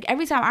 Like,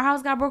 every time our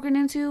house got broken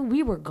into,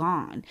 we were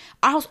gone.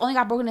 Our house only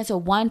got broken into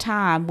one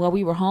time while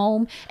we were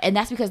home, and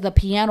that's because the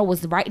piano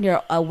was right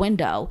near a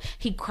window.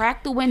 He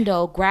cracked the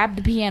window, grabbed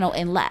the piano,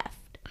 and left.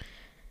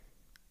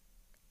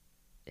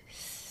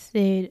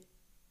 Sid,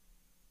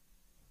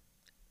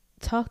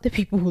 talk to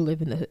people who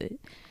live in the hood.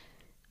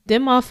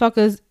 Them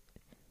motherfuckers,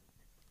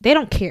 they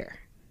don't care.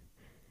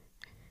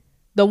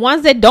 The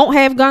ones that don't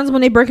have guns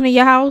when they break into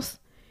your house,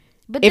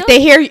 but if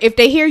they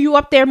hear you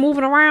up there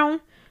moving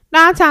around,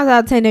 9 times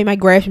out of 10 they might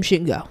grab some shit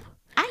and go.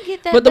 I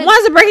get that. But the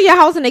ones that break in your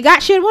house and they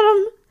got shit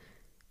with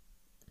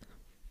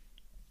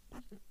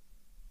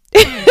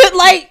them,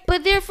 like,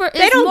 but therefore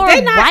it's more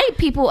white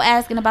people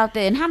asking about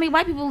that. And how many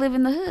white people live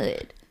in the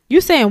hood? You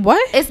saying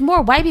what? It's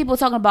more white people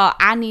talking about,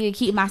 I need to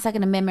keep my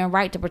Second Amendment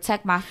right to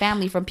protect my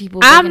family from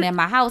people breaking in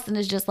my house. And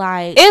it's just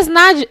like, it's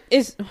not.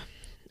 It's,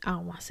 I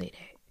don't want to say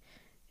that.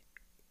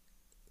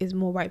 It's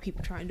more white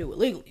people trying to do it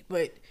legally,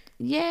 but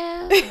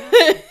yeah,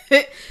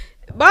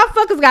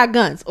 motherfuckers got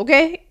guns.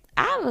 Okay,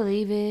 I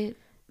believe it,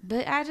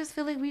 but I just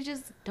feel like we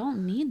just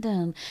don't need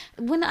them.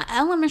 When the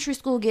elementary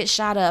school gets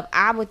shot up,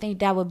 I would think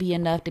that would be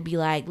enough to be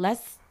like,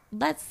 let's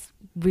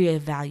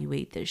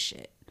reevaluate this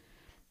shit.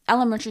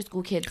 Elementary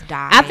school kids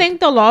die. I think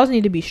the laws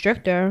need to be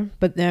stricter,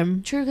 but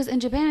them true, because in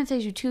Japan it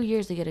takes you 2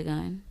 years to get a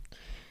gun.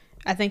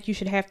 I think you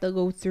should have to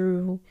go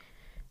through.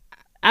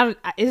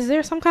 Is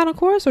there some kind of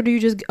course, or do you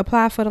just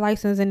apply for the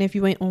license and if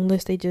you ain't on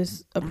list, they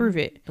just approve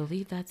it? I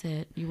believe that's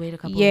it. You wait a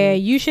couple. Yeah,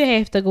 weeks. You should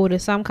have to go to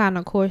some kind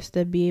of course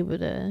to be able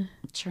to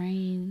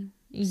train.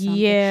 Something.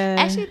 Yeah.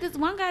 Actually, this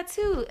one guy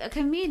too, a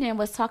comedian,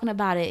 was talking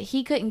about it.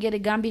 He couldn't get a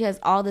gun because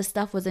all this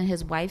stuff was in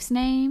his wife's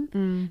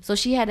name. So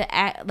she had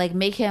to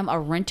make him a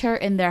renter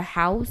in their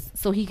house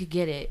so he could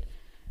get it.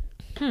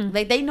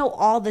 Like, they know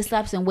all the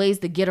steps and ways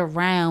to get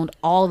around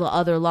all the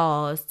other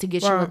laws to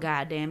get you a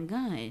goddamn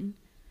gun.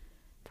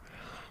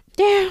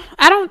 Yeah,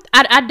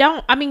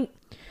 I mean,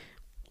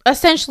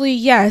 essentially,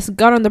 yes,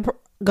 guns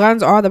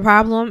are the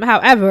problem.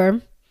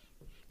 However,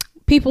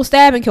 people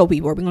stab and kill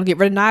people. Are we gonna get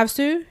rid of knives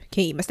too?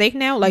 Can't you mistake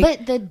now? Like,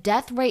 but the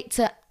death rate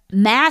to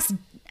mass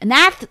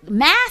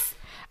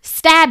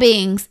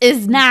stabbings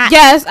is not.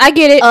 Yes, I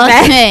get it.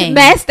 Thing.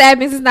 Mass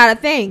stabbings is not a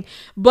thing.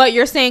 But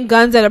you're saying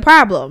guns are the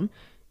problem.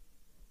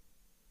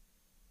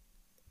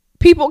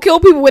 People kill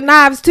people with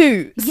knives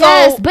too.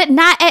 Yes, but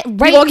not at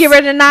rates. You gonna get rid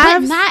of the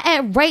knives? But not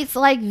at rates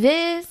like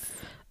this.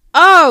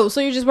 Oh,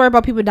 so you're just worried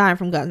about people dying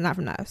from guns, not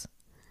from knives.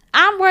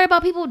 I'm worried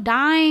about people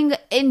dying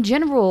in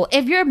general.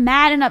 If you're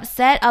mad and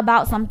upset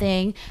about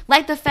something,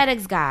 like the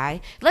FedEx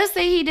guy, let's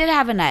say he did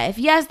have a knife.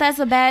 Yes, that's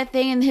a bad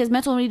thing and his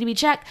mental need to be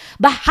checked.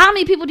 But how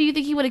many people do you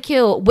think he would have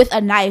killed with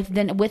a knife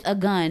than with a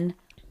gun?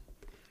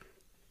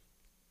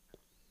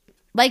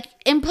 Like,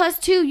 and plus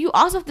two, you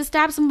also have to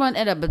stab someone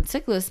at a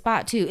particular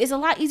spot too. It's a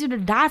lot easier to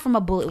die from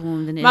a bullet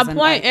wound than it is. My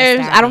point is,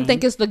 I don't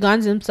think it's the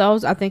guns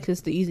themselves. I think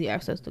it's the easy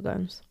access to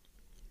guns.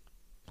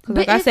 Because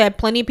like I said,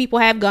 plenty of people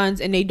have guns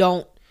and they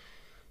don't,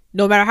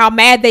 no matter how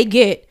mad they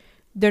get,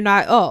 they're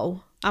not,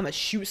 oh, I'm going to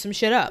shoot some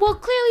shit up. Well,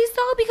 clearly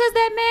so, because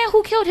that man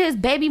who killed his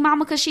baby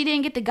mama because she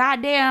didn't get the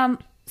goddamn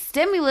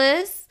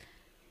stimulus.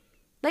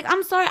 Like,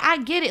 I'm sorry, I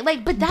get it.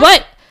 Like,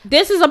 but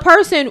this is a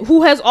person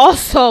who has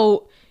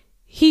also,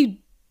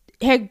 he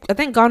had, I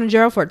think, gone to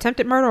jail for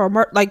attempted murder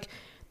or like,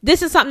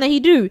 this is something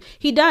that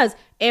he does.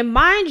 And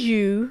mind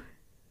you,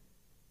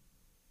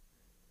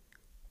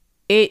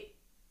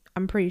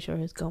 I'm pretty sure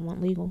his gun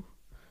went legal.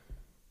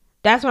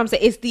 That's what I'm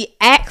saying. It's the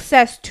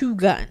access to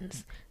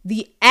guns.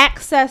 The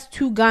access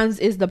to guns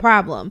is the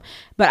problem.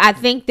 But I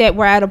think that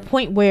we're at a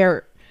point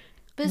where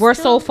we're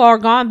so far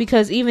gone,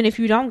 because even if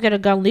you don't get a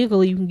gun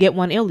legally, you can get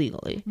one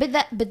illegally. But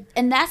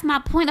that's my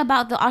point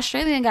about the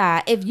Australian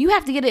guy. If you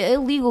have to get an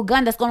illegal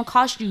gun that's going to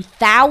cost you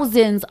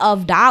thousands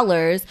of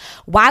dollars,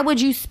 why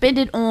would you spend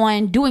it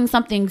on doing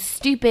something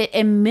stupid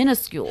and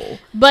minuscule?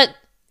 But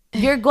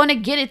you're going to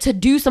get it to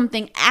do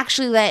something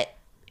actually that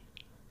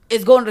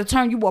is going to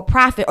turn you a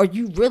profit, or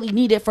you really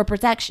need it for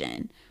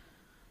protection.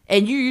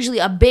 And you're usually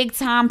a big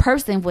time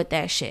person with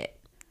that shit.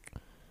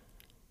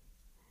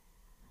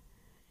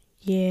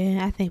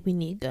 Yeah, I think we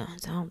need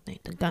guns. I don't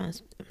think the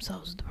guns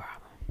themselves is the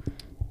problem.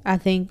 I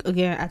think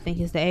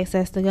it's the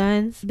access to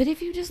guns. But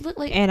if you just look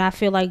like, and I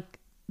feel like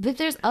if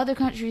there's other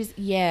countries,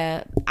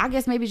 yeah, I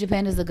guess maybe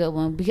Japan is a good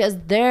one, because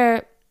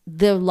the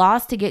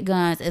laws to get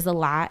guns is a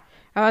lot.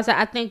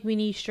 I think we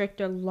need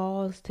stricter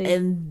laws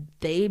and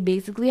they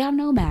basically have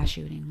no mass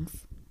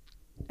shootings.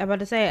 I'm about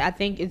to say, I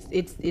think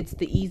it's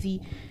the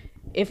easy.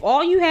 If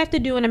all you have to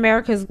do in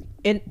America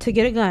to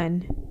get a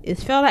gun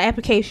is fill out an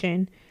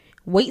application,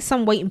 wait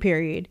some waiting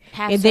period,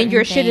 and then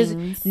your shit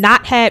is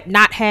not have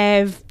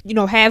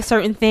have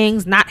certain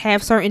things, not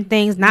have certain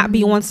things, not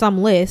be on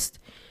some list.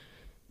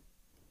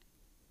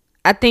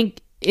 I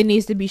think it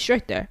needs to be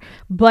stricter.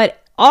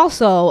 But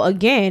also,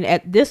 again,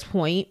 at this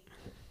point,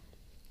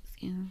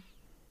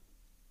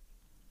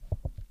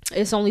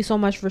 it's only so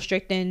much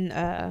restricting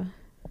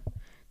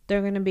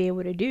they're gonna be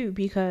able to do,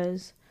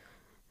 because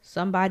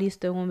somebody's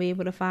still gonna be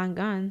able to find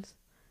guns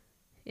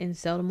and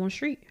sell them on the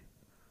street.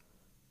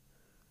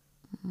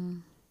 Mm-hmm.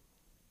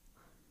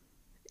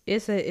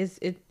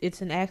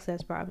 It's an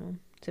access problem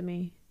to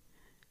me.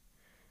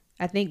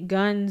 I think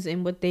guns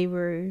and what they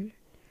were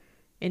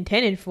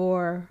intended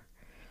for,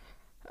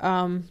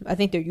 I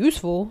think they're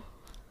useful.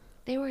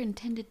 They were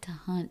intended to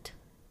hunt.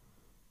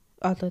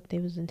 I thought they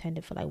was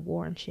intended for like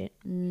war and shit.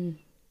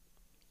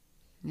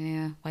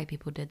 Yeah, white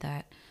people did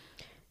that.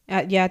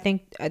 Yeah, I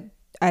think,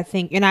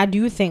 and I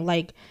do think,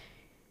 like,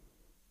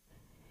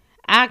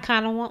 I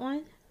kind of want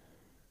one.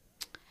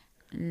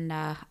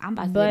 Nah, I'm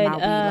about to get my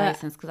weed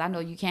license, because I know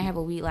you can't have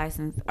a weed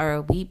license or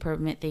a weed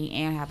permit thing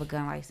and have a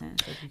gun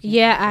license.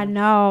 Yeah, I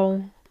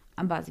know.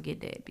 I'm about to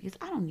get that, because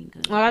I don't need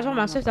guns. Well, I told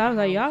my sister, I was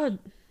like, y'all,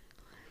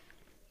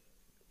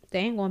 they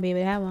ain't gonna be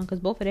able to have one, because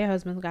both of their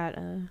husbands got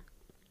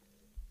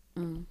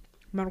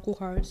medical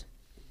cards.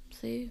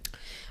 See,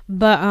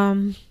 but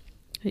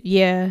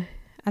yeah,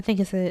 I think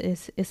it's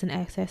an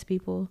access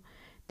people.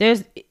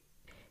 There's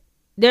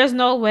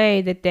no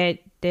way that the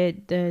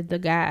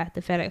guy,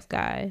 the FedEx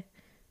guy,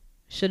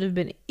 should have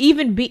been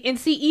even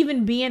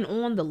being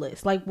on the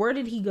list. Like, where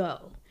did he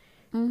go?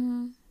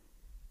 Mm-hmm.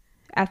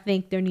 I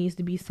think there needs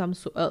to be some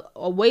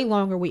a way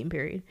longer waiting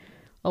period,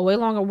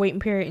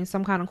 and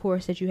some kind of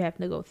course that you have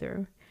to go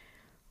through.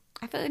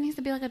 I feel it needs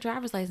to be like a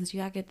driver's license.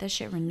 You gotta get that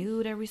shit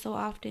renewed every so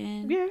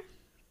often.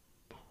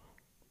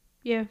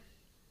 Yeah.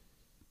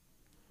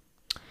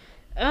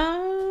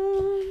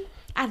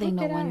 I think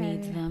no one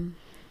needs them.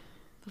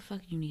 What the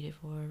fuck you need it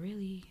for,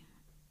 really?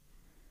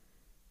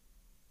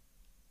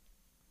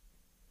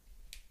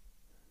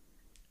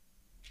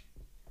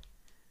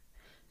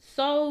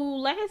 So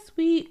last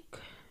week,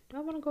 do I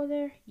want to go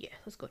there? Yeah,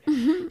 let's go there.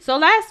 Mm-hmm. So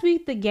last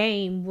week the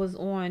game was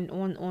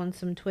on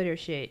some Twitter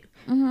shit.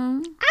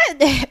 Mm-hmm.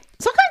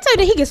 So can I tell you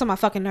that he gets on my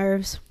fucking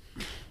nerves?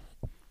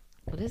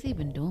 What has he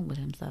been doing with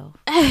himself?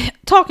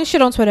 Talking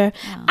shit on Twitter.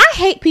 Oh. I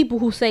hate people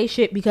who say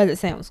shit because it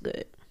sounds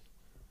good.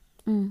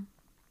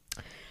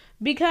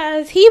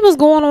 Because he was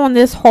going on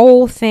this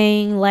whole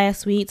thing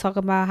last week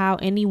talking about how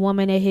any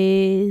woman of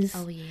his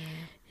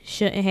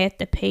shouldn't have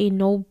to pay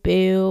no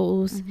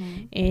bills,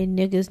 and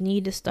niggas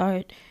need to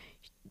start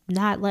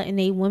not letting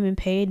a women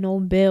pay no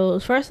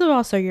bills. First of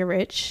all, so you're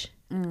rich.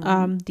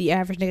 The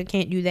average nigga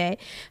can't do that.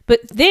 But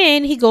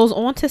then he goes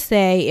on to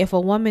say, if a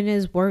woman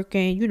is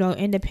working, you know,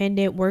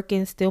 independent,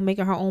 working, still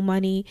making her own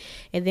money,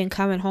 and then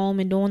coming home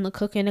and doing the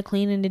cooking, the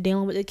cleaning, the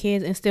dealing with the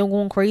kids, and still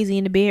going crazy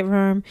in the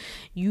bedroom,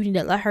 you need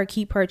to let her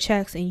keep her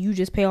checks and you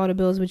just pay all the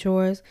bills with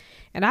yours.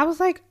 And I was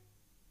like,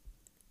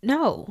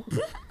 no.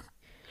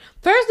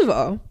 First of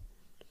all,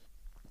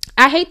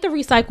 I hate the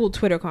recycled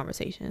Twitter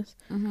conversations.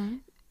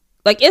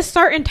 Like, it's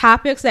certain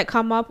topics that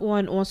come up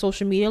on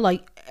social media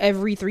like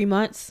every 3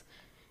 months.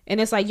 And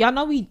it's like, y'all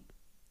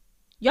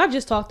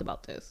just talked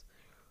about this.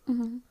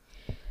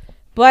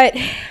 But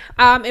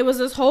it was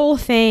this whole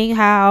thing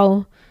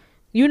how,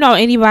 you know,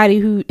 anybody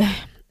who,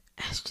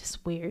 it's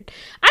just weird.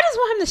 I just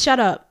want him to shut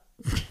up.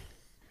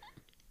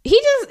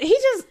 He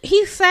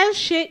says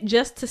shit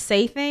just to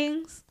say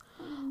things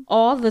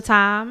all the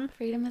time.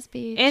 Freedom of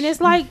speech. And it's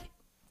like,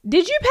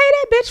 did you pay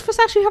that bitch for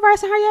sexually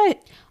harassing her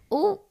yet?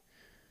 Ooh.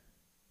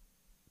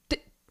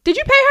 Did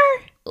you pay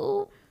her?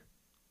 Ooh.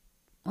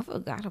 I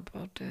forgot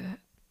about that.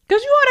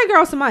 Because you owe that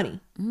girl some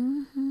money.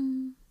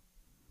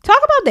 Talk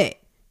about that.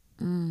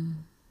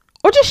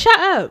 Or just shut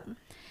up.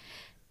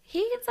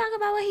 He can talk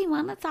about what he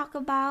want to talk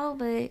about,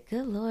 but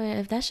good Lord,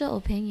 if that's your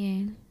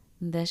opinion,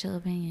 that's your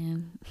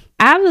opinion.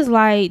 I was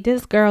like,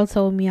 this girl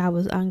told me I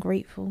was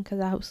ungrateful because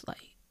I was like,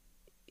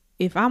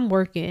 if I'm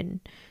working,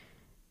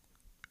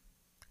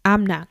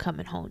 I'm not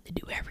coming home to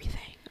do everything.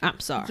 I'm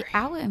sorry.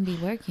 I wouldn't be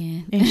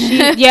working. And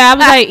I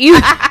was like,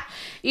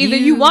 either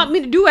you want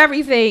me to do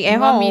everything at home. You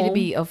want me to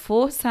be a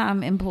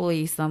full-time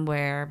employee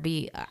somewhere,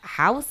 be a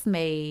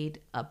housemaid,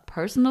 a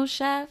personal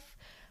chef,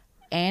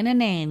 and a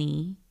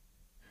nanny.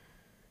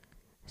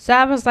 So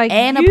I was like,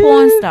 and a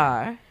porn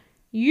star.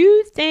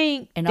 You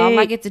think and all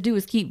I get to do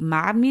is keep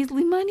my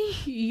measly money?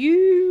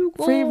 You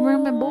free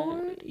room and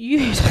board?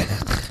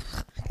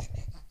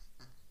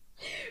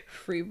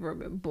 Free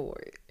room and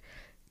board.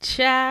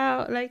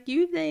 Child, like,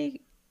 you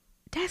think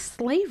that's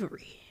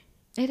slavery?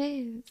 It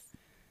is.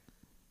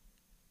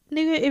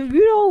 Nigga, if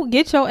you don't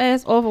get your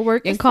ass off of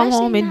work and come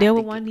home and deal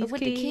with one of these with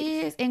kids. the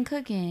kids and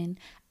cooking,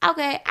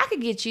 okay, I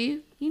could get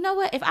you. You know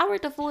what? If I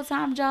worked a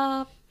full-time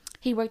job,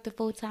 he worked a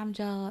full-time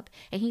job,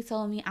 and he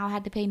told me I don't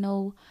have to pay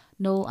no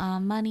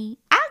money,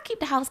 I'll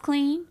keep the house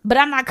clean, but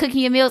I'm not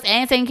cooking your meals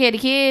and taking care of the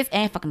kids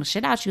and fucking the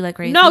shit out you like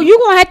crazy. No, you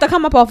gonna have to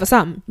come up off of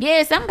something.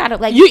 Yeah, some gotta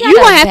like you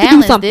gonna have to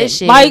do something.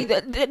 Like,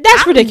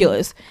 that's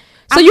ridiculous.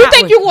 So you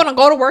think you're gonna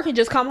go to work and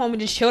just come home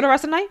and just chill the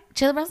rest of the night?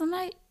 Chill the rest of the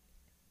night?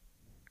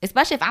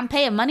 Especially if I'm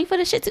paying money for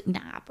this shit too.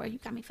 Nah, bro, you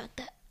got me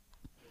fucked up.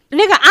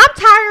 Nigga, I'm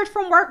tired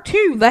from work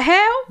too. The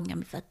hell? You got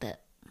me fucked up.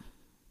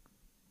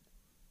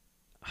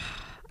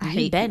 I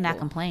hate better people. not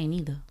complain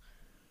either.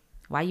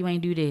 Why you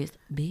ain't do this?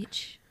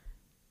 Bitch,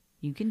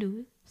 you can do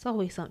it. It's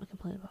always something to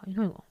complain about. You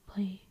know you gonna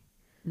complain.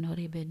 No,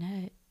 they better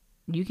not.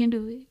 You can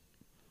do it.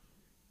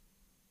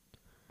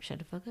 Shut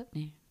the fuck up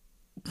then.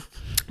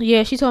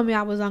 Yeah, she told me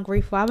I was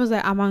ungrateful. I was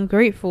like, I'm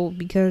ungrateful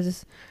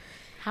because...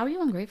 How are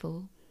you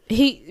ungrateful?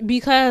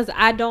 Because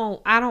I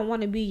don't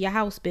want to be your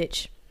house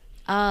bitch.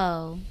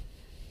 Oh.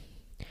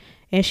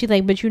 And she's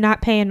like, but you're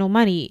not paying no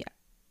money.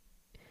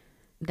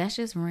 That's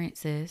just rent,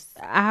 sis.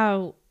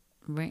 Rent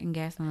and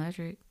gas and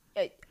electric.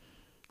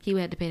 He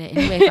would have to pay that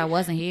anyway if I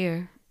wasn't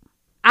here.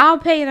 I'll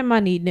pay the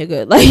money,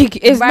 nigga. Like,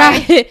 it's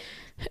not...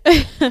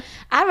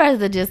 I'd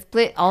rather just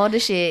split all the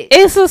shit.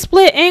 It's a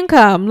split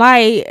income.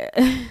 Like...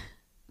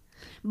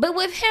 But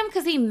with him,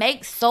 because he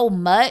makes so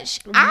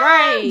much, right?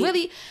 I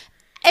really,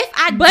 if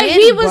I but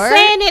did he was work,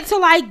 saying it to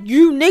like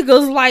you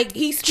niggas, like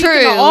he's speaking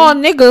true. to all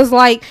niggas,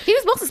 like he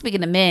was mostly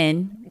speaking to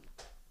men.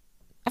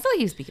 I feel like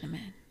he was speaking to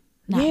men,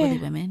 not really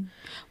women.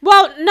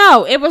 Well,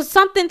 no, it was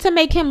something to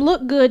make him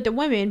look good to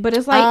women, but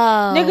it's like,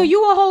 nigga,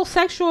 you a whole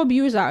sexual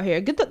abuser out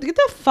here. Get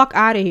the fuck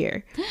out of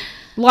here.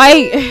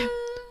 Like.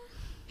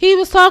 He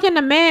was talking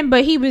to men,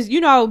 but he was, you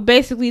know,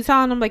 basically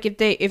telling them like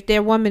if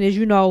their woman is,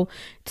 you know,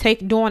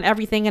 doing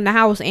everything in the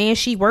house and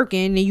she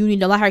working and you need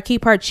to let her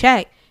keep her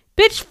check.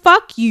 Bitch,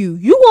 fuck you.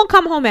 You won't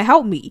come home and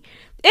help me.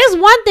 It's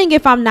one thing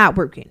if I'm not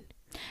working.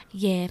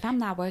 Yeah, if I'm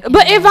not working.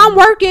 But if I'm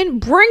working,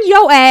 bring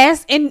your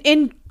ass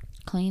and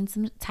clean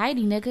some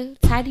tidy, nigga.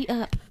 Tidy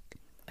up.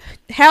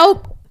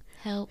 Help.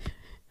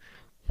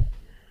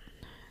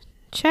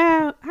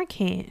 Child, I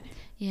can't.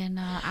 Yeah,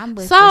 no, I'm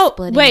with so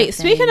wait,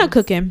 speaking of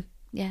cooking.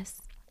 Yes.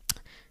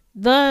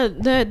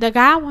 The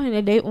guy I wanted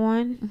to date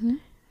on,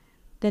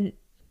 the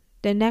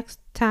next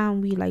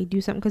time we like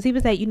do something, because he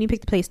was like, you need to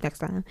pick the place next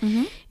time,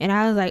 and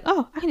I was like,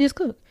 oh, I can just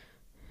cook.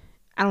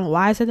 I don't know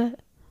why I said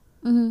that.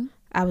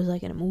 I was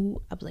like in a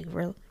mood. I was like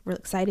real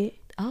excited.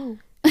 Oh,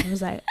 I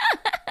was like,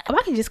 oh,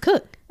 I can just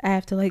cook. I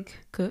have to like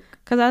cook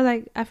because I was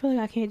like, I feel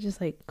like I can't just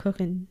like cook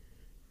and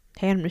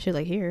hand him the shit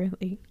like here.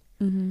 Like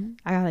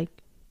I gotta like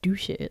do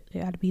shit. I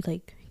gotta be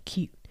like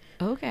cute.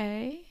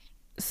 Okay.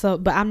 So,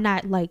 but I'm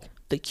not like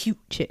the cute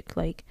chick.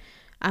 Like,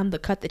 I'm the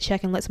cut the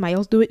check and let somebody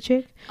else do it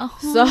chick.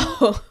 Uh-huh.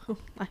 So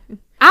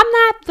I'm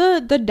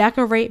not the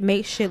decorate,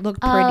 make shit look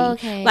pretty.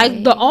 Okay.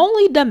 Like the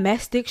only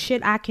domestic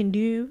shit I can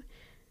do,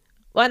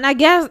 well, and I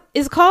guess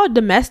it's called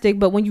domestic,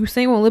 but when you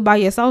single and live by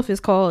yourself, it's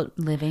called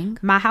living.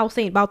 My house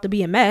ain't about to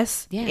be a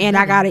mess, Yeah, and living.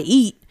 I gotta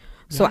eat,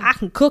 so Yeah. I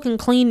can cook and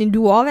clean and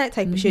do all that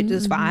type of shit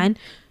just fine.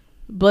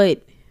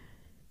 But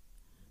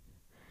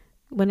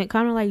when it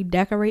comes to like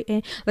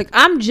decorating, like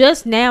I'm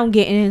just now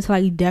getting into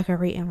like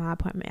decorating my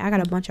apartment. I got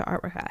a bunch of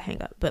artwork I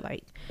hang up, but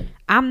like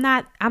I'm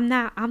not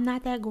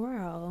that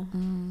girl.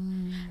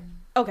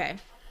 Okay.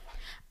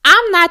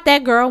 I'm not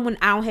that girl when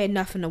I don't have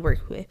nothing to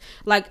work with.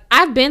 Like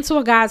I've been to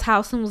a guy's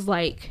house and was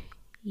like,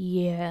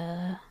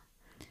 yeah,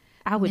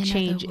 I would Men are the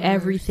change worst.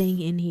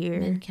 everything in here.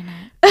 Men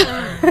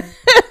cannot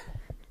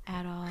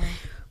at all.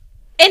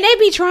 And they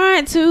be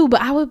trying to,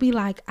 but I would be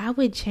like, I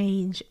would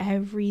change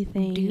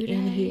everything Do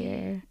in they?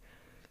 here.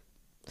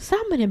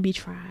 Some of them be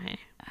trying.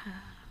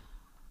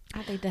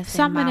 I think that's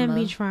Some their of them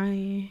mama. be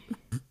trying.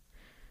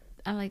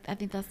 I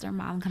think that's their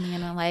mom coming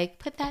in and like,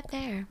 put that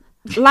there.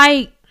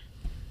 Like,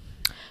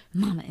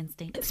 Mama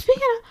instinct.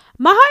 speaking of,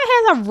 my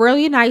heart has a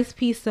really nice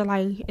piece of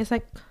like, it's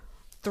like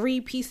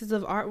 3 pieces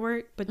of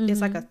artwork, but it's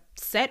like a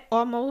set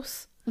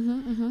almost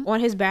on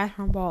his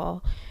bathroom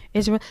wall.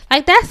 It's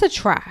like, that's a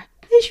try.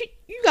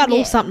 You got a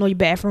little something on your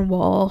bathroom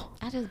wall.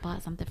 I just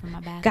bought something from my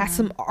bathroom. Got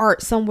some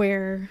art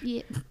somewhere.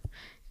 Yeah,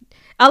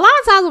 A lot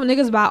of times when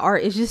niggas buy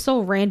art, it's just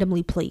so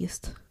randomly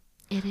placed.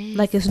 it is.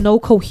 Like it's no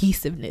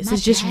cohesiveness. My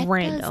It's just dad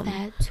random. does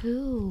that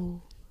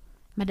too.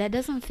 My dad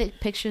doesn't fit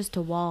pictures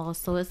to walls,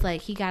 so it's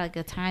like he got like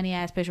a tiny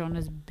ass picture on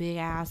this big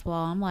ass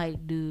wall. I'm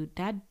like, dude,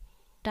 that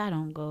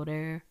don't go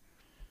there.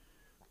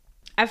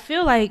 I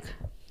feel like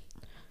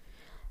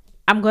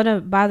I'm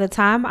gonna, by the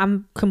time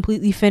I'm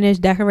completely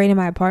finished decorating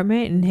my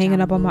apartment and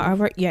hanging up on my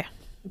artwork, yeah.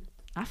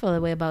 I feel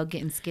that way about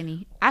getting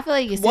skinny. I feel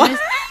like as What? soon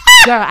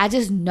as, girl, I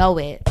just know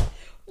it.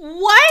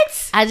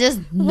 What? I just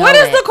know What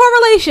is it. the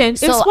correlation?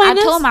 So Explain I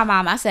this. told my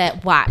mom, I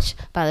said, watch,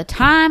 by the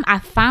time I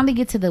finally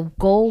get to the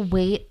goal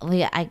weight,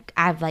 like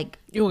I've like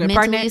You gonna get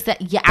mentally pregnant?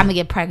 said, yeah, I'm gonna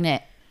get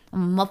pregnant.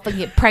 I'm gonna motherfucking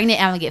get pregnant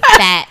and I'm gonna get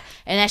fat.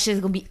 And that shit's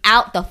gonna be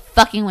out the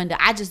fucking window.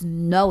 I just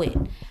know it.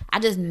 I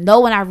just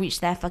know when I reach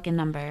that fucking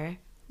number,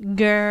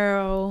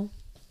 Girl,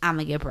 I'm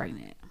gonna get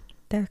pregnant.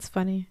 that's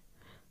funny.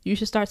 You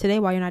should start today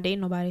while you're not dating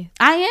nobody.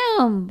 I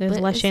am. There's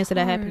but less it's chance of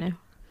that hard. happening.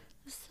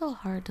 It's so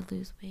hard to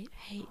lose weight.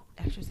 I hate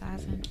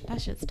exercising.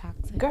 That shit's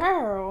toxic.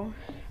 Girl.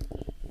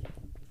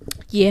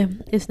 Yeah,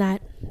 it's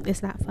not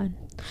fun.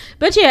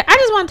 But yeah, I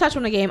just want to touch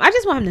on the game. I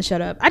just want him to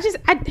shut up. I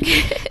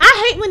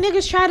hate when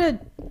niggas try to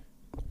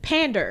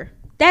pander.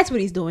 That's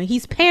what he's doing.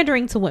 He's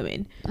pandering to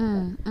women.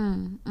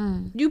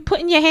 You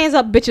putting your hands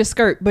up bitch's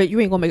skirt, but you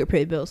ain't gonna make a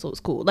pretty bill, so it's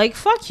cool. Like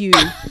fuck you.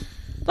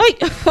 like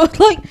fuck.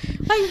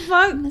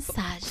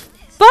 Misogynist.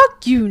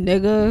 Fuck you,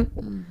 nigga.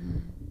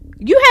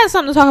 You had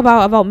something to talk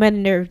about men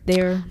and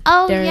their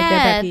Oh their yeah,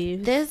 pet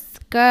peeves. this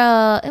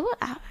girl.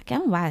 I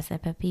don't know why I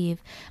said pet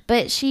peeve,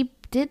 but she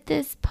did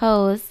this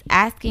post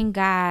asking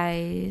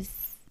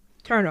guys,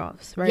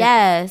 turn-offs, right?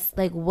 yes,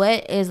 like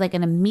what is like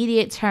an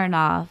immediate turn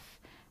off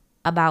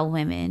about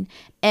women,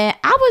 and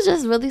I was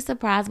just really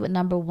surprised what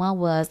number one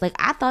was. Like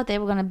I thought they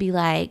were gonna be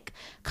like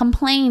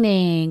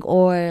complaining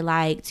or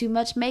like too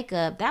much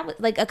makeup. That was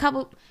like a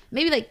couple,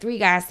 maybe like 3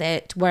 guys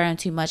said wearing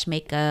too much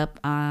makeup.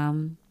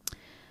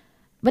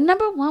 But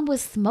number one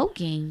was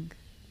smoking.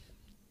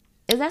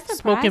 Is that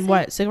surprising? Smoking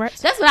what?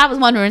 Cigarettes? That's what I was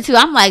wondering too.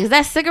 I'm like, is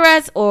that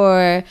cigarettes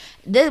or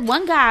this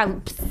one guy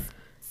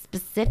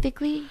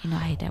specifically? You know, I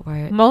hate that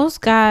word. Most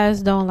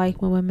guys don't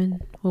like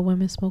when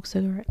women smoke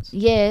cigarettes.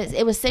 Yes,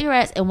 it was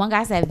cigarettes, and one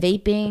guy said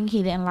vaping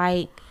he didn't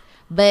like.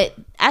 But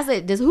I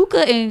said, does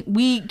hookah and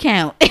weed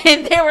count?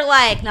 And they were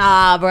like,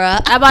 nah,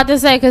 bruh. I'm about to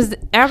say, because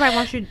everybody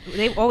wants you.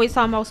 They always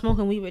talking about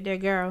smoking weed with their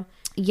girl.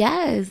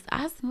 Yes,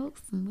 I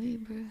smoked some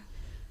weed, bruh.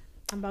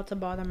 I'm about to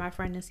bother my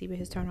friend and see what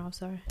his turn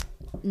offs are.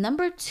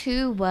 Number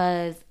 2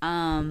 was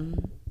damn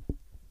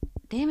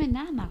it,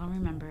 now I'm not gonna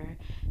remember.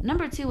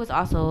 Number 2 was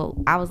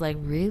also, I was like,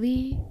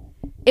 really?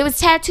 It was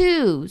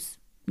tattoos.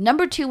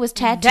 Number 2 was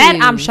tattoos. That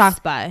I'm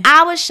shocked by.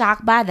 I was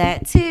shocked by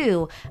that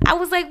too. I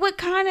was like, what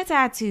kind of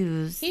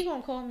tattoos? He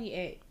gonna call me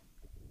at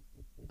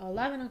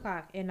 11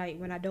 o'clock at night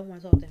when I don't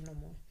want to talk to him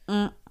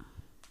no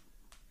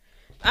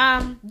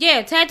more.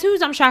 Yeah,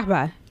 tattoos I'm shocked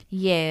by.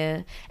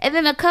 Yeah. And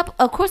then a couple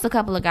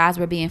of guys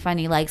were being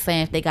funny, like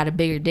saying if they got a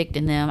bigger dick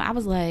than them. I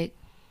was like,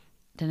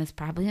 then it's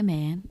probably a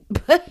man.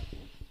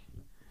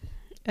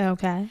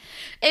 Okay.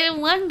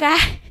 And one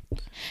guy,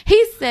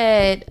 he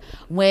said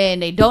when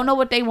they don't know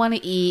what they want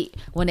to eat,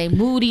 when they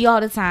moody all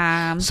the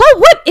time. So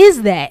what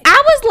is that?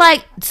 I was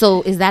like,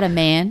 so is that a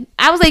man?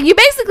 I was like, you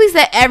basically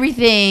said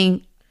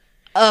everything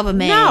of a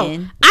man.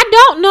 No, I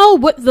don't know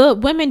what the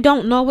women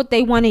don't know what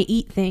they want to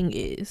eat thing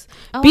is.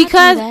 Oh,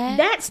 because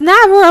that's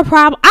never a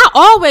problem. I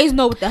always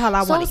know what the hell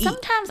I So want to eat.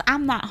 sometimes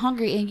I'm not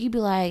hungry and you be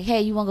like,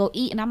 hey, you want to go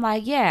eat? And I'm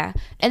like, yeah.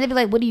 And they be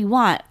like, what do you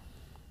want?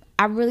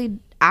 I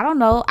don't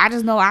know. I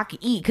just know I can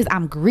eat because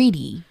I'm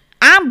greedy.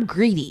 I'm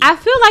greedy. I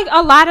feel like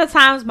a lot of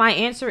times my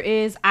answer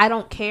is I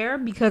don't care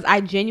because I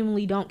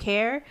genuinely don't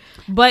care.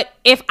 But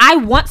if I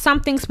want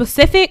something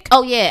specific,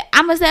 oh yeah,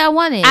 I'm gonna say I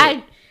want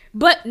it.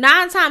 But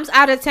 9 times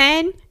out of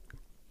 10,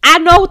 I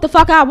know what the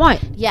fuck I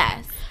want.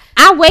 Yes.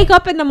 I wake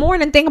up in the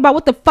morning and think about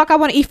what the fuck I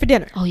want to eat for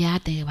dinner. Oh yeah, I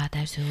think about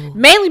that too.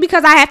 Mainly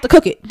because I have to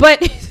cook it,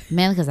 but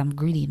mainly because I'm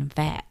greedy and I'm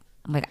fat.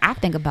 Like I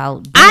think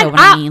about dinner when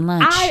I'm eating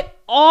lunch. I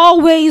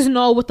always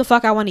know what the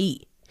fuck I want to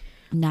eat.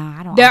 Nah,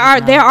 I don't.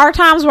 There are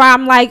times where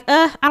I'm like,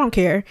 I don't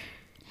care.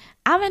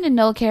 I'm in a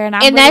no care,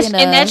 and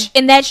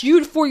that's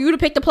you for you to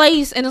pick the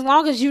place, and as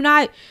long as you're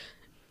not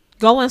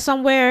going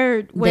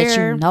somewhere where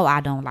that you know I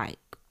don't like.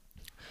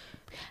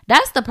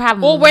 That's the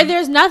problem. Or where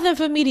there's nothing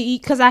for me to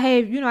eat because I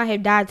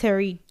have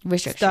dietary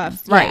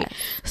restrictions, stuff, right? Yeah.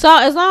 So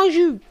as long as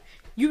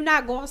you're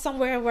not going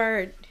somewhere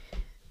where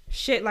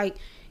shit like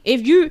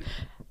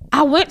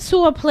I went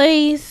to a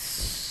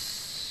place.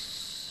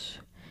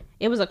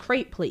 It was a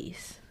crepe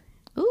place.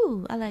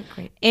 Ooh, I like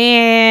crepe.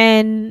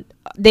 And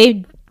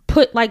they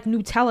put like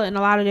Nutella in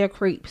a lot of their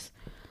crepes.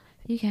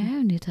 You can't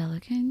have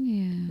Nutella, can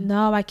you?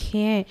 No, I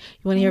can't.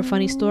 You want to hear a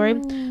funny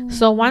story?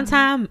 So one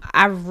time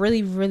I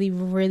really, really,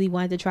 really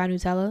wanted to try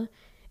Nutella.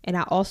 And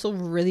I also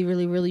really,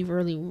 really, really,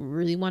 really,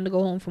 really wanted to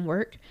go home from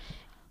work.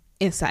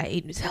 And so I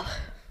ate Nutella.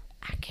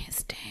 I can't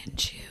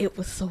stand you. It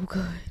was so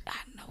good. I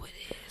know it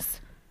is.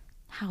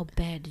 How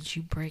bad did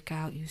you break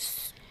out, you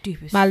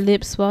stupid? My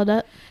lips swelled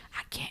up.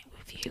 I can't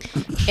with you.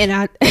 And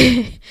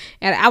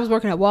I was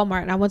working at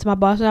Walmart and I went to my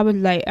boss and I was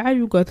like, "Are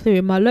you gonna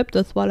clear my lip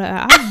to swallow?"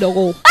 I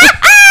know.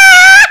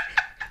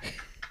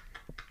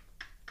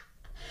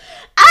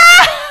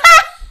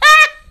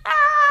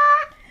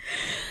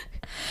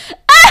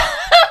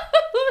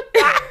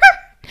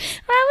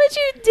 Why would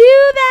you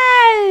do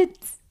that?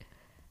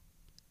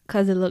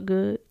 Cause it looked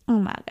good. Oh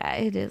my god,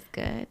 it is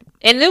good.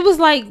 And it was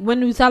like when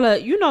Nutella,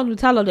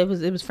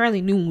 it was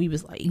fairly new when we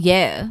was like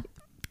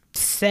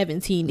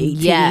 17, 18.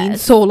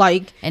 Yes. So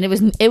like, and it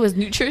was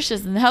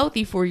nutritious and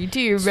healthy for you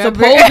too,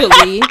 remember?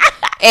 Supposedly.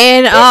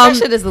 And that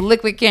shit is a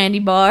liquid candy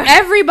bar.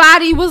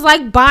 Everybody was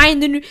like buying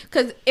the new,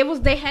 because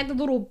they had the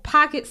little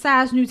pocket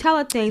sized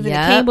Nutella things and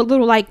it came with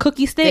little like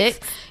cookie sticks.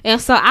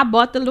 And so I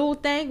bought the little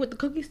thing with the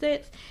cookie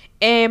sticks.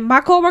 And my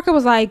coworker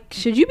was like,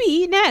 "Should you be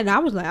eating that?" And I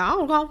was like, "I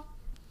don't know."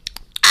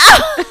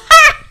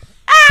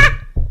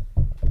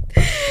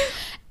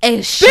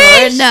 And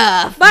sure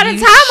enough, by the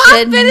time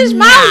I finished,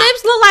 my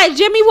lips look like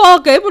Jimmy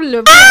Walker.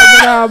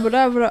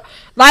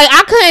 Like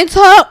I couldn't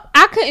talk.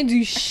 I couldn't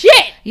do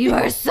shit. You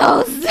are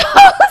so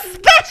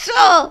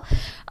special.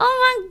 Oh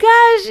my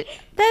gosh,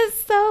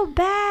 that's so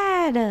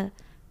bad.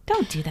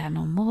 Don't do that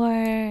no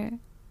more,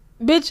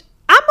 bitch.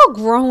 I'm a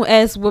grown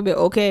ass woman,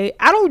 okay?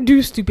 I don't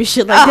do stupid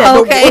shit like that.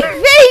 Okay, no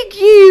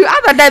thank you.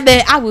 I thought that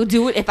meant I will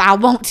do it if I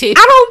want to. I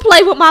don't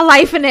play with my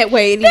life in that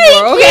way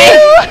anymore,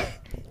 okay?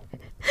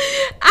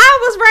 I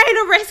was ready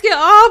to rescue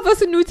all of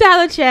us a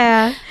Nutella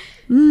child.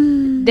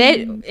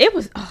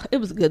 It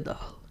was good though.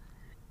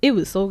 It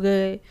was so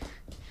good.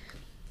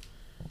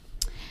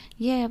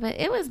 Yeah, but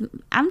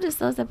I'm just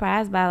so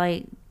surprised by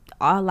like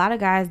a lot of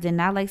guys did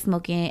not like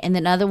smoking, and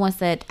then other ones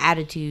said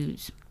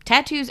attitudes,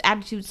 tattoos,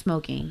 attitudes,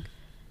 smoking.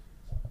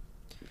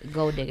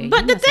 Gold digger.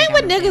 But the thing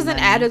with niggas and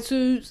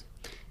attitudes,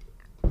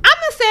 I'm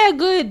gonna say a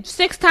good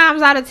 6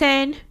 times out of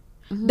 10,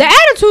 the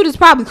attitude is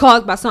probably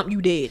caused by something you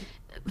did.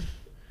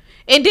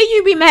 And then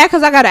you be mad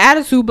because I got an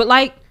attitude, but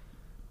like,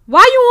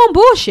 why you on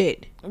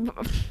bullshit?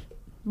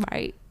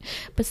 Right.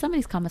 But some of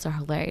these comments are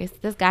hilarious.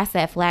 This guy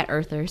said flat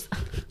earthers.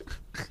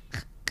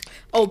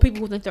 Oh,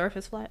 people who think the earth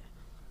is flat.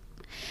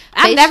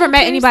 I've never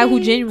met anybody who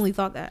genuinely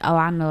thought that. Oh,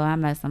 I know. I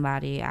met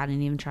somebody. I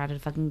didn't even try to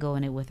fucking go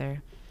in it with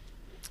her.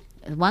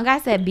 One guy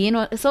said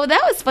so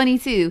that was funny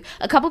too.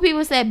 A couple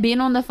people said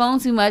being on the phone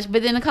too much,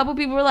 but then a couple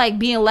people were like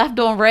being left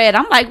on red.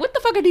 I'm like, what the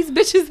fuck are these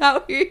bitches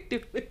out here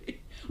doing?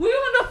 We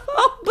on the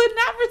phone but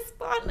not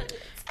responding.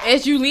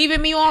 It's you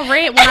leaving me on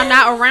red when I'm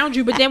not around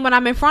you, but then when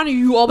I'm in front of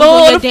you, you always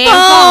on your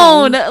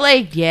damn phone.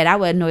 Like, yeah, that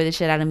would annoy the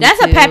shit out of me. That's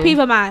too. A pet peeve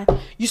of mine.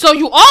 So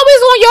you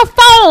always on your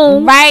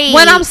phone, right?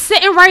 When I'm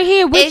sitting right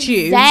here with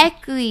you,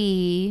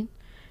 exactly.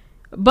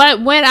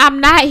 But when I'm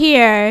not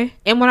here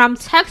and when I'm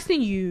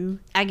texting you,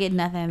 I get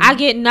nothing. I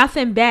get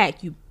nothing back.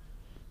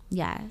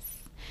 Yes.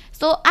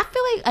 So I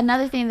feel like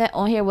another thing that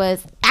on here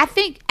was, I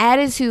think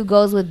attitude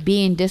goes with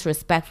being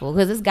disrespectful,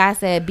 because this guy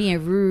said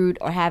being rude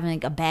or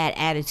having a bad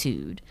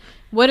attitude.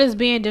 What is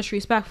being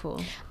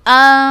disrespectful?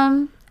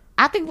 I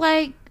think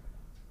when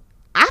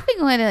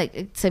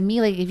like, to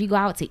me, like if you go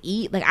out to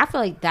eat, like I feel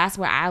like that's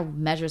where I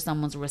measure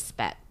someone's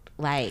respect.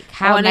 Like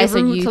how nice are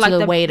you to like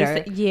the waiter? I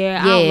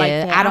don't like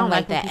that. I don't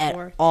like that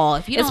at all.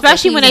 If you don't,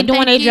 especially when they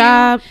doing their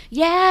job.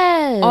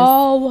 Yes.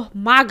 Oh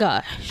my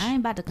gosh. I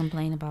ain't about to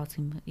complain about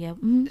too much. Yeah.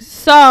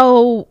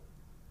 So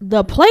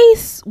the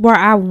place where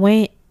I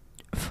went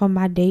for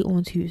my date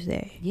on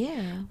Tuesday.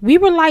 Yeah. We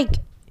were like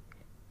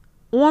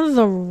on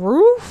the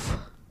roof.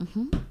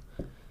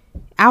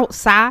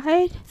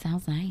 Outside.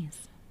 Sounds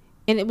nice.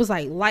 And it was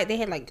like light. They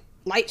had like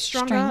lights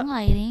strung up.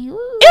 Lighting.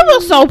 Ooh. It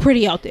was so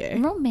pretty out there.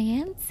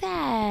 Romantic.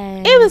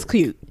 It was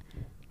cute.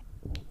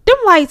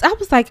 them lights. I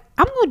was like,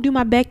 I'm gonna do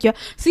my backyard.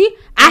 See,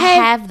 I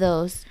have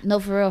those. No,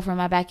 for real, from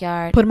my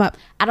backyard. Put them up.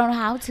 I don't know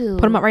how to.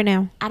 Put them up right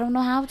now. I don't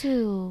know how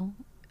to.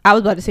 I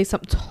was about to say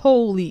something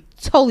totally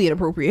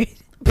inappropriate.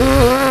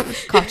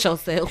 Caught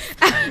yourself.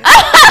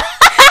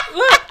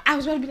 Look, I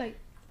was about to be like,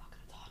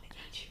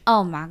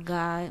 oh my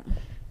God.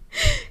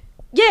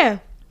 Yeah.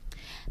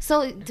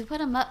 So to put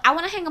them up, I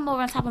want to hang them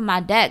over on top of my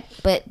deck,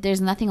 but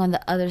there's nothing on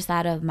the other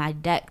side of my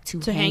deck to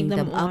hang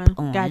them up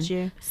on. Got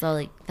you. So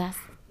like that's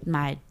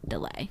my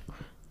delay.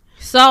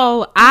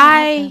 So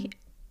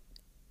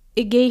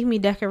it gave me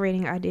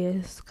decorating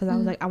ideas because I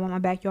was like, I want my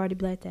backyard to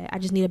be like that. I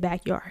just need a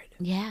backyard.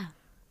 Yeah.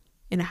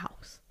 In a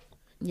house.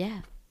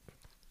 Yeah.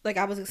 Like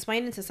I was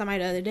explaining to somebody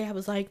the other day, I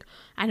was like,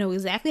 I know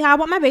exactly how I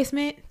want my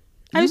basement.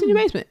 I just need a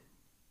basement.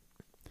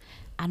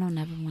 I don't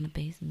ever want a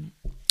basement.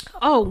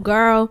 Oh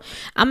girl,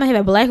 I'm gonna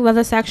have a black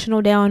leather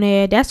sectional down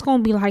there. That's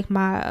gonna be like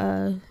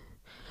my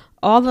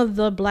all of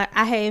the black.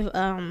 I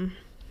have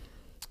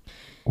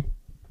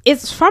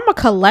it's from a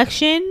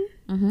collection,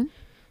 and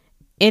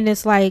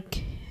it's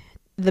like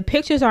the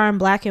pictures are in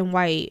black and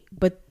white,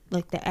 but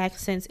like the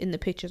accents in the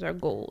pictures are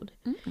gold.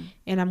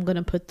 And I'm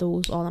gonna put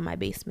those all in my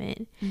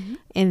basement,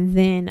 and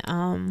then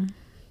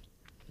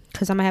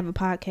because I'm gonna have a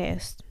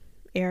podcast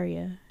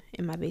area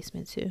in my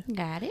basement too.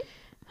 Got it.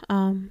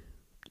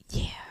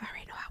 Yeah, I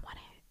already know I want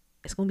it.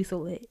 It's gonna be so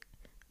lit.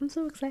 I'm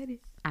so excited.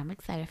 I'm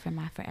excited for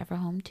my forever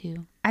home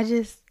too. I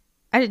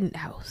didn't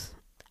house.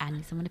 I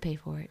need someone to pay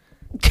for it.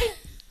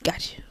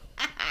 Got you.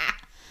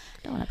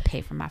 Don't want to pay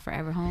for my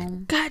forever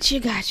home.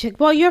 Gotcha.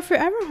 Well, your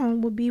forever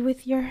home will be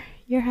with your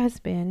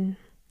husband.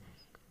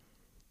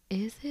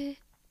 Is it?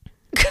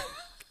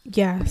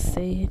 Yeah,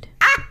 Sid.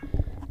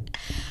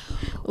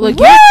 Look,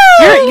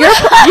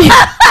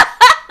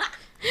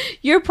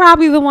 you're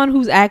probably the one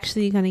who's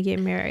actually gonna get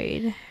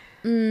married.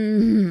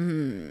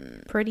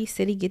 Pretty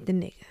city, get the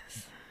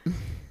niggas.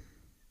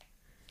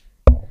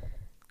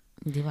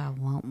 Do I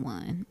want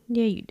one?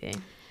 Yeah, you do.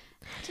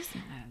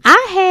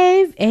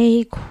 I have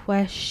a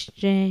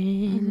question.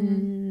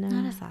 No,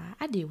 that's all right.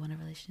 I do want a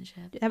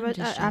relationship.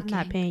 I'm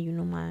not paying you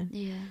no mind.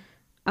 Yeah.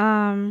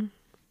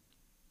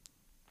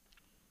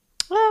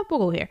 Well, we'll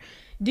go here.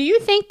 Do you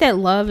think that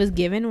love is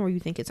given or you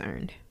think it's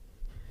earned?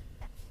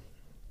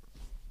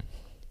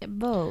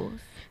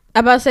 Both.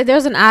 I'm about to say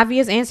there's an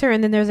obvious answer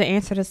and then there's an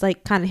answer that's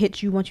like kind of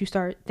hits you once you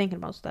start thinking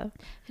about stuff.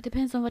 It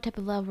depends on what type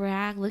of love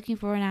we're looking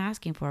for and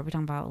asking for. We're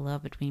talking about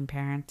love between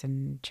parents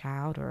and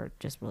child or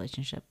just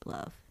relationship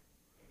love.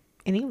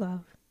 Any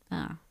love.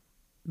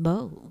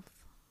 Both.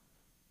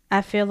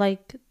 I feel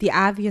like the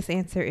obvious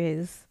answer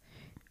is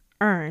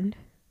earned.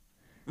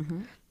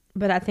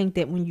 But I think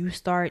that when you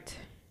start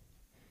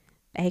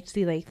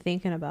actually like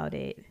thinking about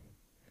it,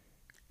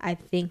 I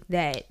think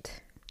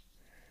that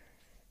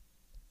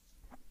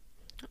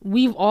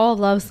we've all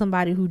loved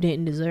somebody who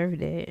didn't deserve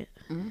it.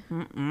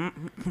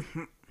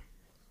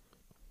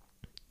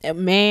 A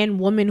man,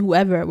 woman,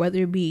 whoever,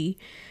 whether it be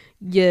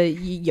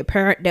your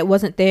parent that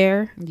wasn't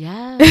there,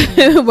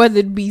 whether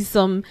it be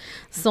some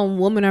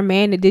woman or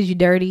man that did you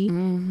dirty,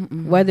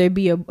 whether it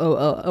be a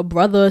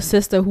brother or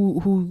sister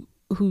who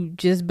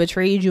just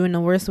betrayed you in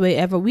the worst way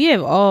ever. We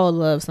have all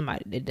loved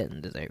somebody that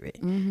doesn't deserve it.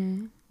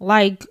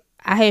 Like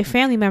I had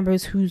family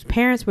members whose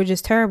parents were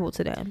just terrible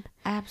to them.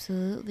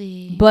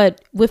 Absolutely.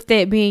 But with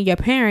that being your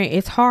parent,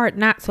 it's hard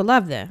not to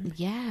love them.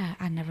 Yeah,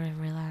 I never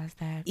realized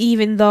that.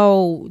 Even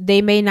though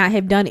they may not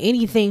have done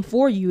anything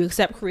for you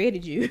except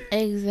created you.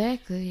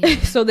 Exactly.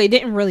 So they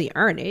didn't really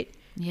earn it.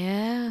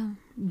 Yeah.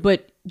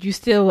 But you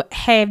still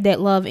have that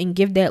love and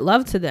give that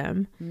love to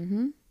them.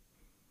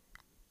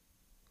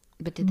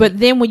 But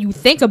then when you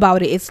think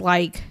about it, it's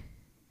like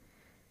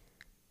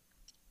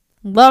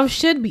love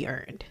should be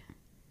earned.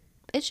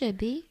 It should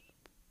be.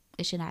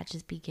 It should not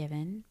just be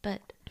given,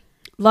 but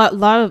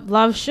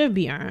love should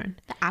be earned.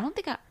 I don't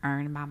think I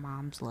earned my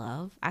mom's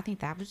love. I think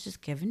that was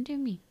just given to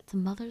me. It's a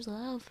mother's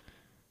love.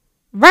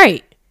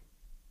 Right.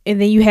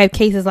 And then you have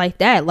cases like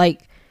that.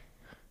 Like,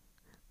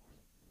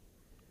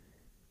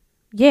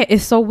 yeah,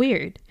 it's so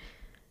weird.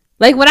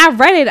 Like when I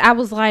read it, I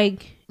was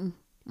like,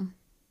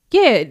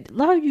 yeah,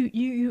 love,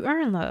 you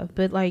earn love,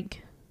 but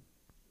like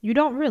you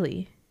don't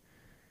really.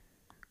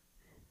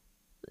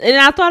 And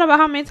I thought about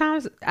how many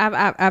times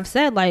I've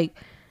said like,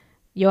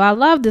 yo, I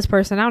love this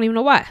person. I don't even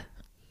know why.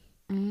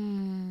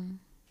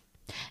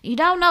 You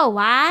don't know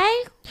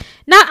why?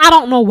 I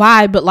don't know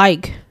why, but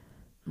like,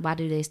 why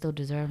do they still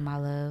deserve my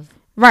love?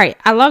 Right.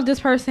 I love this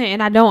person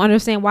and I don't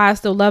understand why I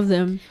still love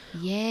them.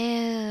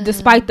 Yeah.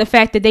 Despite the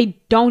fact that they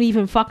don't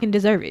even fucking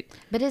deserve it.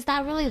 But is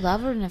that really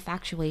love or an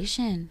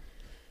infatuation?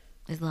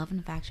 Is love an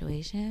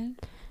infatuation?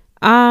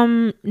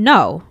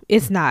 No,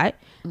 it's not.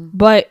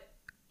 But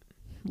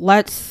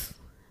let's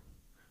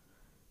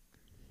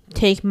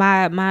take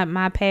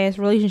my past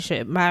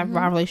relationship, my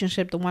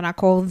relationship, the one I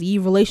call the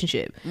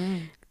relationship,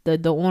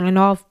 the on and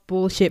off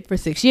bullshit for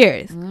 6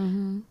 years.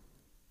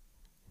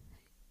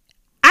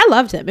 I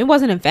loved him. It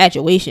wasn't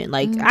infatuation.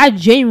 Like I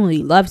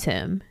genuinely loved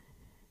him.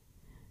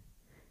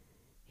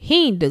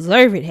 He ain't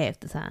deserve it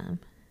half the time.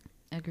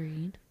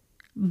 Agreed.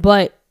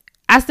 But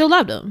I still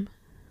loved him.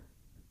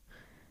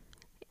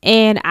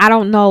 And I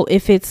don't know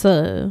if it's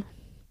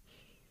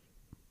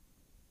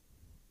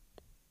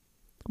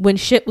when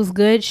shit was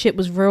good, shit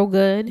was real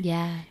good.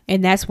 Yeah.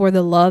 And that's where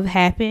the love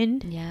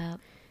happened. Yeah.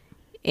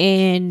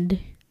 And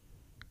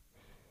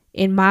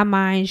in my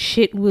mind,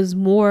 shit was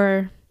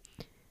more,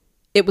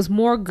 it was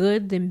more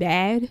good than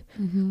bad.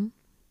 Mm-hmm.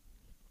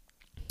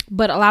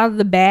 But a lot of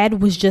the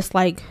bad was just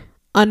like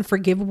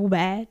unforgivable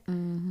bad.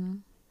 Mm-hmm.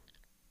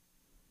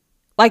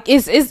 Like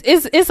it's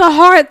a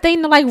hard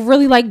thing to like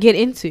really like get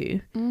into.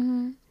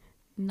 Mm-hmm.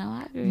 No,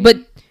 I agree. But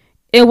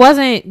it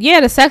wasn't,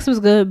 yeah, the sex was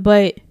good,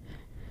 but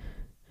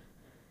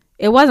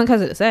it wasn't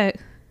because of the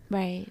sex.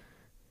 Right.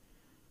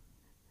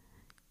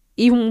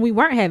 Even when we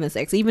weren't having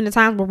sex, even the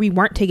times where we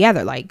weren't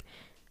together, like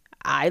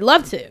I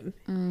loved him.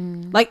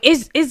 Like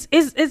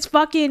it's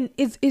fucking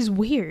it's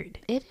weird.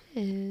 It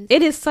is.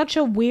 It is such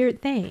a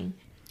weird thing.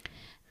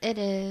 It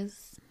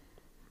is.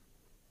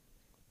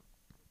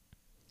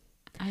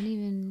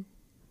 I'm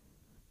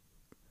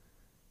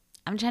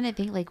trying to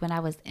think like when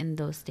I was in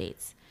those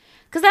states.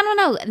 Because I don't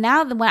know.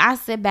 Now when I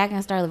sit back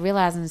and start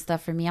realizing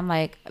stuff for me, I'm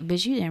like,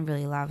 bitch, you didn't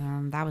really love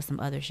him. That was some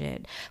other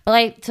shit. But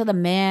like to the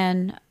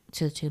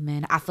two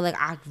men, I feel like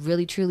I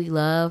really truly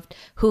loved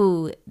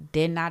who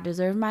did not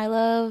deserve my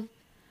love.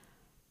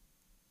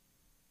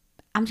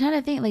 I'm trying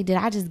to think, like, did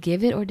I just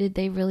give it or did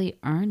they really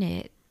earn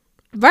it?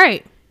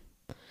 Right.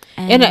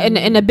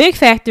 And the big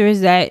factor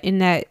is that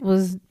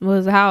was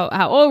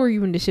how old were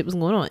you when this shit was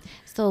going on?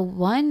 So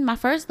my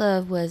first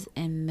love was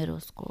in middle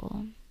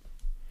school.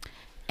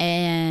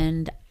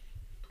 And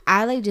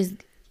I like just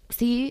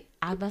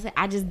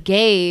I just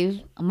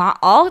gave my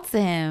all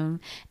to him,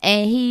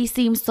 and he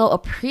seemed so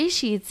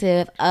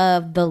appreciative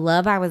of the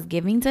love I was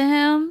giving to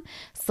him.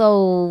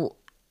 So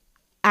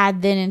I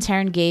then in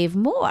turn gave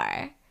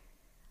more.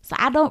 So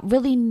I don't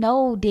really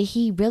know, did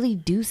he really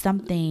do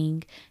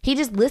something? He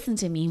just listened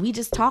to me. We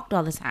just talked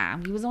all the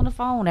time. He was on the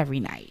phone every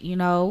night, you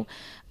know?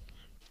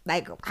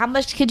 Like, how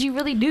much could you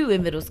really do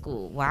in middle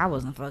school? Well, I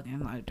wasn't fucking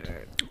like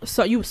that.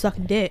 So you was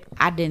sucking dick.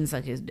 I didn't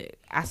suck his dick.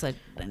 I sucked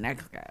the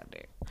next guy's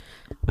dick.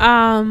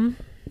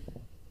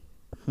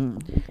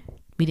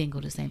 We didn't go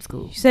to the same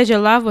school. You said your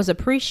love was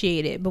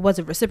appreciated, but was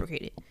it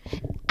reciprocated?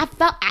 I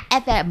felt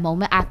at that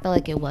moment, I felt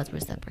like it was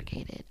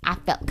reciprocated. I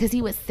felt, because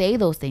he would say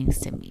those things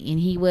to me, and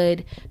he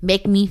would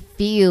make me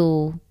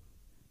feel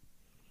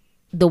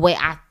the way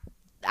I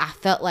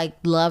felt like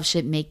love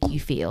should make you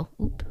feel.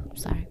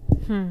 Oops, sorry.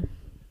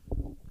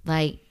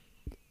 Like,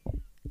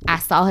 I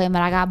saw him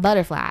and I got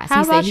butterflies.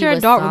 How about your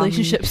adult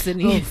relationships,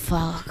 Sydney? Oh,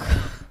 fuck.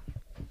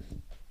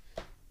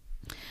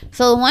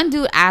 So the one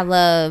dude I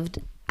loved,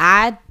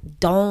 I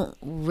don't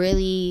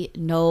really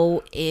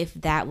know if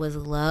that was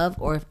love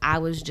or if I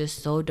was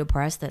just so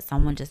depressed that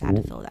someone just had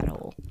to fill that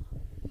hole.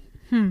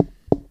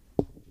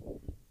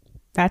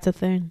 That's a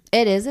thing.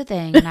 It is a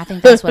thing, and I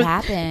think that's what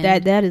happened.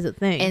 That is a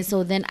thing. And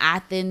so then I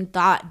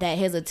thought that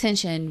his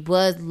attention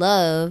was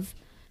love.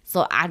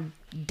 So I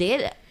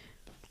did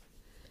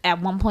at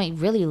one point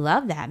really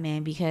love that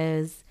man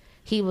because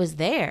he was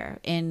there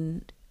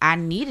and I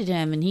needed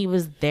him, and he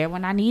was there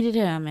when I needed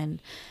him,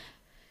 and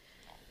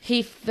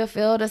he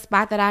fulfilled a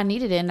spot that I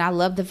needed, and I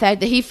love the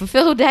fact that he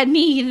fulfilled that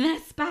need in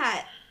that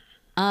spot.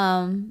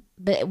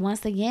 But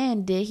once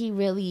again, did he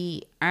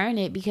really earn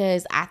it?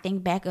 Because I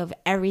think back of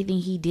everything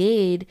he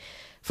did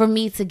for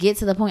me to get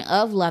to the point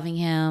of loving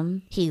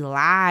him. He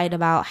lied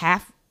about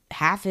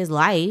half his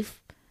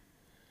life.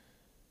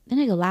 The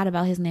nigga lied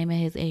about his name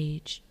and his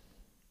age.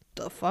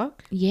 The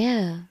fuck?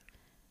 Yeah.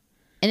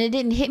 And it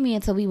didn't hit me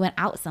until we went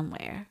out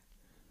somewhere.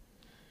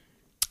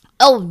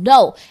 Oh,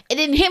 no. It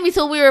didn't hit me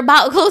till we were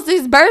about close to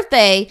his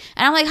birthday.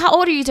 And I'm like, how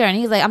old are you turning?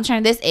 He's like, I'm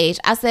turning this age.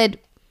 I said,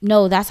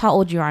 no, that's how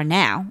old you are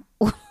now.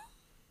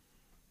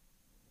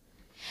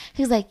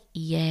 He's like,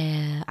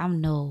 yeah,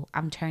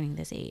 I'm turning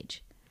this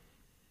age.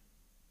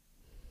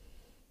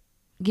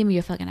 Give me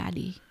your fucking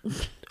ID.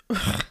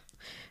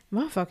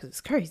 Motherfuckers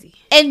is crazy.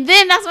 And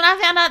then that's when I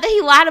found out that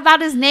he lied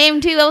about his name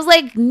too. I was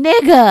like,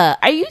 nigga,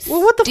 are you stupid?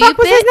 Well, what the fuck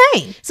was his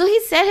name? So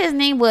he said his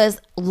name was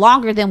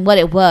longer than what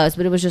it was,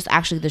 but it was just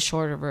actually the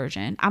shorter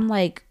version. I'm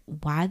like,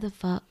 why the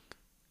fuck?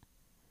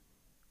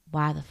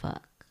 Why the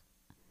fuck?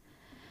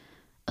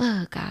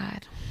 Oh,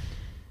 God.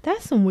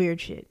 That's some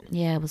weird shit.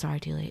 Yeah, it was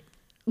articulate.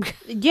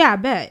 Yeah, I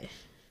bet.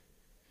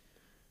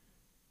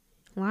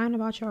 Lying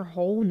about your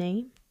whole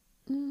name?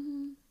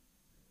 Mm-hmm.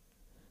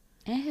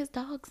 And his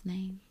dog's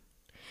name.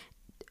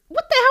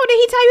 What the hell did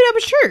he tell you that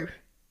was true?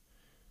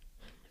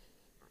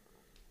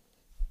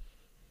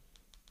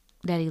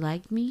 That he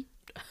liked me?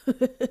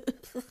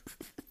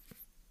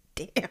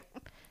 Damn.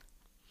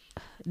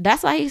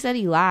 That's why he said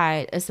he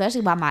lied,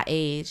 especially by my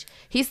age.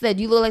 He said,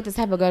 you look like the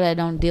type of girl that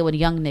don't deal with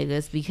young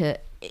niggas. Because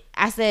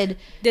I said,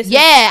 this is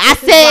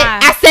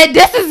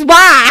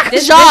why.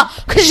 Because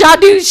y'all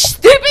do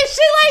stupid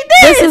shit like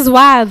this. This is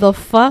why the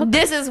fuck?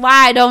 This is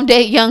why I don't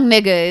date young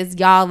niggas.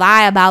 Y'all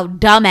lie about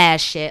dumbass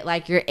shit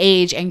like your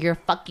age and your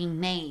fucking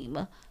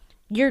name.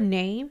 Your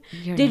name?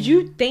 Did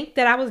you think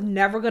that I was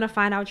never going to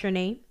find out your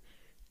name?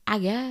 I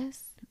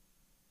guess.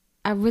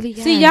 I really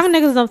guess. See, young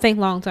niggas don't think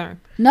long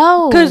term.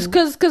 No. Cause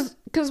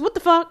what the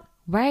fuck?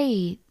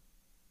 Right.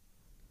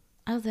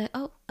 I was like,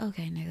 oh,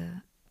 okay,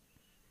 nigga.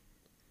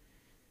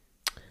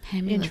 Hey,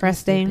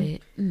 interesting.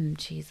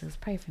 Jesus,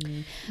 pray for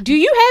me. Do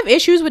you have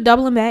issues with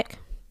doubling back?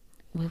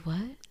 With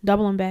what?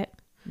 Doubling back.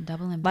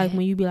 Doubling back? Like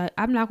when you be like,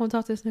 I'm not gonna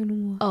talk to this nigga no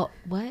more. Oh,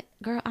 what?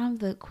 Girl, I'm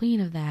the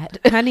queen of that.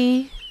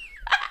 Honey.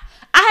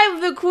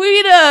 I'm the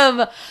queen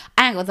of,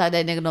 I ain't gonna talk to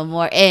that nigga no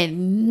more.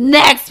 And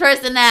next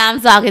person that I'm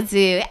talking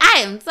to, I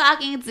am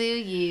talking to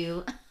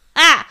you.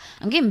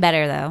 I'm getting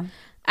better though.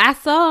 I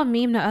saw a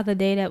meme the other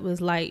day that was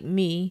like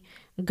me.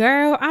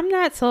 Girl, I'm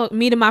not talking,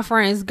 me to my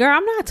friends. Girl,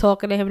 I'm not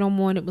talking to him no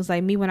more. And it was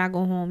like me when I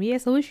go home. Yeah,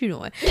 so what you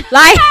doing? Like,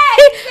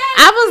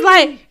 I was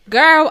like,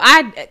 girl,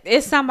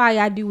 it's somebody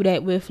I do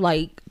that with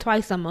like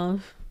twice a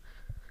month.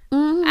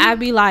 Mm-hmm. I'd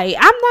be like,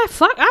 I'm not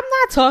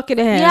talking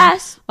to him.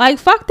 Yes. Like,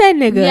 fuck that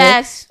nigga.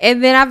 Yes.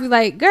 And then I'd be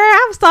like, girl,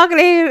 I was talking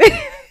to him.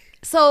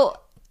 So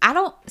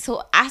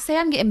I say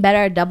I'm getting better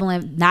at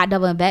not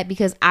doubling back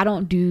because I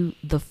don't do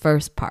the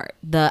first part.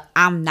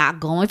 I'm not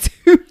going to.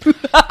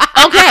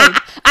 Okay.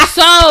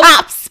 So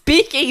stop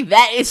speaking.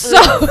 That is so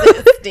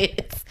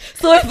existence.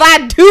 So if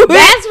I do it,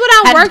 that's what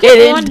I'm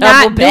working on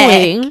not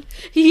doing.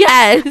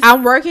 Yes.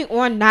 I'm working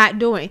on not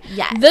doing.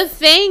 Yes. The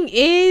thing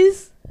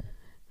is,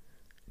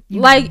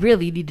 you like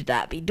really need to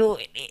not be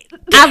doing it.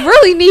 I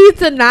really need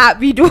to not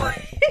be doing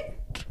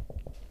it.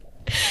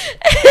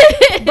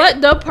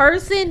 But the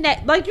person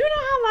that, like, you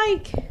know how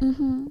like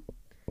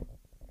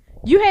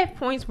you have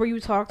points where you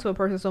talk to a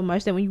person so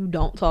much that when you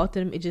don't talk to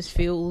them, it just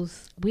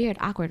feels weird,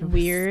 awkward,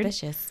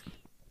 suspicious.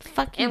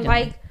 Fuck you. And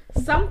like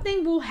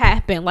something will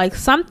happen, like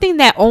something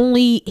that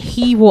only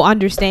he will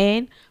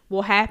understand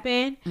will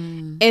happen,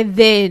 and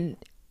then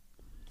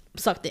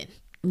sucked in.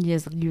 You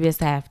just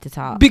have to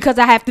talk because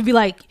I have to be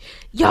like,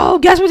 yo,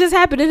 guess what just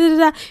happened?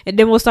 And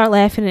then we'll start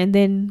laughing, and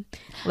then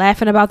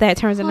laughing about that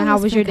turns into how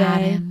was your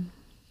day?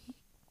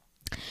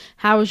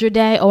 How was your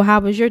day? Oh,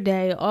 how was your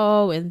day?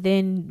 Oh, and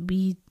then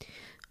be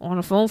on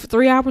the phone for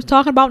 3 hours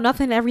talking about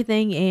nothing,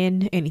 everything,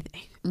 and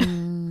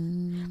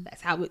anything.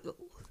 That's how it goes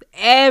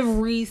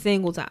every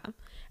single time.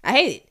 I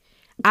hate it.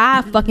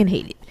 I fucking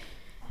hate it.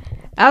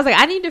 I was like,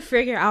 I need to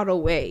figure out a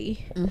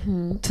way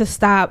to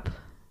stop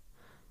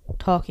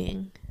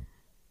talking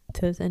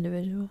to this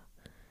individual.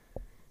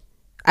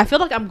 I feel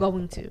like I'm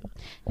going to.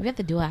 You have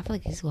to do it. I feel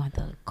like it's going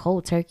to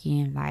cold turkey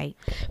and like.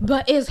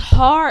 But it's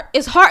hard.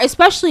 It's hard,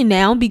 especially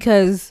now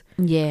because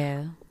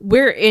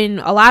we're in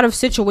a lot of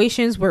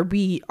situations where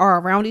we are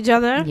around each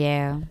other.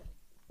 Yeah.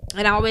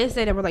 And I always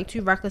say that we're like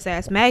two reckless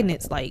ass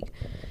magnets. Like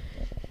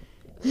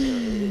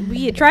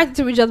we attracted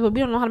to each other, but we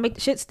don't know how to make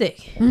the shit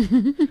stick.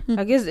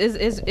 Like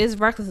it's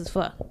reckless as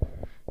fuck.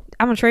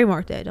 I'm gonna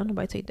trademark that. Don't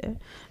nobody take that.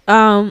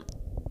 No,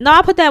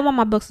 I put that on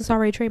my books. It's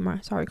already trademarked.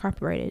 It's already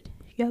copyrighted.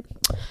 Yep.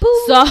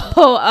 Boo. So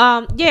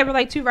yeah, we're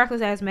like two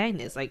reckless ass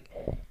magnets. Like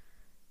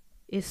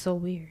it's so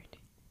weird.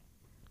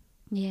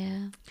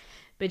 Yeah.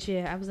 But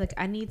yeah, I was like,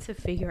 I need to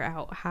figure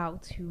out how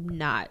to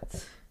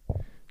not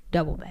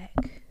double back.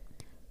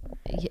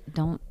 Yeah,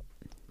 don't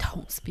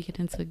speak it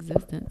into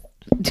existence.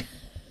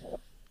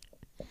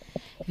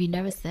 If you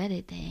never said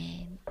it,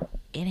 then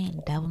it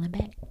ain't doubling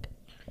back.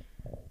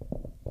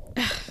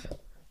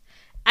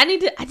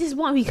 I just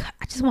want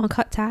to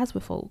cut ties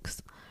with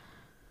folks.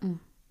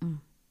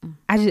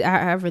 I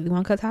really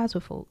want to cut ties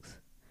with folks.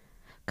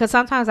 Cause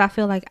sometimes I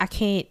feel like I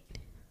can't.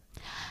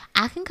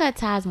 I can cut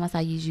ties once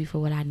I use you for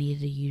what I needed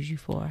to use you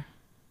for.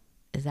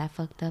 Is that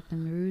fucked up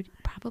and rude?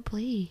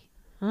 Probably.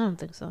 I don't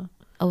think so.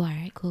 Oh, all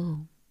right,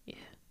 cool. Yeah.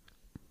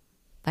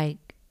 Like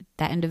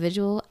that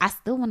individual, I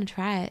still want to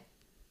try it.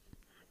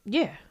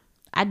 Yeah,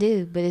 I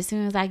do. But as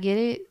soon as I get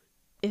it,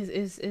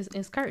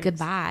 it's curtains.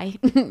 Goodbye.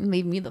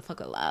 Leave me the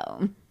fuck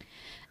alone.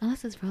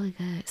 Unless it's really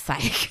good.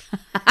 Psych.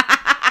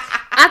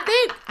 I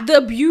think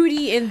the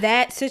beauty in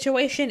that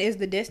situation is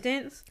the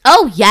distance.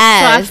 Oh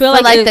yes. So I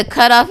feel like the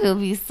cutoff will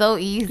be so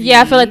easy.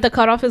 Yeah, I feel like the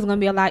cutoff is gonna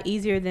be a lot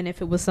easier than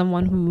if it was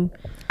someone who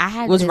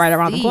was right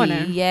around the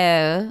corner.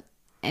 Yeah,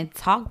 and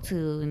talk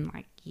to and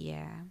like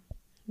yeah.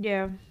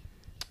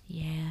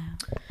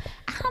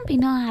 I don't be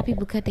knowing how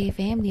people cut their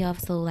family off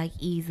so like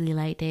easily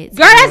like that.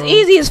 Girl, that's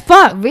easy as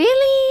fuck.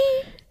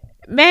 Really?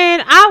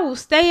 Man, I will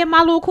stay in my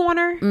little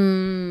corner.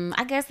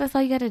 I guess that's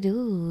all you gotta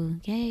do.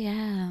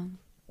 Yeah.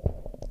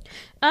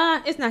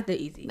 It's not that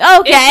easy.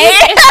 Okay.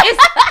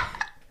 It's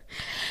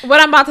what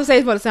I'm about to say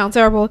is going to sound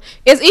terrible.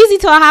 It's easy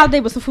to a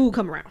holiday with some food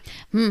come around.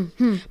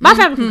 My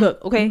family can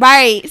cook, okay?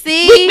 Right.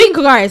 See? We can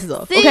cook our asses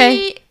off,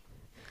 okay?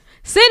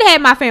 Sid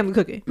had my family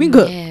cooking. We can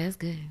cook. Yeah, it's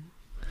good.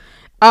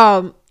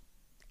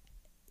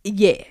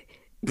 Yeah.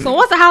 So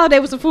once the holiday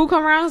with some food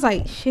come around, it's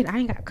like, shit, I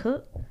ain't got to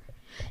cook.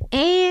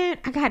 And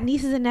I got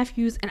nieces and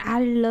nephews, and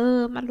I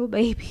love my little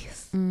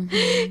babies. Can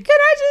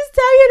I just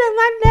tell you that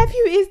my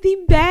nephew is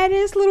the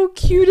baddest, little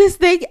cutest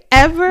thing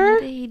ever?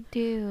 What did he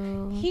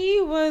do? He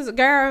was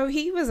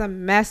a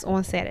mess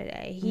on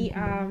Saturday.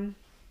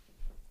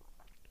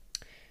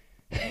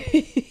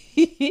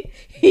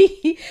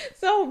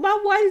 So my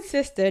one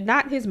sister,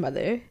 not his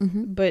mother,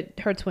 but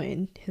her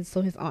twin, his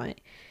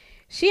aunt,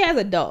 she has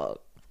a dog.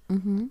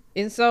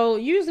 And so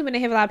usually when they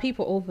have a lot of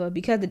people over,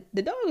 because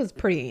the dog is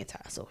pretty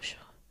antisocial.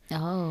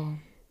 Oh.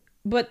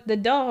 But the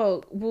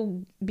dog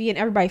will be in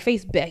everybody's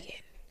face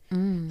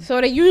begging. So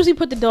they usually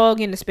put the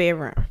dog in the spare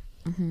room.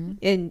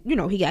 And, you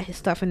know, he got his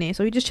stuff in there.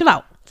 So he just chill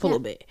out for a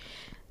little bit.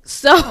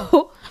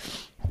 So,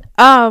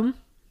 I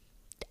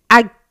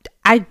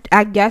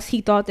guess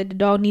he thought that the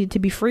dog needed to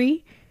be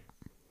free.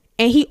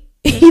 And he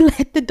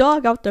let the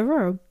dog out the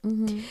room.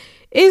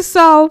 And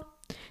so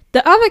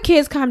the other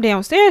kids come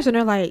downstairs and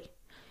they're like,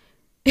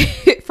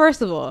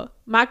 first of all,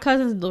 my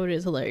cousin's daughter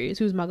is hilarious.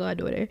 Who's my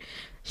goddaughter?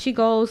 She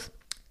goes,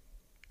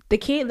 the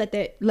kid let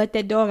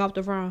that dog out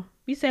the room.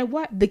 We said,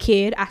 what? The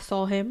kid. I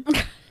saw him.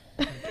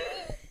 I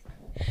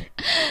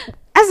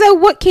said,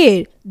 what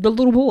kid? The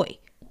little boy.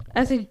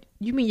 I said,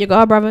 you mean your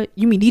godbrother?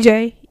 You mean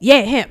DJ?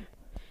 Yeah, him.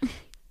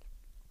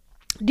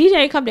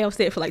 DJ come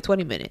downstairs for like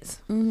 20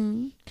 minutes.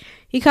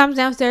 He comes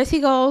downstairs. He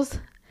goes,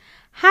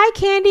 hi,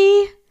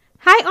 Candy.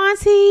 Hi,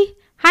 Auntie.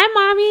 Hi,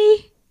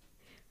 Mommy.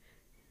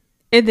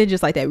 And then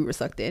just like that, we were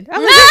sucked in. I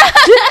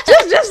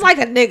was just like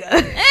a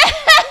nigga.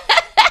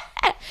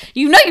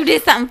 You know you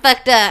did something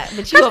fucked up,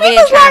 but you over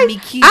here trying to be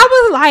cute. I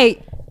was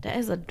like, that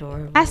is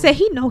adorable. I said,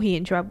 he know he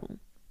in trouble.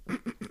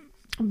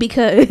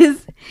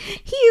 Because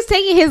he is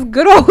taking his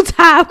good old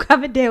time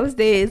coming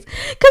downstairs.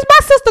 Because my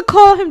sister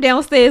called him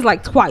downstairs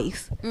like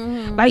twice.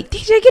 Like,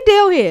 DJ, get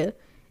down here.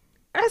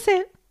 I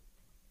said,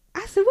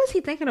 what's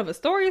he thinking of, a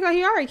story? Like,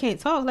 he already can't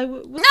talk. Like,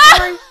 what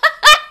story?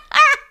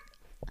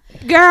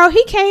 Girl,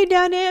 he came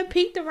down there and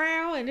peeked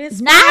around and then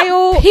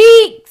smiled.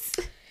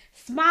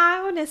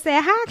 Smiled and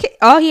said, hi,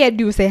 all he had to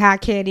do was say, hi,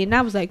 Candy. And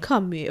I was like,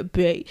 come here,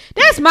 baby.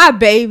 That's my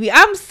baby.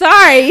 I'm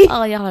sorry.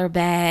 Oh, y'all are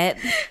bad. I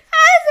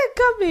said,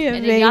 come here,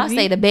 and baby. Y'all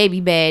say the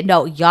baby bad.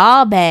 No,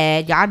 y'all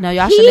bad. Y'all know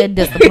y'all should have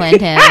disciplined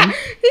him.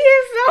 He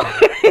is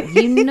so...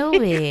 You knew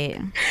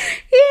it.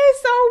 He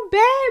is so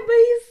bad, but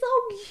he's so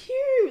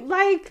cute.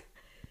 Like,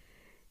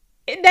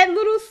 that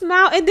little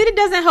smile. And then it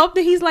doesn't help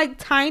that he's like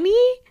tiny.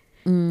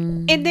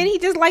 And then he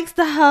just likes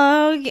to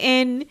hug.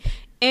 And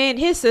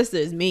his sister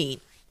is mean.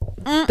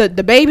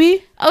 The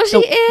baby. Oh, she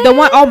is? The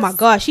one. Oh my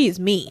God, she is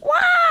mean.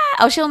 Why?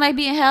 Oh, she'll not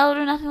being held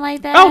or nothing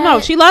like that? Oh no,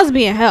 she loves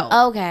being held.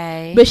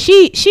 Okay. But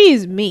she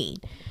is mean.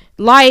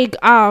 Like,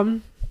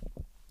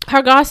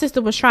 her god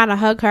sister was trying to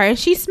hug her and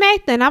she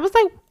smacked her. And I was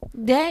like,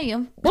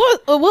 damn.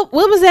 What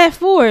was that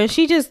for? And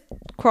she just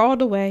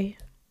crawled away.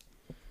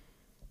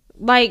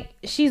 Like,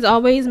 she's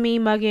always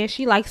mean mugging.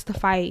 She likes to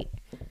fight.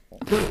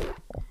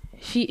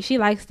 She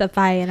likes to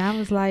fight. And I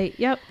was like,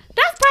 yep.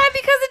 That's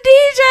probably because of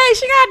DJ.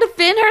 She got to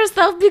defend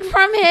herself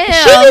from him.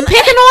 She be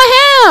picking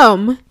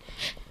on him.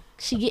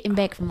 She getting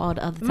back from all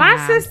the other times.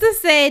 My sister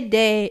said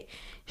that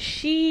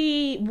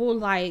she will,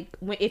 like,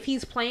 if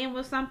he's playing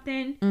with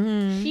something,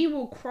 she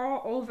will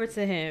crawl over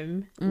to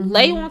him,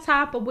 lay on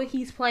top of what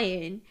he's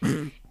playing,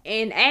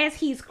 and as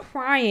he's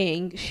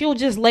crying, she'll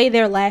just lay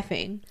there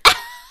laughing.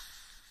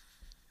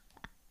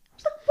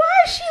 Why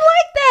is she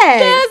like that?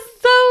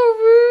 That's so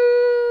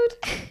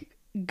rude.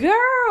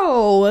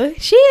 Girl,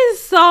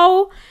 she's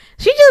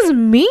just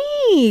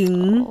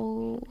mean.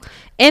 Oh.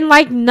 And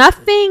like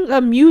nothing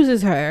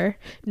amuses her.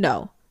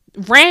 No.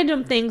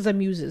 Random things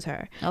amuses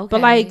her. Okay. But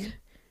like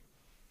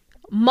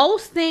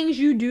most things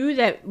you do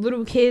that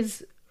little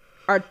kids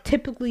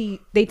typically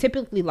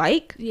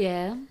like.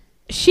 Yeah.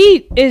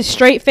 She is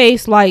straight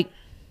faced like,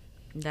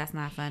 that's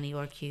not funny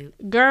or cute.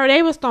 Girl,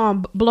 they was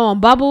blowing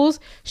bubbles.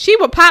 She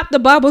would pop the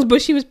bubbles,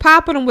 but she was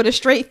popping them with a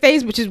straight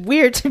face, which is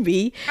weird to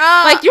me.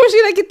 Like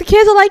usually like the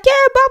kids are like, yeah,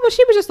 bubbles.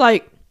 She was just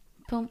like,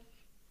 boom,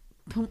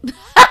 boom.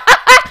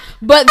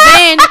 But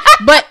then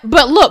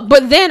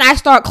then I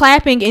start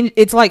clapping and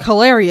it's like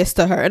hilarious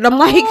to her. And I'm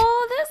like,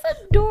 oh, that's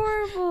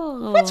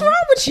adorable. What's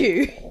wrong with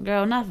you?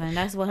 Girl, nothing.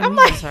 That's what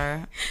amuses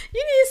her.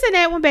 You need to send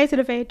that one back to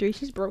the factory.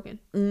 She's broken.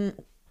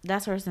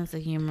 That's her sense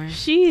of humor.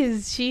 She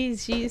is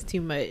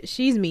too much.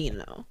 She's mean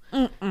though.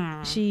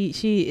 She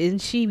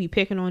be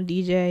picking on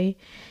DJ,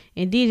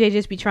 and DJ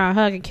just be trying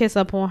to hug and kiss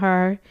up on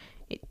her.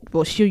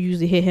 Well, she'll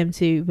usually hit him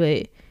too,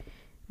 but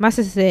my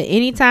sister said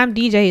anytime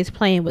DJ is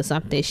playing with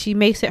something, she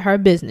makes it her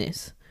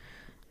business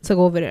to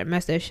go over there and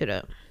mess that shit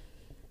up.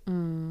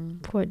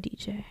 Poor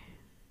DJ.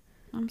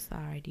 I'm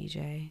sorry,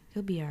 DJ.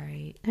 He'll be all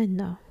right. I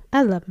know.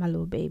 I love my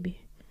little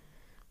baby.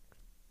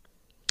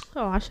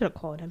 Oh, I should have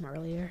called him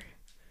earlier.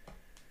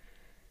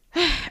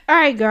 All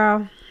right,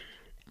 girl.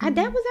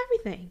 That was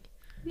everything.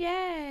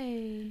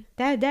 Yay.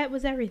 That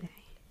was everything.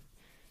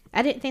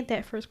 I didn't think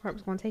that first part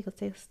was going to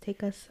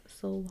take us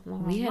so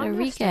long. We had a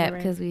recap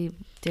because we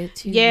did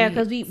 2 Yeah,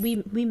 because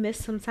we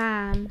missed some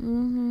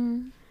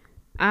time.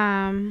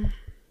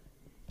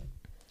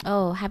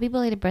 Oh, happy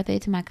belated birthday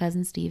to my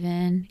cousin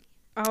Steven.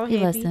 Oh, he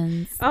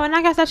listens. Oh, and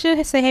I guess I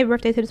should say happy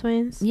birthday to the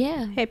twins.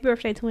 Yeah. Happy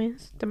birthday,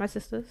 twins, to my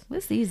sisters.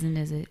 What season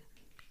is it?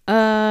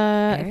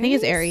 I think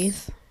it's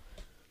Aries.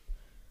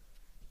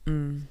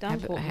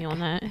 Don't quote me on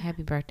that.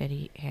 Happy birthday to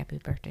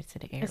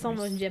the Aries. It's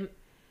almost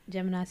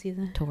Gemini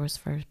season. Taurus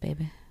first,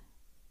 baby.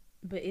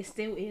 But it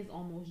still is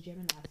almost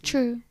Gemini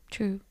season.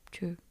 True.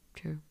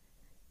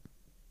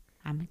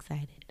 I'm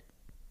excited.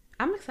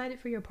 I'm excited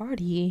for your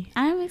party.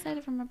 I'm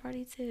excited for my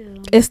party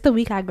too. It's the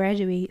week I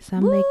graduate, so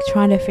I'm like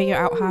trying to figure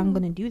out how I'm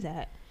gonna do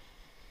that.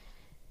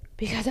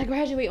 Because I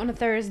graduate on a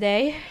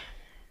Thursday.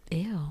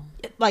 Ew.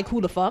 Like,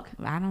 who the fuck?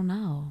 I don't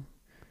know.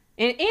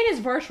 And it's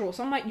virtual,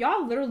 so I'm like,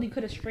 y'all literally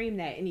could have streamed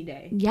that any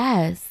day.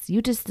 Yes,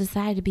 you just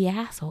decided to be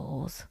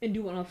assholes. And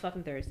do it on a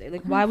fucking Thursday.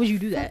 Like, why would you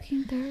do that?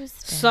 Fucking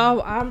Thursday.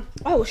 So,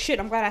 oh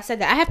shit, I'm glad I said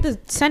that. I have to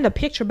send a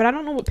picture, but I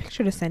don't know what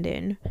picture to send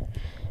in.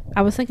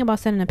 I was thinking about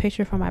sending a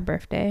picture for my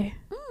birthday.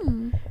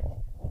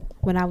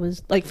 When I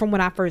was, like, from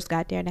when I first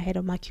got there, and I had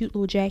on my cute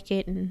little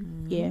jacket,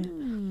 and yeah.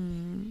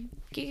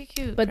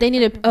 Cute. But they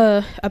need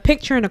a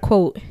picture and a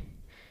quote.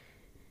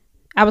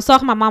 I was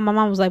talking to my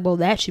mom was like, well,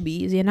 that should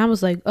be easy. And I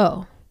was like,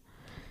 oh,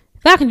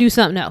 if I can do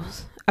something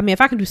else, if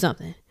I can do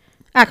something,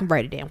 I can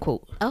write a damn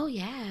quote. Oh,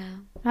 yeah.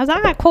 I was like,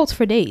 I got quotes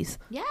for days.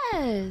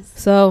 Yes.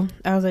 So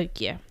I was like,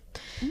 yeah.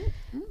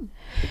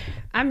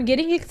 I'm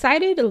getting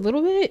excited a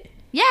little bit.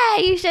 Yeah,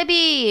 you should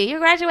be. You're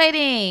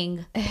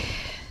graduating.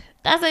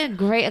 That's a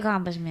great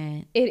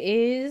accomplishment. It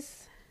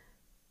is.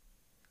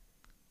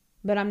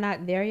 But I'm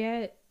not there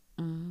yet.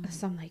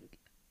 So I'm like,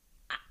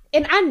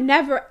 and I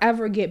never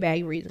ever get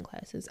bad grades in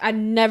classes.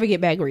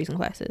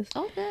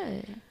 Oh,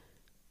 good.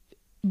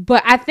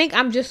 But I think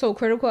I'm just so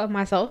critical of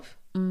myself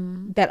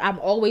that I'm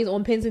always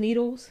on pins and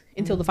needles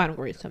until the final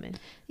grades come in.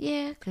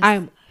 Yeah.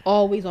 I'm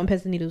always on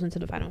pins and needles until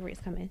the final grades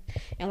come in.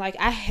 And like,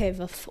 I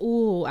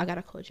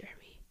gotta call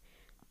Jeremy.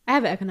 I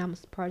have an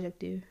economics project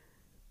due.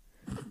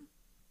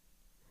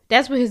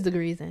 That's what his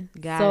degree's in.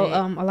 So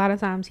a lot of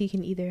times he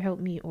can either help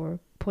me or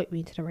point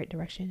me to the right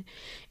direction.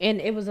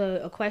 And it was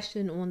a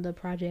question on the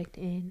project,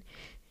 and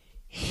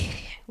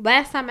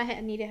last time I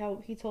had needed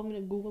help, he told me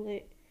to Google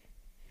it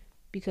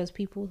because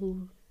people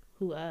who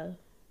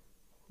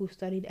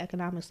studied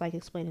economics like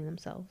explaining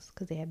themselves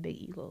because they have big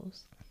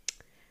egos.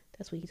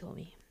 That's what he told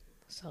me.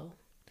 So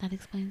that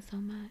explains so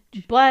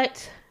much.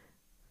 But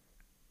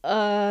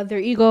their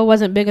ego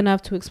wasn't big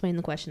enough to explain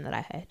the question that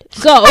I had.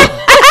 So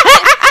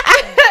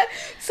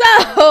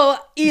so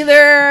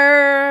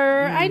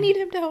either I need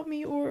him to help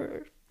me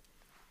or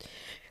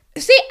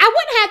see, I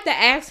wouldn't have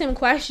to ask him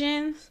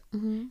questions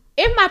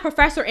if my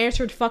professor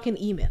answered fucking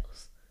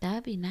emails.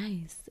 That'd be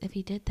nice if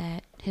he did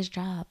that. His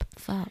job.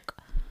 Fuck.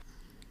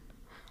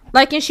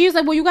 Like, and she was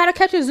like, well, you gotta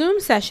catch a Zoom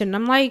session.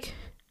 I'm like,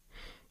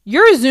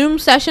 your Zoom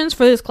sessions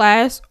for this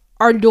class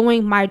are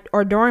during my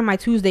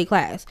Tuesday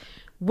class,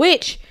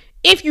 which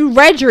if you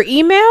read your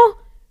email,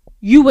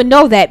 you would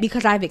know that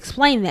because I've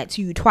explained that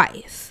to you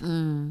twice.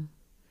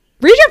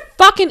 Read your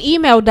fucking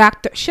email,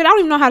 Doctor. Shit, I don't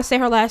even know how to say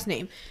her last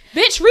name.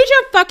 Bitch, read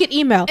your fucking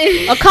email.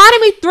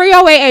 Economy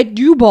 308 at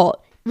Ubalt.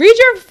 Read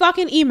your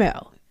fucking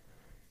email.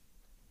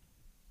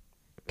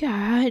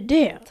 God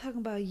damn. Talking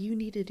about you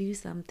need to do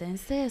something.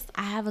 Sis,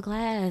 I have a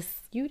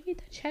class. You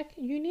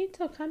need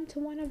to come to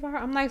one of our...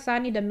 I'm like, so I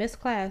need to miss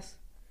class.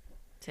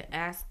 To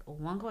ask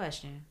one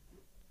question.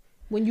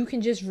 When you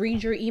can just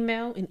read your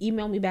email and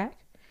email me back.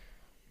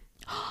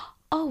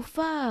 Oh,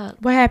 fuck.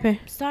 What happened?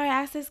 Sorry,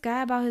 I asked this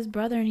guy about his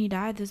brother and he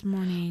died this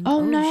morning.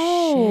 Oh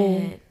no.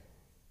 Shit.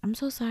 I'm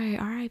so sorry.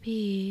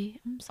 R.I.P.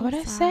 I'm so sorry. Oh,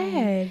 that's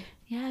sad.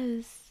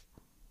 Yes.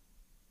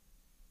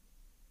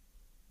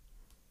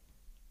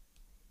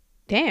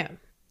 Damn.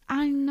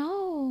 I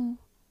know.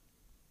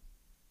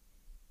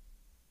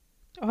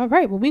 All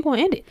right, well, we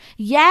gonna end it.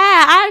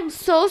 Yeah, I'm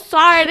so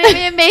sorry.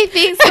 It made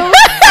things so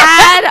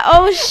sad.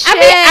 Oh, shit. I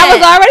mean, I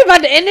was already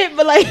about to end it,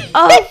 but like...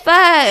 Oh,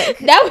 fuck.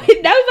 that was about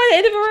to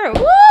end it for real.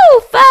 Woo,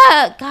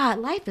 fuck. God,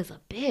 life is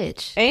a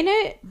bitch. Ain't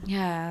it?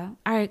 Yeah.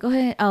 All right, go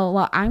ahead. Oh,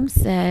 well, I'm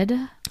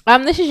said.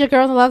 This is your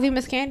girl, the lovely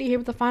Miss Candy, here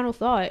with the final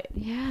thought.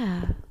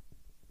 Yeah.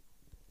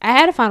 I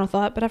had a final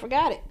thought, but I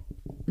forgot it.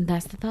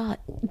 That's the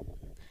thought.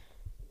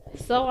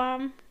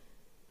 So,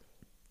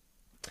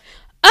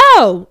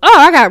 Oh,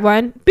 I got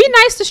one. Be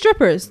nice to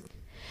strippers.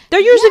 They're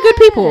usually good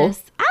people.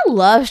 I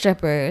love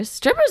strippers.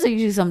 Strippers are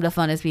usually some of the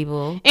funnest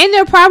people. And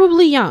they're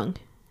probably young.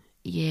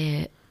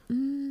 Yeah.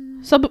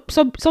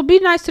 So be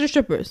nice to the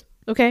strippers,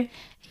 okay?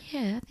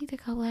 Yeah, I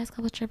think the last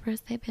couple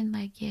strippers, they've been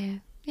like, yeah.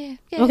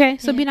 Okay,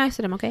 so be nice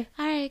to them, okay?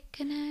 All right,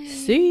 good night.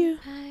 See you.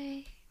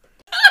 Bye.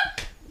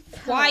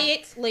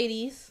 Quiet,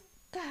 ladies.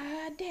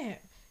 God damn.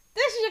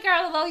 This is your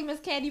girl, the lovely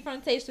Miss Candy from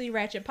the Tastefully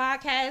Ratchet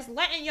Podcast,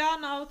 letting y'all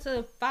know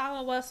to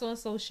follow us on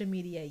social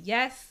media.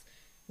 Yes,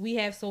 we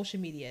have social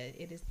media.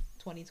 It is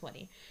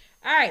 2020.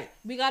 All right,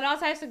 we got all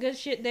types of good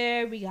shit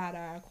there. We got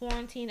our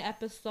quarantine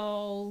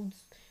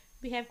episodes.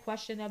 We have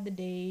question of the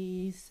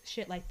days,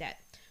 shit like that.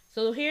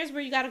 So here's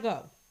where you gotta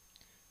go.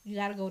 You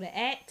gotta go to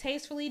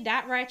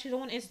 @tastefully.ratchet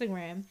on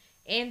Instagram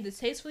and the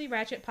Tastefully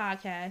Ratchet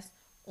Podcast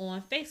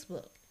on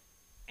Facebook.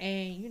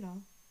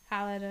 And,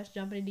 holla at us,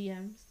 jump in the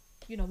DMs.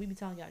 We be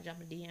telling y'all jump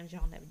in the DMs.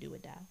 Y'all never do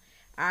it, though.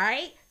 All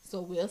right? So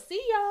we'll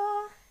see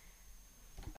y'all.